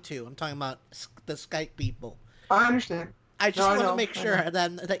 Not you two. I'm talking about the Skype people. I understand. I just want to make sure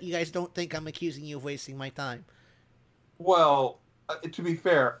that you guys don't think I'm accusing you of wasting my time. Well, to be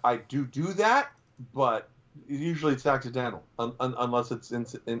fair, I do that, but usually it's accidental, unless it's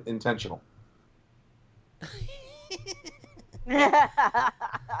intentional.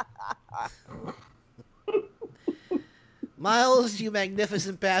 Miles, you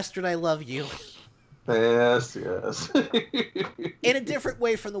magnificent bastard, I love you. Yes. In a different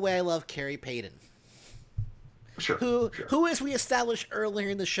way from the way I love Carrie Payton. Sure. Who, as we established earlier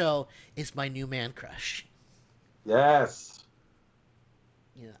in the show, is my new man crush. Yes.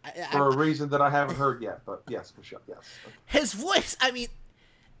 Yeah, for a reason that I haven't heard yet, but yes, for sure, yes. His voice,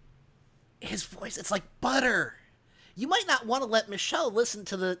 it's like butter. You might not want to let Michelle listen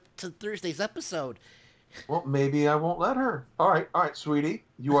to Thursday's episode. Well, maybe I won't let her. All right, sweetie.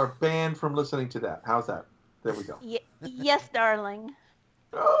 You are banned from listening to that. How's that? There we go. Yes, darling.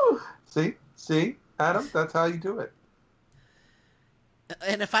 Oh, see, Adam, that's how you do it.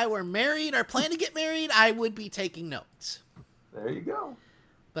 And if I were married or plan to get married, I would be taking notes. There you go.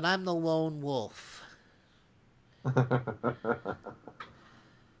 But I'm the lone wolf.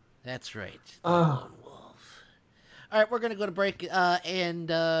 That's right. The lone wolf. All right, we're going to go to break, and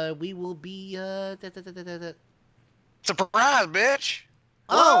we will be... Surprise, bitch!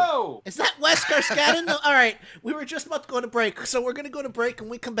 Oh! Is that Wes Garskadden? No, all right, we were just about to go to break, so we're going to go to break, and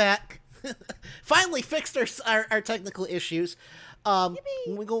we come back. Finally fixed our technical issues. When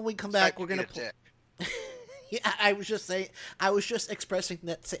we come back, we're going to... Yeah, I was just expressing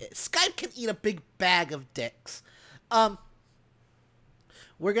that Skype can eat a big bag of dicks.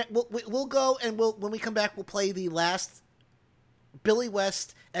 We'll go, and when we come back, we'll play the last Billy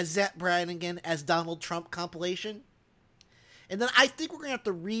West as Zach Brannigan as Donald Trump compilation, and then I think we're gonna have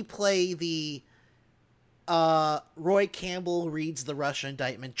to replay the Roy Campbell reads the Russia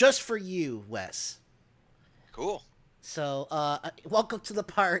indictment just for you, Wes. Cool. So, welcome to the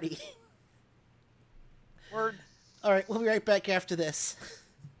party. Word. All right, we'll be right back after this.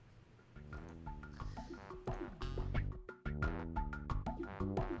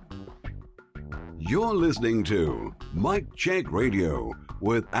 You're listening to Mike Check Radio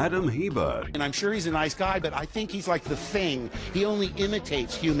with Adam Hebert. And I'm sure he's a nice guy, but I think he's like the Thing. He only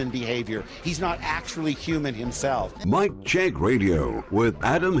imitates human behavior. He's not actually human himself. Mike Check Radio with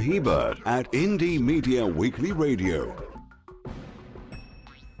Adam Hebert at Indie Media Weekly Radio.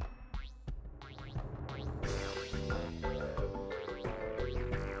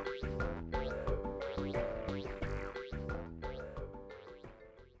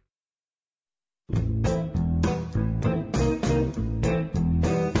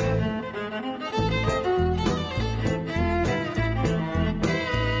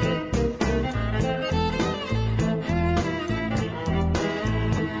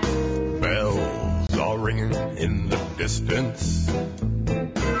 Distance,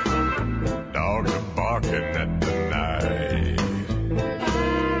 dogs are barking at the night.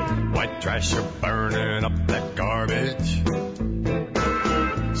 White trash are burning up that garbage.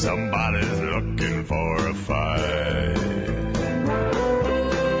 Somebody's looking for a fight.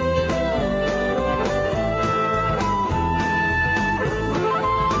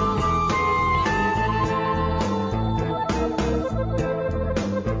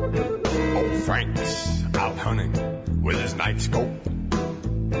 Old Frank's out hunting with his night scope in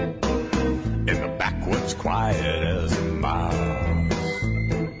the backwoods, quiet as a mouse.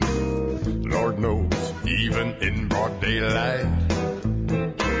 Lord knows, even in broad daylight,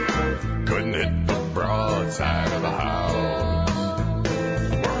 couldn't hit the broadside of the house.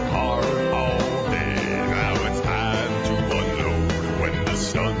 Work hard all day, now it's time to unload when the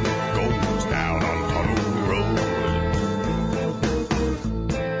sun goes down on Tunnel Road.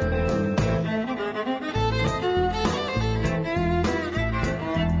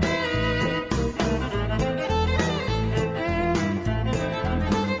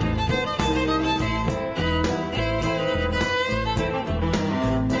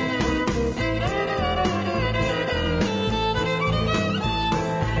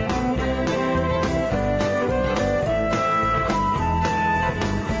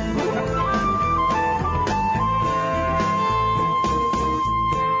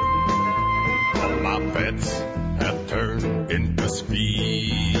 Have turned into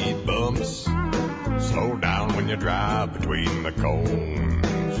speed bumps. Slow down when you drive between the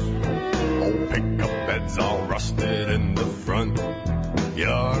cones. Old pickup beds all rusted in the front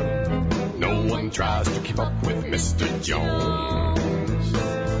yard. No one tries to keep up with Mr. Jones.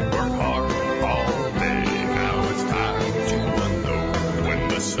 Work hard all day, now it's time to unload when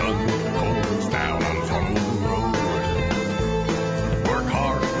the sun goes down on Tunnel Road. Work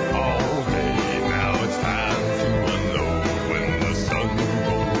hard all day.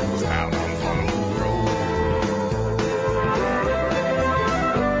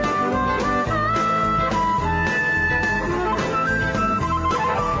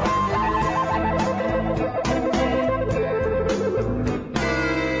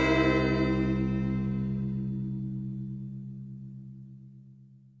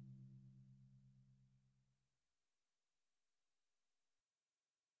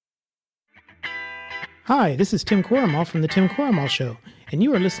 Hi, this is Tim Quormal from The Tim Quormal Show, and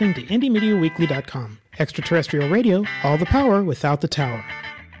you are listening to IndieMediaWeekly.com. Extraterrestrial radio, all the power without the tower.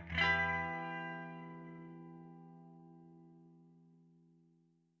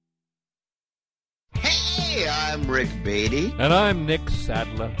 Hey, I'm Rick Beatty. And I'm Nick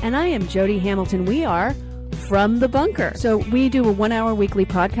Sadler. And I am Jody Hamilton. We are From the Bunker. So we do a 1-hour weekly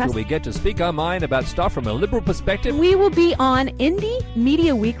podcast. Where we get to speak our mind about stuff from a liberal perspective. We will be on Indie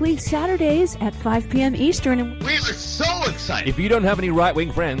Media Weekly Saturdays at 5 p.m. Eastern. We are so excited. If you don't have any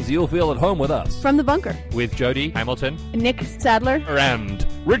right-wing friends, you'll feel at home with us. From the Bunker. With Jody Hamilton. Nick Sadler. And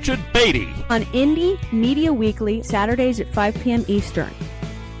Richard Beatty. On Indie Media Weekly Saturdays at 5 p.m. Eastern.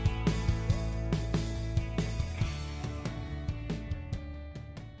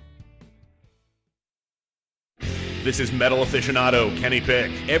 This is metal aficionado Kenny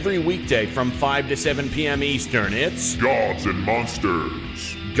Pick. Every weekday from 5 to 7 p.m. Eastern, it's Gods and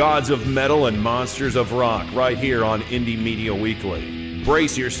Monsters. Gods of Metal and Monsters of Rock, right here on Indie Media Weekly.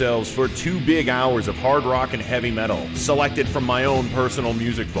 Brace yourselves for 2 big hours of hard rock and heavy metal, selected from my own personal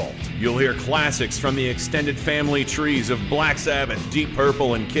music vault. You'll hear classics from the extended family trees of Black Sabbath, Deep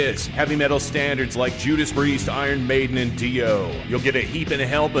Purple, and Kiss, heavy metal standards like Judas Priest, Iron Maiden, and Dio. You'll get a heaping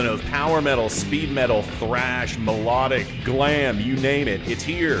helping of power metal, speed metal, thrash, melodic, glam, you name it, it's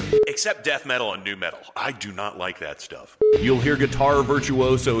here. Except death metal and nu metal. I do not like that stuff. You'll hear guitar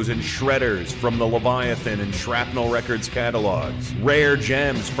virtuosos and shredders from the Leviathan and Shrapnel Records catalogs. Rare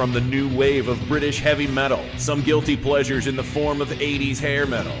gems from the new wave of British heavy metal. Some guilty pleasures in the form of 80s hair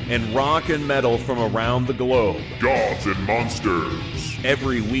metal. And rock and metal from around the globe. Gods and Monsters.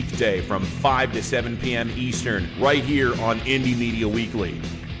 Every weekday from 5 to 7 p.m. Eastern, right here on Indie Media Weekly.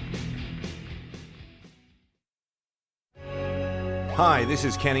 Hi, this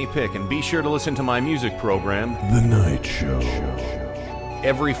is Kenny Pick, and be sure to listen to my music program, The Night Show.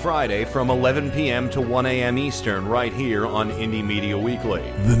 Every Friday from 11 p.m. to 1 a.m. Eastern, right here on Indie Media Weekly.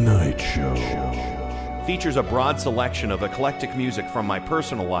 The Night Show. Features a broad selection of eclectic music from my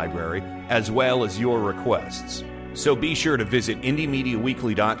personal library, as well as your requests. So be sure to visit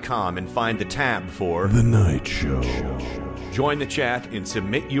IndieMediaWeekly.com and find the tab for The Night Show. Join the chat and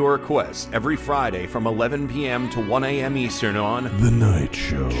submit your requests every Friday from 11 p.m. to 1 a.m. Eastern on The Night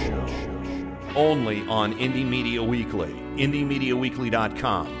Show. Only on Indie Media Weekly.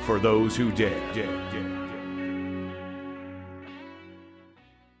 IndieMediaWeekly.com for those who dare.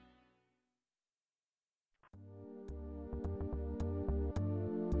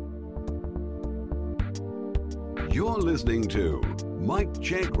 You're listening to Mike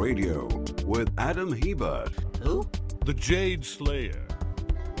Check Radio with Adam Hebert. Who? The Jade Slayer.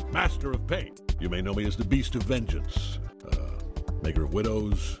 Master of Pain. You may know me as the Beast of Vengeance. Maker of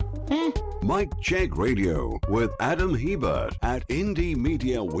Widows. Mike Check Radio with Adam Hebert at Indie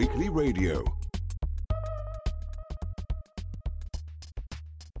Media Weekly Radio.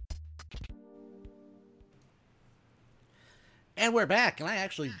 And we're back, and I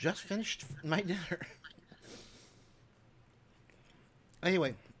actually just finished my dinner.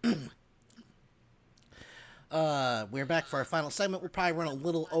 Anyway, we're back for our final segment. We'll probably run a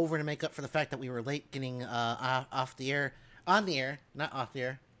little over to make up for the fact that we were late getting off the air. On the air, not off the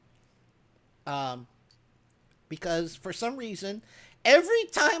air. Because for some reason, every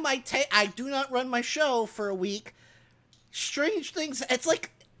time I do not run my show for a week, strange things. It's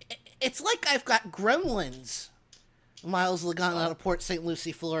like I've got gremlins. Miles Lagan out of Port St.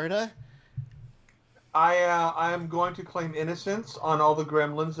 Lucie, Florida. I am going to claim innocence on all the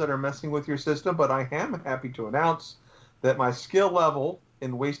gremlins that are messing with your system, but I am happy to announce that my skill level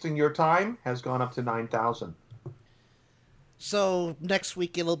in wasting your time has gone up to 9,000. So next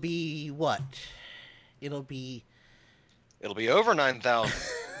week it'll be what? It'll be over 9,000.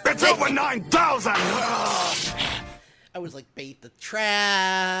 It's over 9,000! I was like, bait the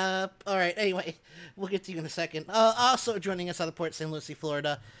trap. All right, anyway, we'll get to you in a second. Also joining us out of Port St. Lucie,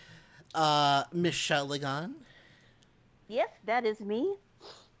 Florida, Michelle Lagan. Yes, that is me.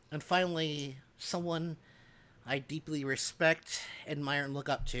 And finally, someone I deeply respect, admire, and look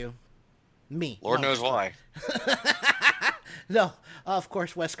up to. Me. Lord knows why. No, of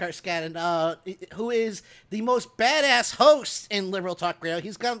course, Westcar Scadden, who is the most badass host in Liberal Talk Radio.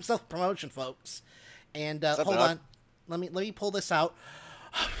 He's got himself a promotion, folks. And hold on, let me pull this out.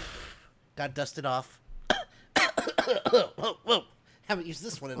 Got dusted off. Whoa. Haven't used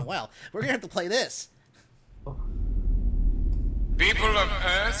this one in a while. We're gonna have to play this. People of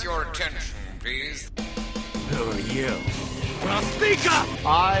Earth, your attention, please. Who are you? Well, speak up!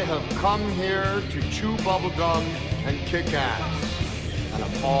 I have come here to chew bubblegum and kick ass. And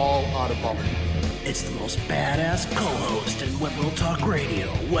I'm all out of bubblegum. It's the most badass co-host in Liberal Talk Radio,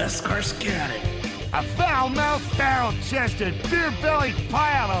 Westcar Scadden. A foul-mouthed, barrel-chested, beer-bellied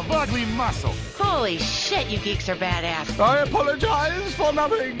pile of ugly muscle. Holy shit, you geeks are badass. I apologize for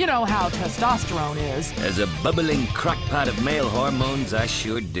nothing. You know how testosterone is. As a bubbling crockpot of male hormones, I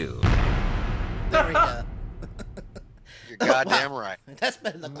sure do. There we go. You're goddamn right. That's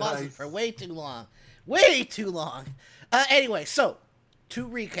been in the closet for way too long. Way too long. Anyway, so, to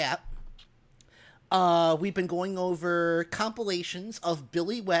recap, we've been going over compilations of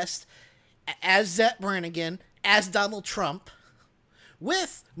Billy West as Zet Brannigan, as Donald Trump,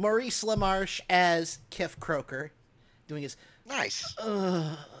 with Maurice LaMarche as Kif Kroker, doing his nice,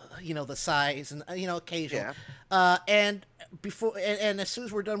 the sighs and occasional. Yeah. And before and as soon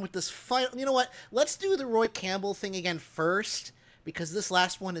as we're done with this final, you know what? Let's do the Roy Campbell thing again first, because this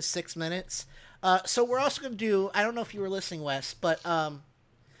last one is 6 minutes. So we're also going to do, I don't know if you were listening, Wes, but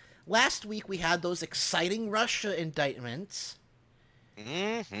last week we had those exciting Russia indictments.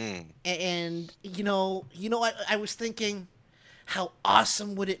 Mm-hmm. And, I was thinking, how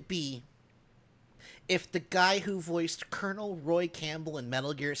awesome would it be if the guy who voiced Colonel Roy Campbell in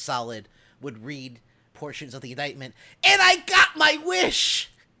Metal Gear Solid would read portions of the indictment, and I got my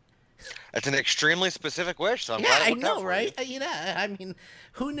wish! That's an extremely specific wish, so I'm yeah, glad it I worked out know, for right? you. I mean,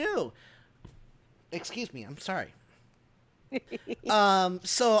 who knew? Excuse me, I'm sorry.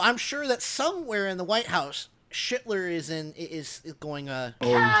 So I'm sure that somewhere in the White House, Schittler is going.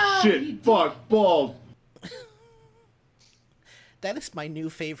 Oh shit! Fuck balls. That is my new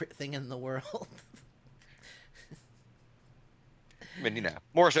favorite thing in the world. I mean,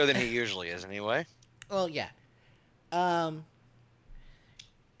 more so than he usually is, anyway. Well, yeah.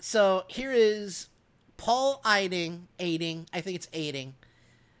 So here is Paul Aiding, I think it's Aiding,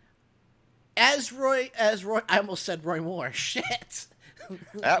 as Roy, I almost said Roy Moore, shit.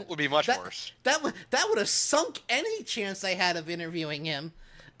 That would be much worse. That would have sunk any chance I had of interviewing him.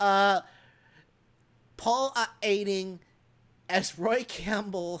 Paul Aiding as Roy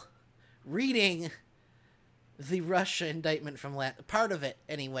Campbell reading the Russia indictment from part of it,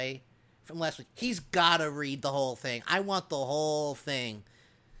 anyway, from last week. He's got to read the whole thing. I want the whole thing.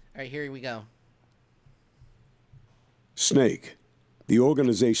 All right, here we go. Snake. The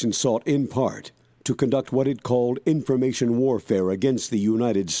organization sought in part to conduct what it called information warfare against the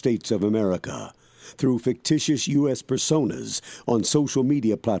United States of America through fictitious U.S. personas on social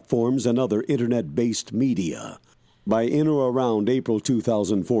media platforms and other internet-based media. By in or around April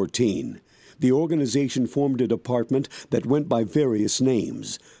 2014, the organization formed a department that went by various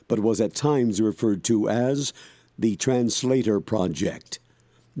names, but was at times referred to as the Translator Project.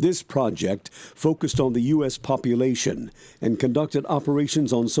 This project focused on the U.S. population and conducted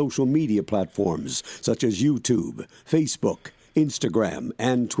operations on social media platforms such as YouTube, Facebook, Instagram,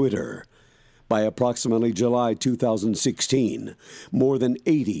 and Twitter. By approximately July 2016, more than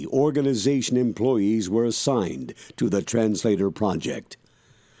 80 organization employees were assigned to the Translator Project.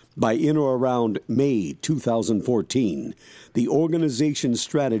 By in or around May 2014, the organization's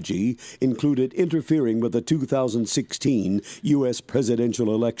strategy included interfering with the 2016 U.S.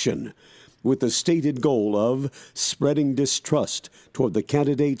 presidential election, with the stated goal of spreading distrust toward the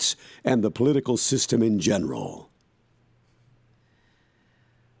candidates and the political system in general.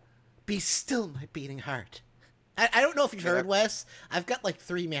 Be still, my beating heart. I don't know if you've heard, Wes. I've got like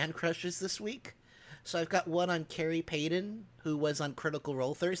 3 man crushes this week. So I've got one on Carrie Payton, who was on Critical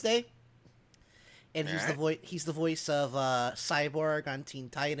Role Thursday, and he's the voice of Cyborg on Teen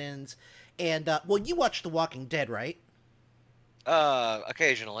Titans, and you watch The Walking Dead, right?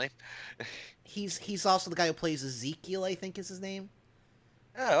 Occasionally. He's also the guy who plays Ezekiel, I think is his name.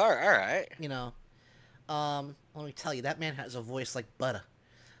 Oh, all right. Let me tell you, that man has a voice like butter.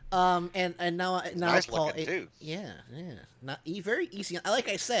 And now nice Paul, looking too. Yeah, not very easy. Like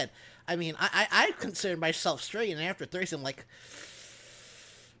I said, I mean, I consider myself straight, and after Thursday, I'm like,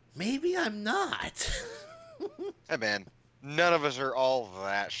 maybe I'm not. Hey man, none of us are all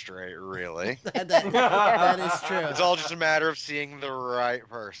that straight, really. that is true. It's all just a matter of seeing the right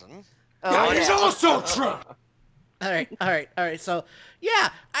person. That is also true. All right. So, yeah,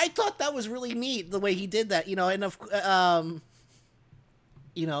 I thought that was really neat the way he did that, and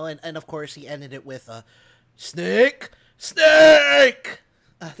of course he ended it with Snake.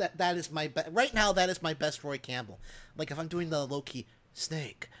 That is my right now. That is my best Roy Campbell. Like if I'm doing the low-key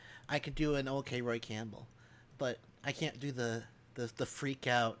Snake, I can do an okay Roy Campbell, but I can't do the freak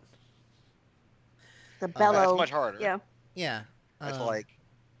out. The bellow. That's much harder. Yeah. It's like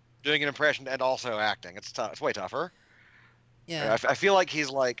doing an impression and also acting. It's tough. It's way tougher. Yeah. I feel like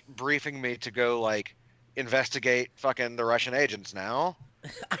he's like briefing me to go like investigate fucking the Russian agents now.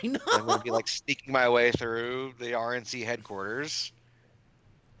 I know. I'm gonna be like sneaking my way through the RNC headquarters,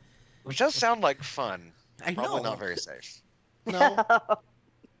 which does sound like fun. I know. Probably not very safe. No.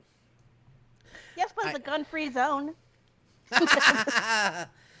 Yes, but it's a gun-free zone. That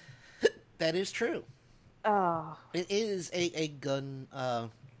is true. Oh. It is a gun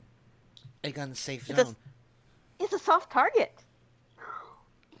safe It's zone. It's a soft target.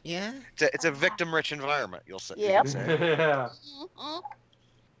 Yeah. It's a victim-rich environment. You'll say. Yep. You can say. Yeah.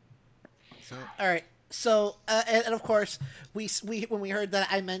 So, all right. So, and of course, we when we heard that,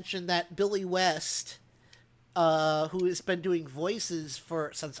 I mentioned that Billy West, who has been doing voices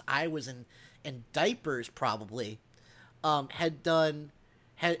since I was in diapers, probably,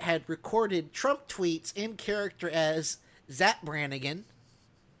 had recorded Trump tweets in character as Zap Brannigan.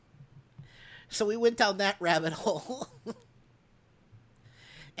 So we went down that rabbit hole.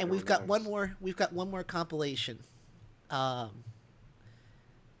 And we've got one more. We've got one more compilation. Well,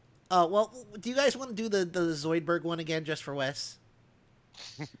 do you guys want to do the Zoidberg one again, just for Wes?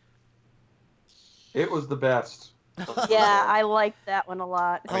 It was the best. Yeah, I liked that one a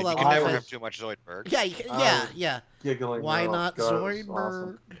lot. I mean, you can never have too much Zoidberg. Yeah, yeah. Giggling. Why girl. not God, Zoidberg?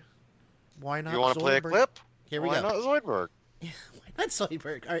 awesome. Why not? You want to play a clip? Here we Why go. not Zoidberg? Why not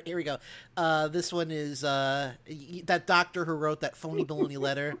Zoidberg? All right, here we go. This one is that doctor who wrote that phony baloney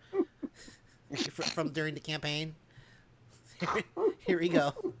letter from during the campaign. Here we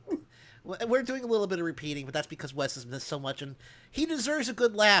go. We're doing a little bit of repeating, but that's because Wes has missed so much, and he deserves a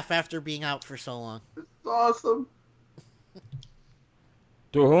good laugh after being out for so long. It's awesome.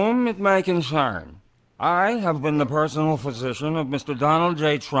 To whom it may concern, I have been the personal physician of Mr. Donald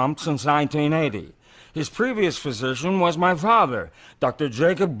J. Trump since 1980. His previous physician was my father, Dr.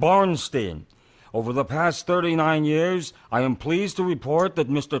 Jacob Bornstein. Over the past 39 years, I am pleased to report that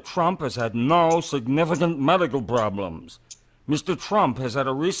Mr. Trump has had no significant medical problems. Mr. Trump has had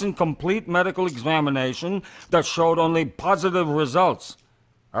a recent complete medical examination that showed only positive results.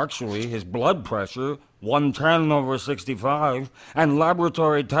 Actually, his blood pressure, 110/65, and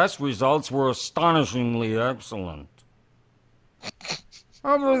laboratory test results were astonishingly excellent.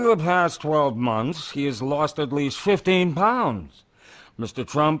 Over the past 12 months, he has lost at least 15 pounds. Mr.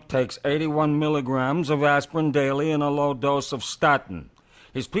 Trump takes 81 milligrams of aspirin daily and a low dose of statin.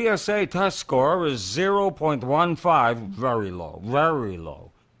 His PSA test score is 0.15, very low, very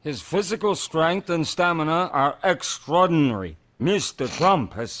low. His physical strength and stamina are extraordinary. Mr.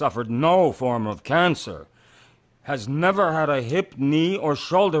 Trump has suffered no form of cancer, has never had a hip, knee, or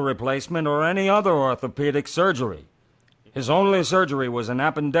shoulder replacement or any other orthopedic surgery. His only surgery was an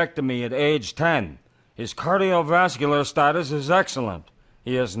appendectomy at age 10. His cardiovascular status is excellent.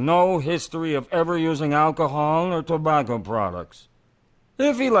 He has no history of ever using alcohol or tobacco products.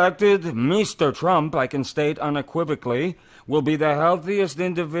 If elected, Mr. Trump, I can state unequivocally, will be the healthiest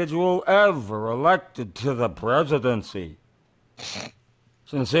individual ever elected to the presidency.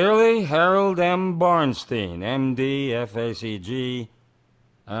 Sincerely, Harold M. Bornstein, M.D., F.A.C.G.,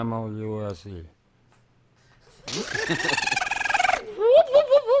 M.O.U.S.E.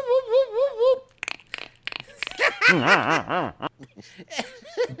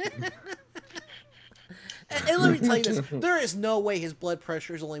 And let me tell you this, there is no way his blood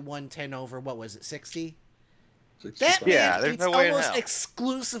pressure is only 110 over, what was it, 60? That man there's eats no way in almost hell.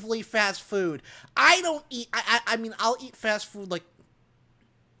 exclusively fast food. I don't eat, I mean, I'll eat fast food like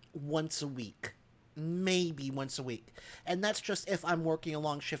once a week. Maybe once a week. And that's just if I'm working a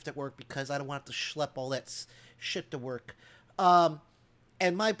long shift at work because I don't want to schlep all that shit to work. And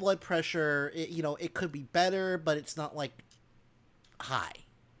my blood pressure, it could be better, but it's not like high.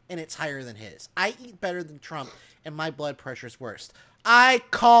 And it's higher than his. I eat better than Trump, and my blood pressure's worse. I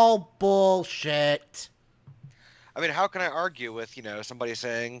call bullshit. I mean, how can I argue with, somebody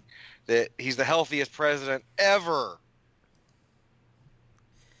saying that he's the healthiest president ever?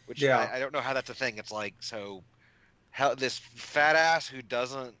 Which I don't know how that's a thing. It's like, so this fat ass who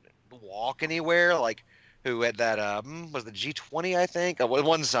doesn't walk anywhere, like who had that, was the G20, I think,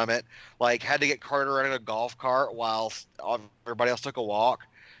 one summit, like had to get Carter in a golf cart while everybody else took a walk.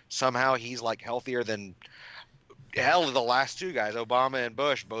 Somehow he's like healthier than the last two guys, Obama and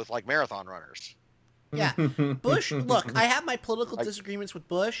Bush, both like marathon runners. Yeah, Bush. Look, I have my political disagreements with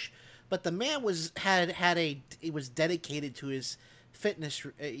Bush, but the man was dedicated to his fitness.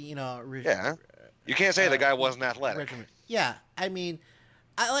 Yeah, you can't say the guy wasn't athletic. Regimen. Yeah, I mean,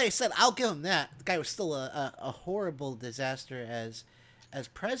 like I said, I'll give him that. The guy was still a horrible disaster as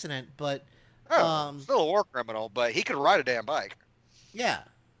president, but still a war criminal. But he could ride a damn bike. Yeah.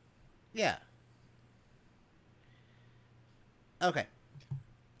 Yeah. Okay.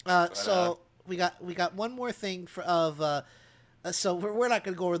 So we got one more thing so we're not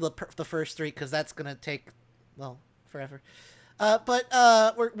going to go over the first three because that's going to take forever. But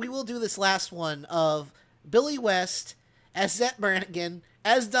we will do this last one of Billy West as Zet Brannigan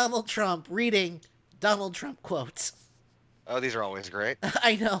as Donald Trump reading Donald Trump quotes. Oh, these are always great.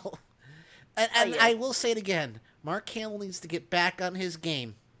 I know. And I will say it again. Mark Hamill needs to get back on his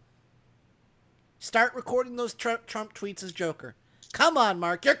game. Start recording those Trump tweets as Joker. Come on,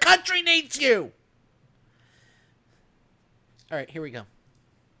 Mark. Your country needs you. All right, here we go.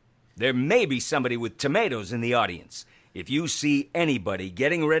 There may be somebody with tomatoes in the audience. If you see anybody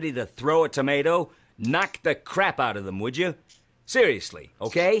getting ready to throw a tomato, knock the crap out of them, would you? Seriously,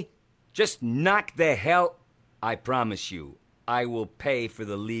 okay? Just knock the hell... I promise you, I will pay for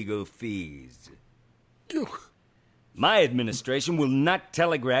the legal fees. My administration will not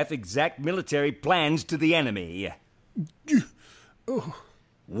telegraph exact military plans to the enemy.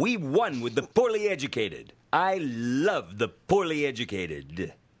 We won with the poorly educated. I love the poorly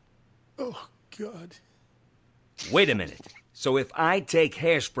educated. Oh, God. Wait a minute. So if I take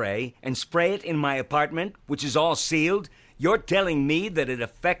hairspray and spray it in my apartment, which is all sealed, you're telling me that it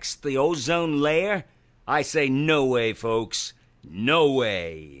affects the ozone layer? I say no way, folks. No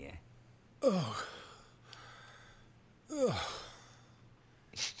way. Oh. Oh.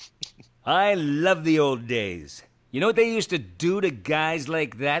 I love the old days. You know what they used to do to guys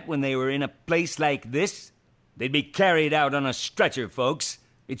like that when they were in a place like this? They'd be carried out on a stretcher, folks.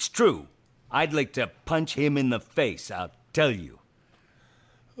 It's true. I'd like to punch him in the face, I'll tell you.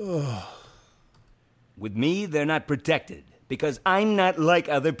 Oh. With me, they're not protected, because I'm not like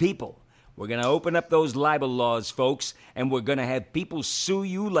other people. We're gonna open up those libel laws, folks, and we're gonna have people sue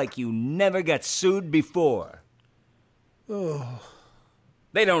you like you never got sued before. Oh.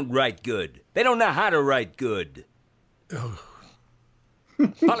 They don't write good. They don't know how to write good. Oh.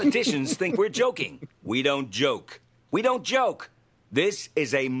 Politicians think we're joking. We don't joke. We don't joke. This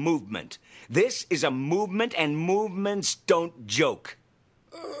is a movement. This is a movement, and movements don't joke.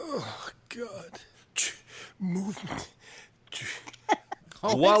 Oh, God. Movement.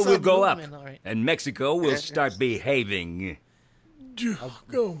 The wall will go up, and Mexico will start behaving.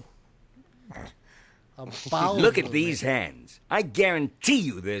 Go. Look at these hands. I guarantee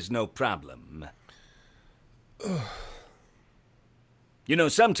you there's no problem. You know,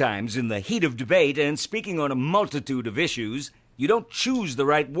 sometimes in the heat of debate and speaking on a multitude of issues, you don't choose the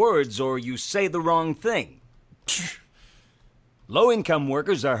right words or you say the wrong thing. Low-income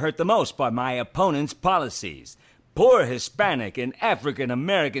workers are hurt the most by my opponent's policies. Poor Hispanic and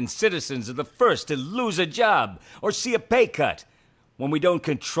African-American citizens are the first to lose a job or see a pay cut when we don't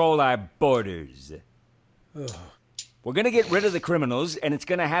control our borders. We're gonna get rid of the criminals, and it's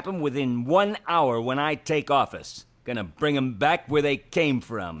gonna happen within 1 hour when I take office. Gonna bring them back where they came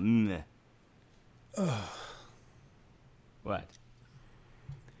from. What?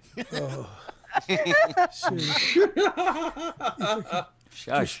 Oh.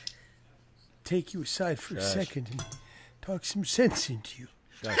 Shush. Take you aside for a second and talk some sense into you.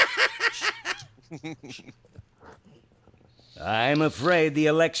 I'm afraid the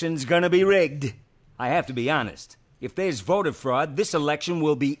election's gonna be rigged. I have to be honest. If there's voter fraud, this election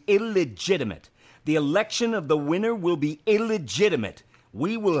will be illegitimate. The election of the winner will be illegitimate.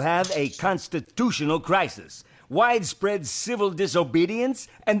 We will have a constitutional crisis, widespread civil disobedience,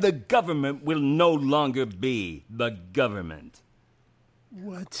 and the government will no longer be the government.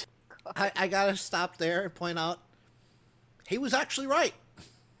 What? I gotta stop there and point out he was actually right.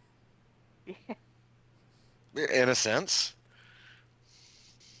 In a sense.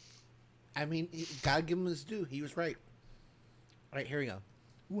 I mean, gotta give him his due. He was right. All right, here we go.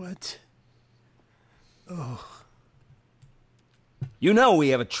 What? Oh. You know we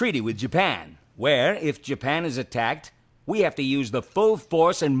have a treaty with Japan, where, if Japan is attacked, we have to use the full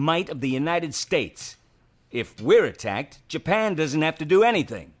force and might of the United States. If we're attacked, Japan doesn't have to do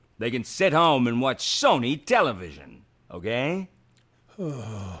anything. They can sit home and watch Sony television, okay?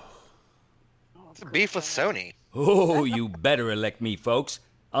 Oh. What's the beef with Sony? Oh, you better elect me, folks.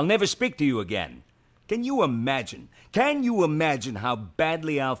 I'll never speak to you again. Can you imagine how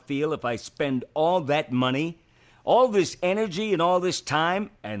badly I'll feel if I spend all that money, all this energy and all this time,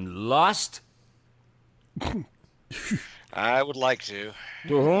 and lost? I would like to.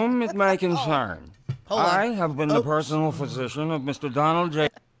 To whom it may concern, I have been the personal physician of Mr. Donald J.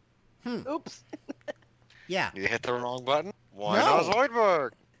 Oops. Yeah. You hit the wrong button? Why not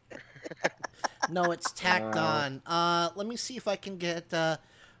Zoidberg? No, it's tacked on. Let me see if I can get.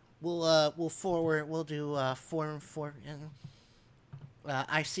 We'll forward. We'll do 4 and 4.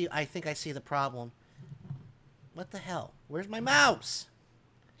 I think I see the problem. What the hell? Where's my mouse?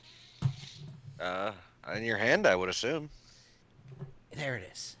 In your hand, I would assume. There it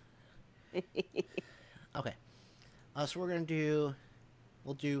is. Okay. So we're gonna do.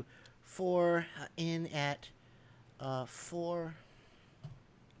 We'll do 4 in at 4.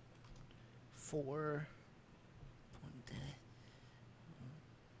 4.5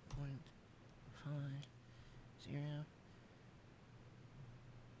 0.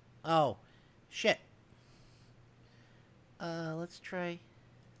 Oh, shit. Let's try.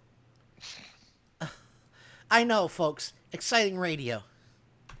 I know, folks. Exciting radio.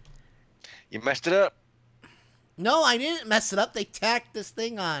 You messed it up. No, I didn't mess it up. They tacked this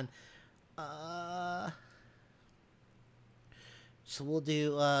thing on. So we'll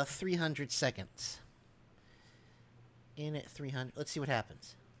do 300 seconds. In at 300. Let's see what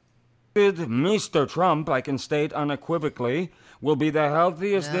happens. Mr. Trump, I can state unequivocally, will be the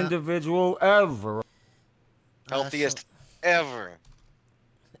healthiest individual ever. Healthiest ever.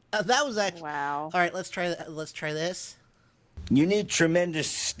 That was actually wow. All right, let's try this. You need tremendous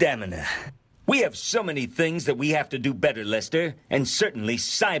stamina. We have so many things that we have to do better, Lester, and certainly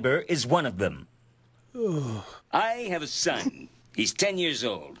cyber is one of them. I have a son. He's 10 years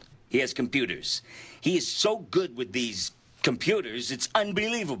old. He has computers. He is so good with these computers, it's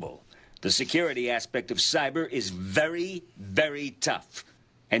unbelievable. The security aspect of cyber is very, very tough.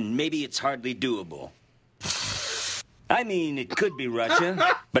 And maybe it's hardly doable. I mean, it could be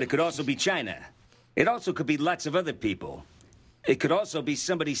Russia, but it could also be China. It also could be lots of other people. It could also be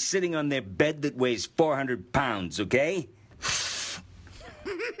somebody sitting on their bed that weighs 400 pounds, okay?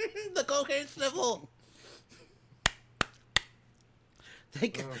 The cocaine sniffle.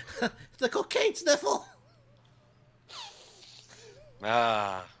 The cocaine sniffle.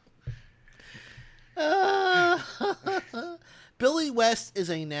 Billy West is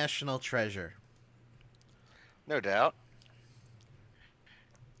a national treasure. No doubt.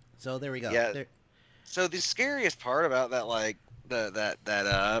 So there we go. Yeah. So the scariest part about that, like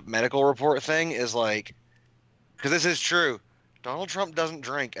that medical report thing, is like, because this is true. Donald Trump doesn't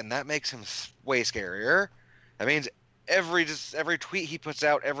drink, and that makes him way scarier. That means every tweet he puts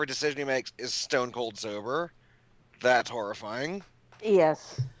out, every decision he makes is stone cold sober. That's horrifying.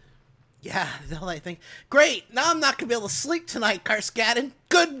 Yes. Yeah, they'll like think, great, now I'm not going to be able to sleep tonight, Karskadin.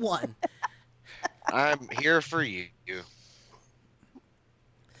 Good one. I'm here for you.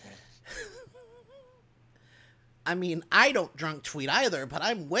 I mean, I don't drunk tweet either, but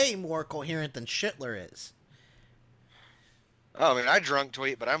I'm way more coherent than Schittler is. Oh, I mean, I drunk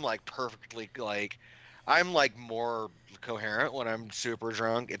tweet, but I'm like perfectly, like, I'm like more coherent when I'm super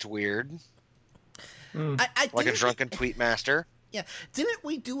drunk. It's weird. Like a drunken tweet master. Yeah. Didn't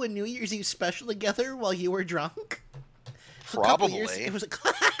we do a New Year's Eve special together while you were drunk? Probably. It was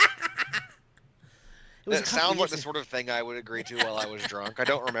It sounds like the sort of thing I would agree to while I was drunk. I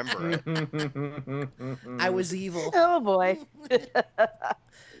don't remember it. I was evil. Oh, boy.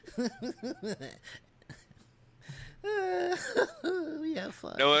 We have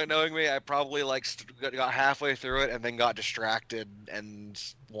fun. Knowing me, I probably like got halfway through it and then got distracted and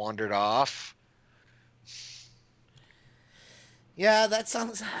wandered off. Yeah, that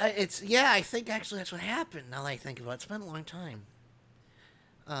sounds. I think actually that's what happened. Now that I think about it, it's been a long time.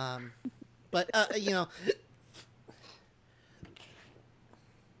 But you know,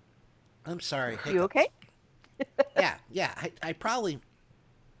 I'm sorry. You okay? Yeah. I probably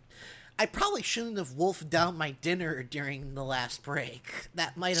shouldn't have wolfed down my dinner during the last break.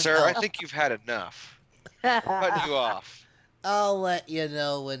 That might have. Sir, helped. I think you've had enough. Cut you off. I'll let you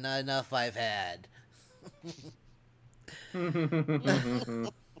know when enough I've had.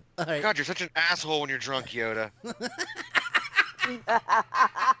 Right. God, you're such an asshole when you're drunk, Yoda.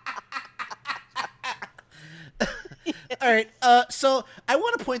 All right, so I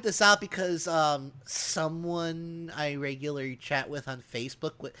want to point this out because someone I regularly chat with on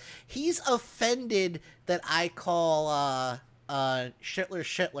Facebook, he's offended that I call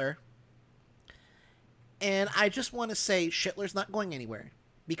Schittler, and I just want to say Schittler's not going anywhere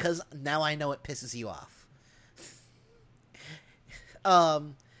because now I know it pisses you off.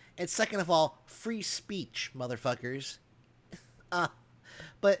 And second of all, free speech, motherfuckers.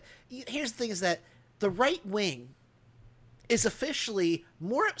 But here's the thing: is that the right wing is officially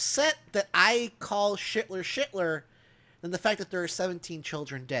more upset that I call Schittler than the fact that there are 17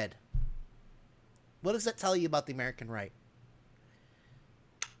 children dead. What does that tell you about the American right?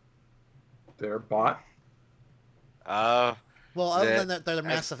 They're bought. Well, other than that, they're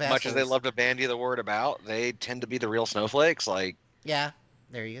massive assholes. As much as they love to bandy the word about, they tend to be the real snowflakes. Like, yeah,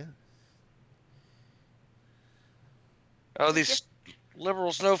 there you go. Oh, these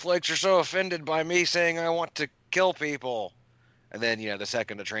liberal snowflakes are so offended by me saying I want to kill people. And then, the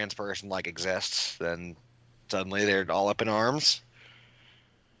second a trans person, exists, then suddenly they're all up in arms.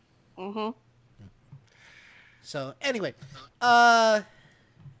 Mm-hmm. So, anyway,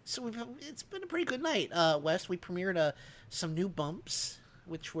 it's been a pretty good night, Wes. We premiered some new bumps,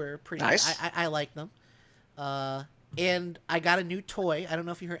 which were pretty nice. I like them. And I got a new toy. I don't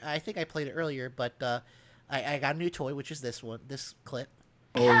know if you heard. I think I played it earlier, but I got a new toy, which is this clip.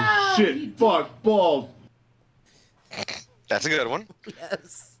 Oh, shit. Fuck, balls. That's a good one.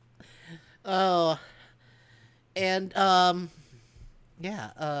 Yes. Oh. And,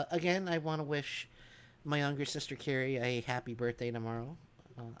 again, I want to wish my younger sister, Carrie, a happy birthday tomorrow.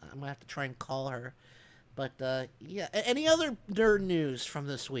 I'm going to have to try and call her. But, any other nerd news from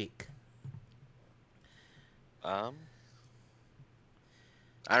this week? I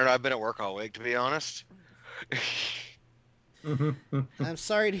don't know. I've been at work all week, to be honest. I'm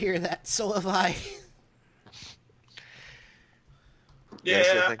sorry to hear that. So have I. Yes,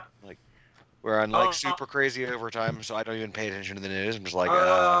 Yeah. I think, like, we're on like super crazy overtime, so I don't even pay attention to the news. I'm just like,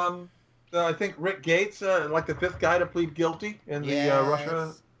 I think Rick Gates, like the 5th guy to plead guilty in the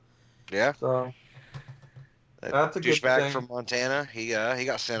Russia. yeah. So that's a good douchebag thing. from Montana. He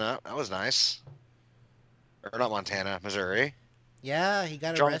got sent up. That was nice. Or not Montana, Missouri. Yeah, he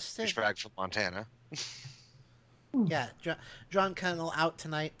got John arrested. Douchebag from Montana. Yeah, John Connell out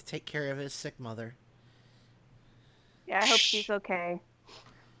tonight to take care of his sick mother. Yeah, I hope she's okay.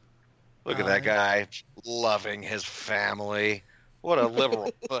 Look at that guy loving his family. What a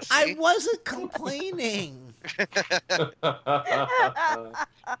liberal pussy. I wasn't complaining.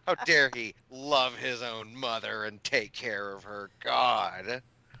 How dare he love his own mother and take care of her? God.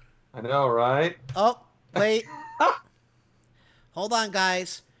 I know, right? Oh, wait. Hold on,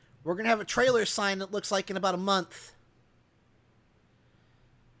 guys. We're going to have a trailer sign that looks like in about a month.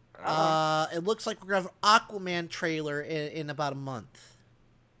 It looks like we're going to have an Aquaman trailer in about a month.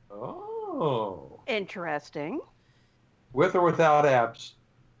 Oh. Interesting. With or without abs?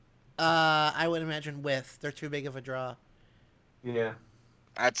 I would imagine with. They're too big of a draw. Yeah.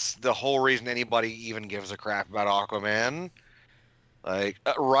 That's the whole reason anybody even gives a crap about Aquaman. Like,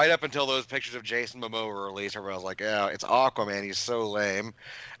 right up until those pictures of Jason Momoa were released, everybody was like, yeah, it's Aquaman, he's so lame.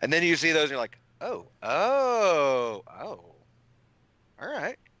 And then you see those and you're like, oh. All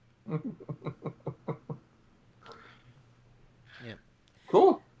right. Yeah.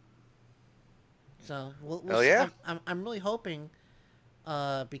 Cool. So, we'll Hell yeah. I'm really hoping,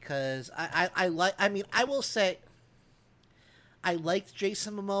 because I will say, I liked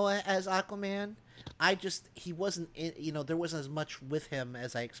Jason Momoa as Aquaman. He wasn't, there wasn't as much with him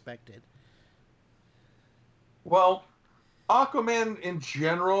as I expected. Well, Aquaman in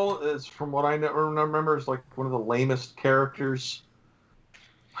general is, from what I remember, is like one of the lamest characters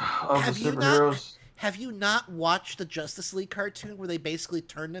of the superheroes. Have you not watched the Justice League cartoon where they basically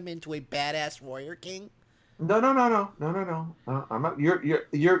turned him into a badass warrior king? No. I'm not.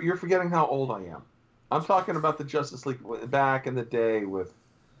 You're forgetting how old I am. I'm talking about the Justice League back in the day with.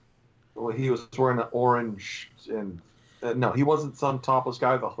 Well, he was wearing an orange and no, he wasn't some topless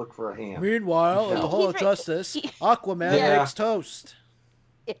guy with a hook for a hand. Meanwhile, at the Hall of Justice, Aquaman makes toast.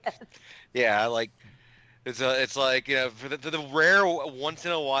 Yes. Yeah, like it's like, for the rare once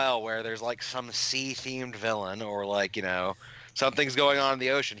in a while where there's like some sea-themed villain or like, something's going on in the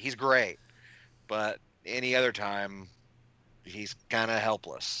ocean, he's great. But any other time, he's kind of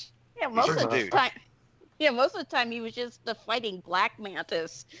helpless. Yeah, most of the time. Yeah, most of the time he was just the fighting Black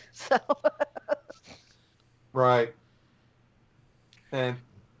Mantis. So. Right. And,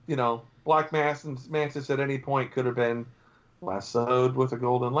 Black Mantis at any point could have been lassoed with a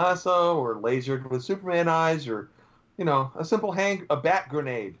golden lasso or lasered with Superman eyes or, a simple a bat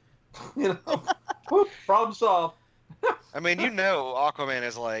grenade. Whoop, problem solved. I mean, Aquaman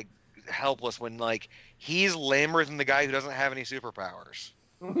is like helpless when like he's lamer than the guy who doesn't have any superpowers.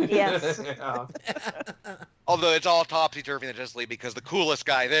 Yes. Yeah. Although it's all topsy-turvy in the Justice League because the coolest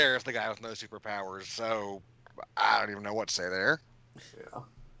guy there is the guy with no superpowers, so I don't even know what to say there.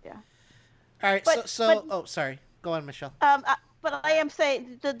 Yeah. All right, oh, sorry. Go on, Michelle. But I am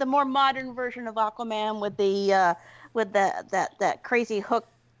saying the more modern version of Aquaman with that crazy hook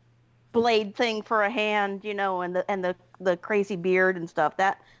blade thing for a hand, and the crazy beard and stuff,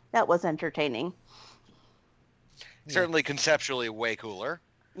 that was entertaining. Certainly conceptually way cooler.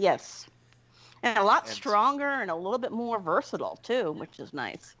 Yes. And a lot stronger and a little bit more versatile, too, which is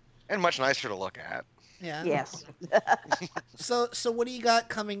nice. And much nicer to look at. Yeah. Yes. So what do you got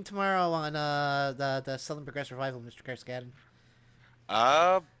coming tomorrow on the Southern Progressive Revival, Mr. Karskadin?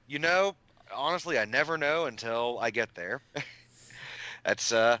 Honestly, I never know until I get there.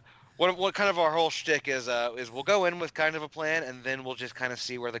 That's what kind of our whole shtick is we'll go in with kind of a plan, and then we'll just kind of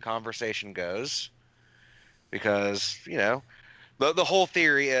see where the conversation goes. Because, the whole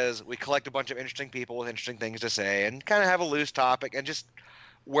theory is we collect a bunch of interesting people with interesting things to say and kind of have a loose topic, and just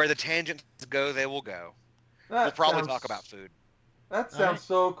where the tangents go, they will go. We'll probably talk about food. That sounds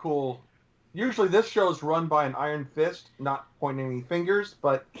so cool. Usually this show's run by an iron fist, not pointing any fingers,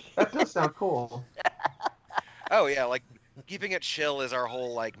 but that does sound cool. Oh, yeah, like, keeping it chill is our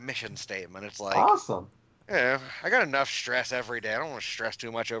whole, like, mission statement. It's like... Awesome. Yeah, I got enough stress every day. I don't want to stress too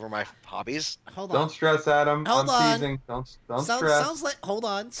much over my hobbies. Hold on. Don't stress, Adam. Hold on. I'm teasing. Don't stress. Sounds like, hold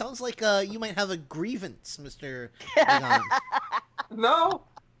on. Sounds like you might have a grievance, Mr. No.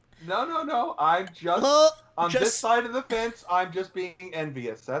 I'm just on this side of the fence. I'm just being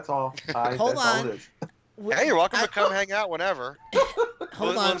envious. That's all. Hold that's on. all it is. Hey, you're welcome to come hang out whenever.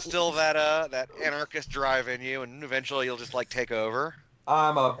 Hold on. Still that anarchist drive in you, and eventually you'll just like take over.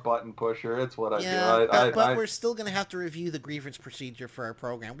 I'm a button pusher. It's what I Yeah, do. but we're still going to have to review the grievance procedure for our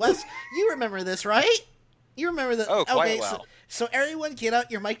program. Wes, you remember this, right? You remember the... Oh, quite okay, well. So everyone get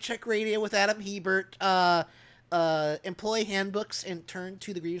out your Mike Check Radio with Adam Hebert employee handbooks and turn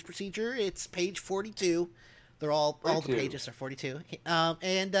to the grievance procedure. It's page 42. They're all the pages are 42.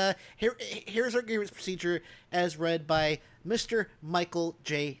 Here's our grievance procedure as read by Mr. Michael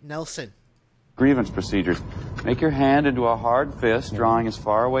J. Nelson. Grievance procedures. Make your hand into a hard fist, drawing as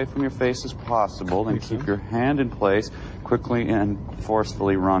far away from your face as possible, then keep your hand in place, quickly and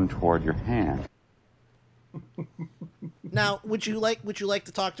forcefully run toward your hand. Now, would you like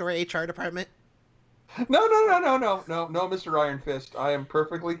to talk to our HR department? No, Mr. Iron Fist. I am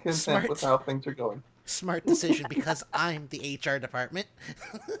perfectly content with how things are going. Smart decision, because I'm the HR department.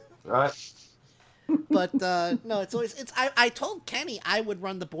 Right. But no, I told Kenny I would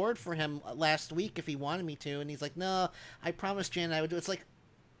run the board for him last week if he wanted me to, and he's like, "No, I promised Jan I would do it." It's like,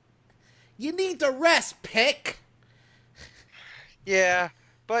 you need to rest, Pick. Yeah,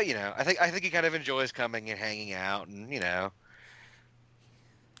 but I think he kind of enjoys coming and hanging out, and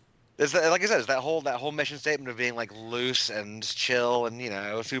there's like I said, it's that whole mission statement of being like loose and chill and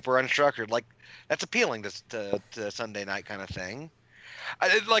super unstructured. Like that's appealing to Sunday night kind of thing.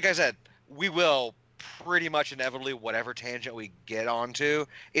 Like I said, we will pretty much inevitably, whatever tangent we get onto,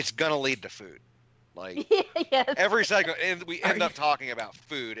 it's gonna lead to food. Like every segment, and we end up talking about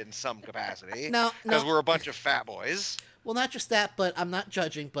food in some capacity. Because we're a bunch of fat boys. Well, not just that, but I'm not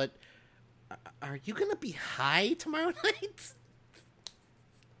judging. But are you gonna be high tomorrow night?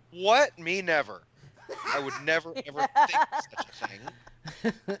 What? Me never. I would never ever think such a thing.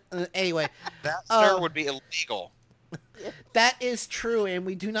 Anyway, that sir would be illegal. That is true, and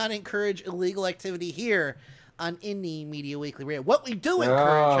we do not encourage illegal activity here on Indie Media Weekly Radio. What we do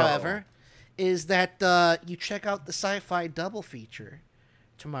encourage, however, is that you check out the Sci-Fi Double Feature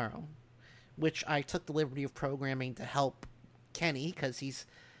tomorrow, which I took the liberty of programming to help Kenny, because he's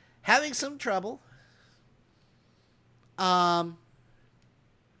having some trouble.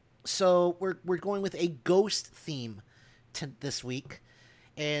 So we're going with a ghost theme this week.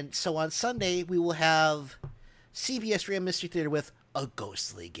 And so on Sunday, we will have CBS Radio Mystery Theater with A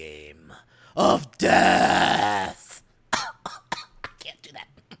Ghostly Game of Death. I can't do that.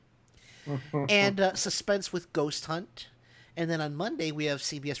 And Suspense with Ghost Hunt. And then on Monday, we have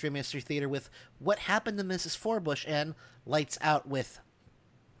CBS Radio Mystery Theater with What Happened to Mrs. Forbush and Lights Out with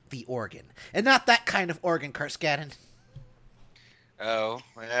The Organ. And not that kind of organ, Karskadden. Oh,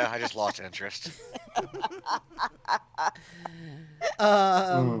 yeah, I just lost interest.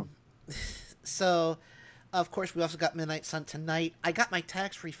 So, of course, we also got Midnight Sun tonight. I got my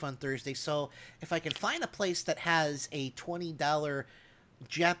tax refund Thursday, so if I can find a place that has a $20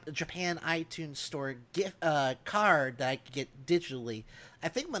 Japan iTunes Store gift card that I could get digitally, I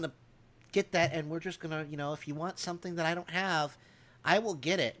think I'm going to get that, and we're just going to, if you want something that I don't have, I will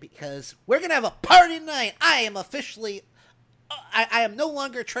get it, because we're going to have a party tonight. I am officially... I am no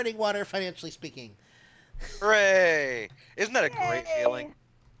longer treading water, financially speaking. Hooray! Isn't that a great feeling?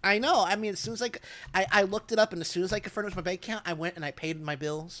 I know. I mean, as soon as I looked it up, and as soon as I could furnish my bank account, I went and I paid my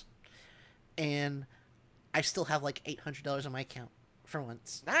bills, and I still have like $800 on my account for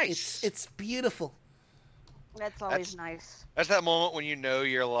once. Nice. It's beautiful. That's always nice. That's that moment when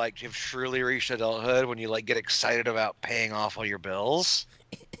you're like you've truly reached adulthood, when you like get excited about paying off all your bills.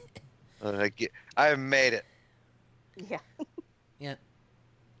 Like I've made it. Yeah. Yeah.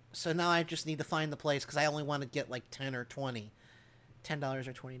 So now I just need to find the place, because I only want to get like $10 or $20. $10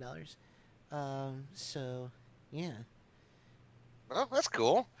 or $20. So, yeah. Well, that's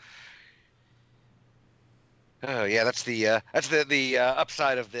cool. Oh yeah, that's the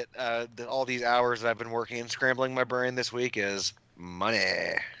upside of that. All these hours that I've been working and scrambling my brain this week is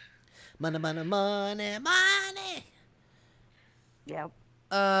money. Money, money, money, money. Yep.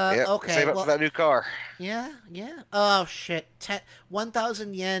 Yep. Okay. Save up for that new car. Yeah. Oh shit!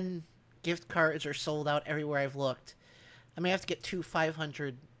 1,000 yen gift cards are sold out everywhere I've looked. I may have to get 2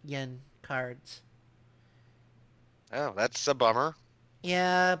 500 yen cards. Oh, that's a bummer.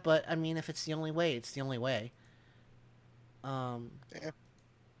 Yeah, but I mean, if it's the only way, it's the only way. Yeah.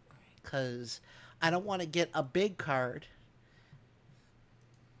 Because I don't want to get a big card.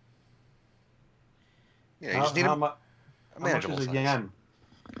 Yeah, you just need how much is a yen?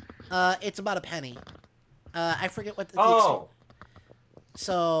 It's about a penny. I forget what the... Oh!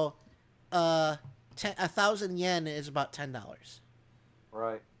 So, 1,000 yen is about $10.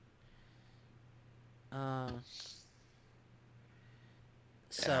 Right.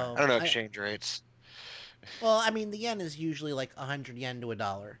 So I don't know exchange rates. Well, I mean, the yen is usually like 100 yen to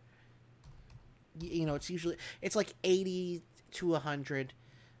 $1. You know, it's like 80 to 100.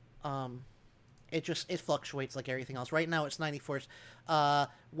 It fluctuates like everything else. Right now it's 94.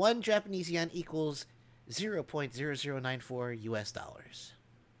 1 Japanese yen equals $0.0094 US dollars.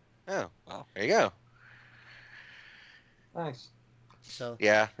 Oh, well, there you go. Nice. So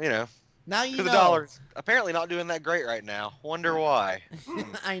yeah, you know. Now you the know. dollar's apparently not doing that great right now. Wonder why.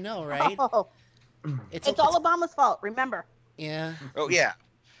 I know, right? Oh, it's all Obama's fault. Remember. Yeah. Oh yeah.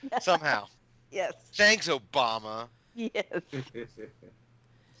 Somehow. Yes. Thanks, Obama. Yes.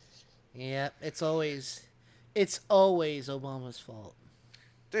 Yeah, it's always Obama's fault.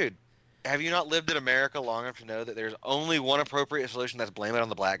 Dude, have you not lived in America long enough to know that there's only one appropriate solution? That's blame it on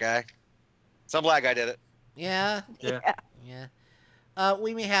the black guy. Some black guy did it. Yeah. Yeah.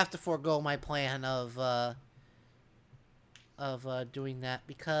 We may have to forego my plan of doing that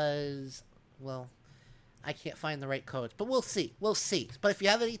because, well, I can't find the right codes. But we'll see. But if you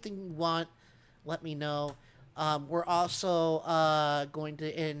have anything you want, let me know. We're also going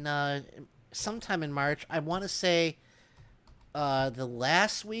to sometime in March. I want to say the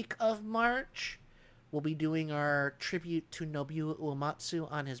last week of March, we'll be doing our tribute to Nobuo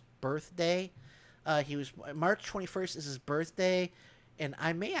Uematsu on his birthday. March 21st is his birthday, and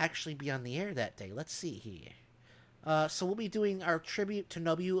I may actually be on the air that day. Let's see here. So we'll be doing our tribute to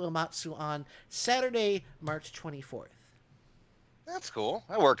Nobuo Uematsu on Saturday, March 24th. That's cool.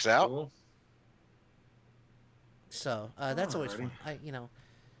 That works out. Cool. So that's always fun.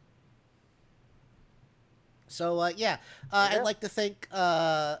 So yeah, I'd like to thank.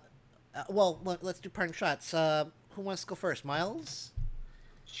 Well, let's do parting shots. Who wants to go first? Miles?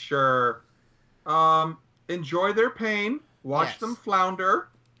 Sure. Enjoy their pain. Watch them flounder,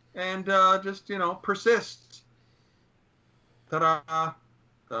 and just persist. Ta-da!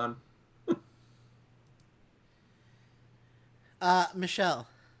 Done. Michelle.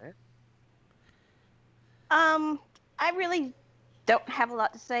 I really don't have a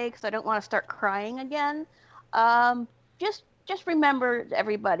lot to say because I don't want to start crying again. Just remember,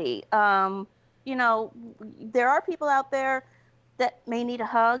 everybody, there are people out there that may need a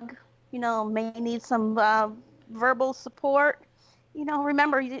hug, may need some verbal support.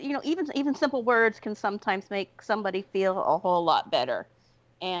 Remember, even simple words can sometimes make somebody feel a whole lot better,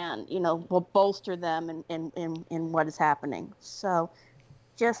 and will bolster them in what is happening. So,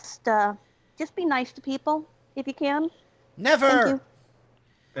 just be nice to people if you can. Never. Thank you.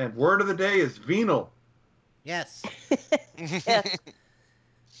 And word of the day is venal. Yes. Yes.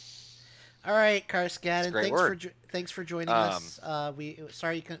 All right, Karscaden. Word. Thanks for joining us.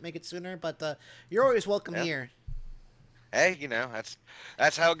 Sorry you couldn't make it sooner, but you're always welcome here. Hey,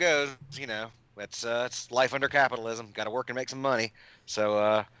 that's how it goes. It's life under capitalism. Got to work and make some money.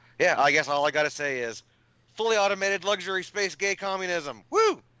 So yeah, I guess all I got to say is fully automated luxury space gay communism.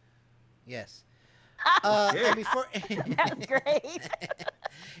 Woo! Yes. And before That's great.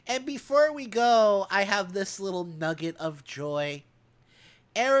 And before we go, I have this little nugget of joy.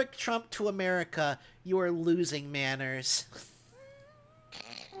 Eric Trump to America, you are losing manners.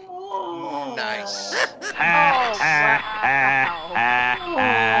 Oh. Nice.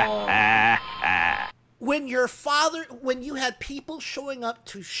 When you had people showing up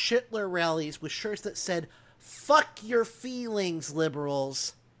to Hitler rallies with shirts that said, "Fuck your feelings,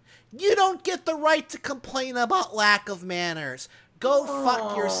 liberals," you don't get the right to complain about lack of manners. Go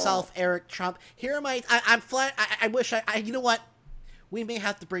fuck yourself, Eric Trump. Here am I'm flat. I wish you know what? We may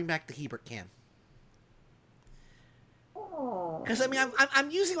have to bring back the Hebert can. Because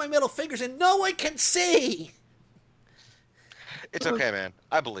I'm using my middle fingers and no one can see. It's okay, man.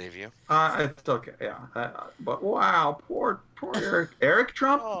 I believe you. It's okay. Yeah. But wow, poor Eric. Eric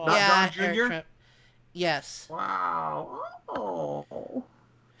Trump, not Don Jr. Eric Trump. Yes. Wow. Oh.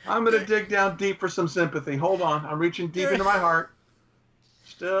 I'm gonna dig down deep for some sympathy. Hold on. I'm reaching deep into my heart.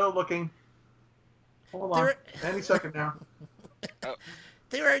 Still looking. Hold on. Any second now.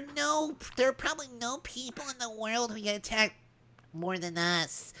 There are probably no people in the world who get attacked more than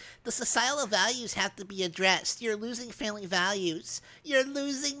us. The societal values have to be addressed. You're losing family values. You're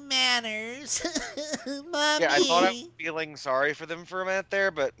losing manners. Mommy. Yeah, I thought I was feeling sorry for them for a minute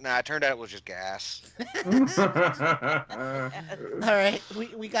there, but nah, it turned out it was just gas. All right,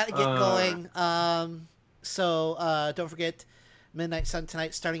 we got to get going. So don't forget, Midnight Sun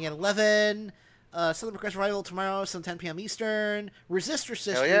tonight starting at 11. Southern Progressive Revival tomorrow, some 10 p.m. Eastern. Resistor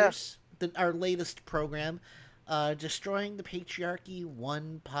Sisters, our latest program, destroying the patriarchy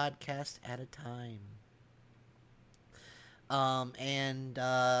one podcast at a time. And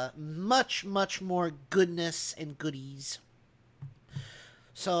much, much more goodness and goodies.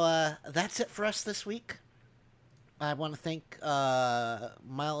 So that's it for us this week. I want to thank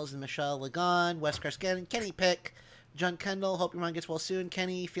Miles and Michelle Lagon, Wes Karscaden, Kenny Pick John Kendall, hope your mom gets well soon.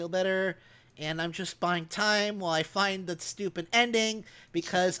 Kenny, feel better. And I'm just buying time while I find the stupid ending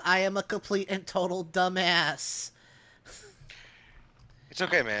because I am a complete and total dumbass. It's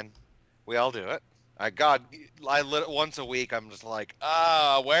okay, man. We all do it. Once a week, I'm just like,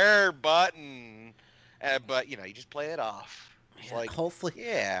 where button? But, you just play it off. It's like, hopefully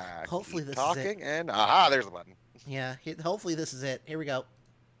this talking, is it. And, there's the button. Yeah, hopefully this is it. Here we go.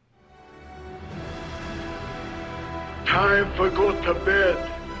 Time for go to bed.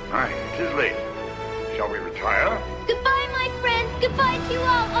 Aye, 'tis late. Shall we retire? Goodbye, my friends. Goodbye to you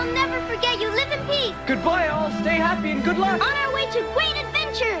all. I'll never forget you. Live in peace. Goodbye, all. Stay happy and good luck. On our way to great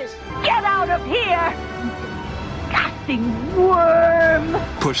adventures. Get out of here! Disgusting worm!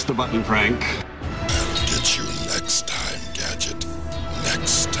 Push the button, Frank. Get you next time, Gadget.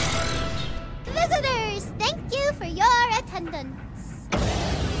 Next time. Visitors, thank you for your attendance.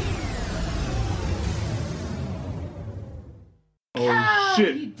 Oh,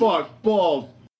 shit. Fuck. Balls.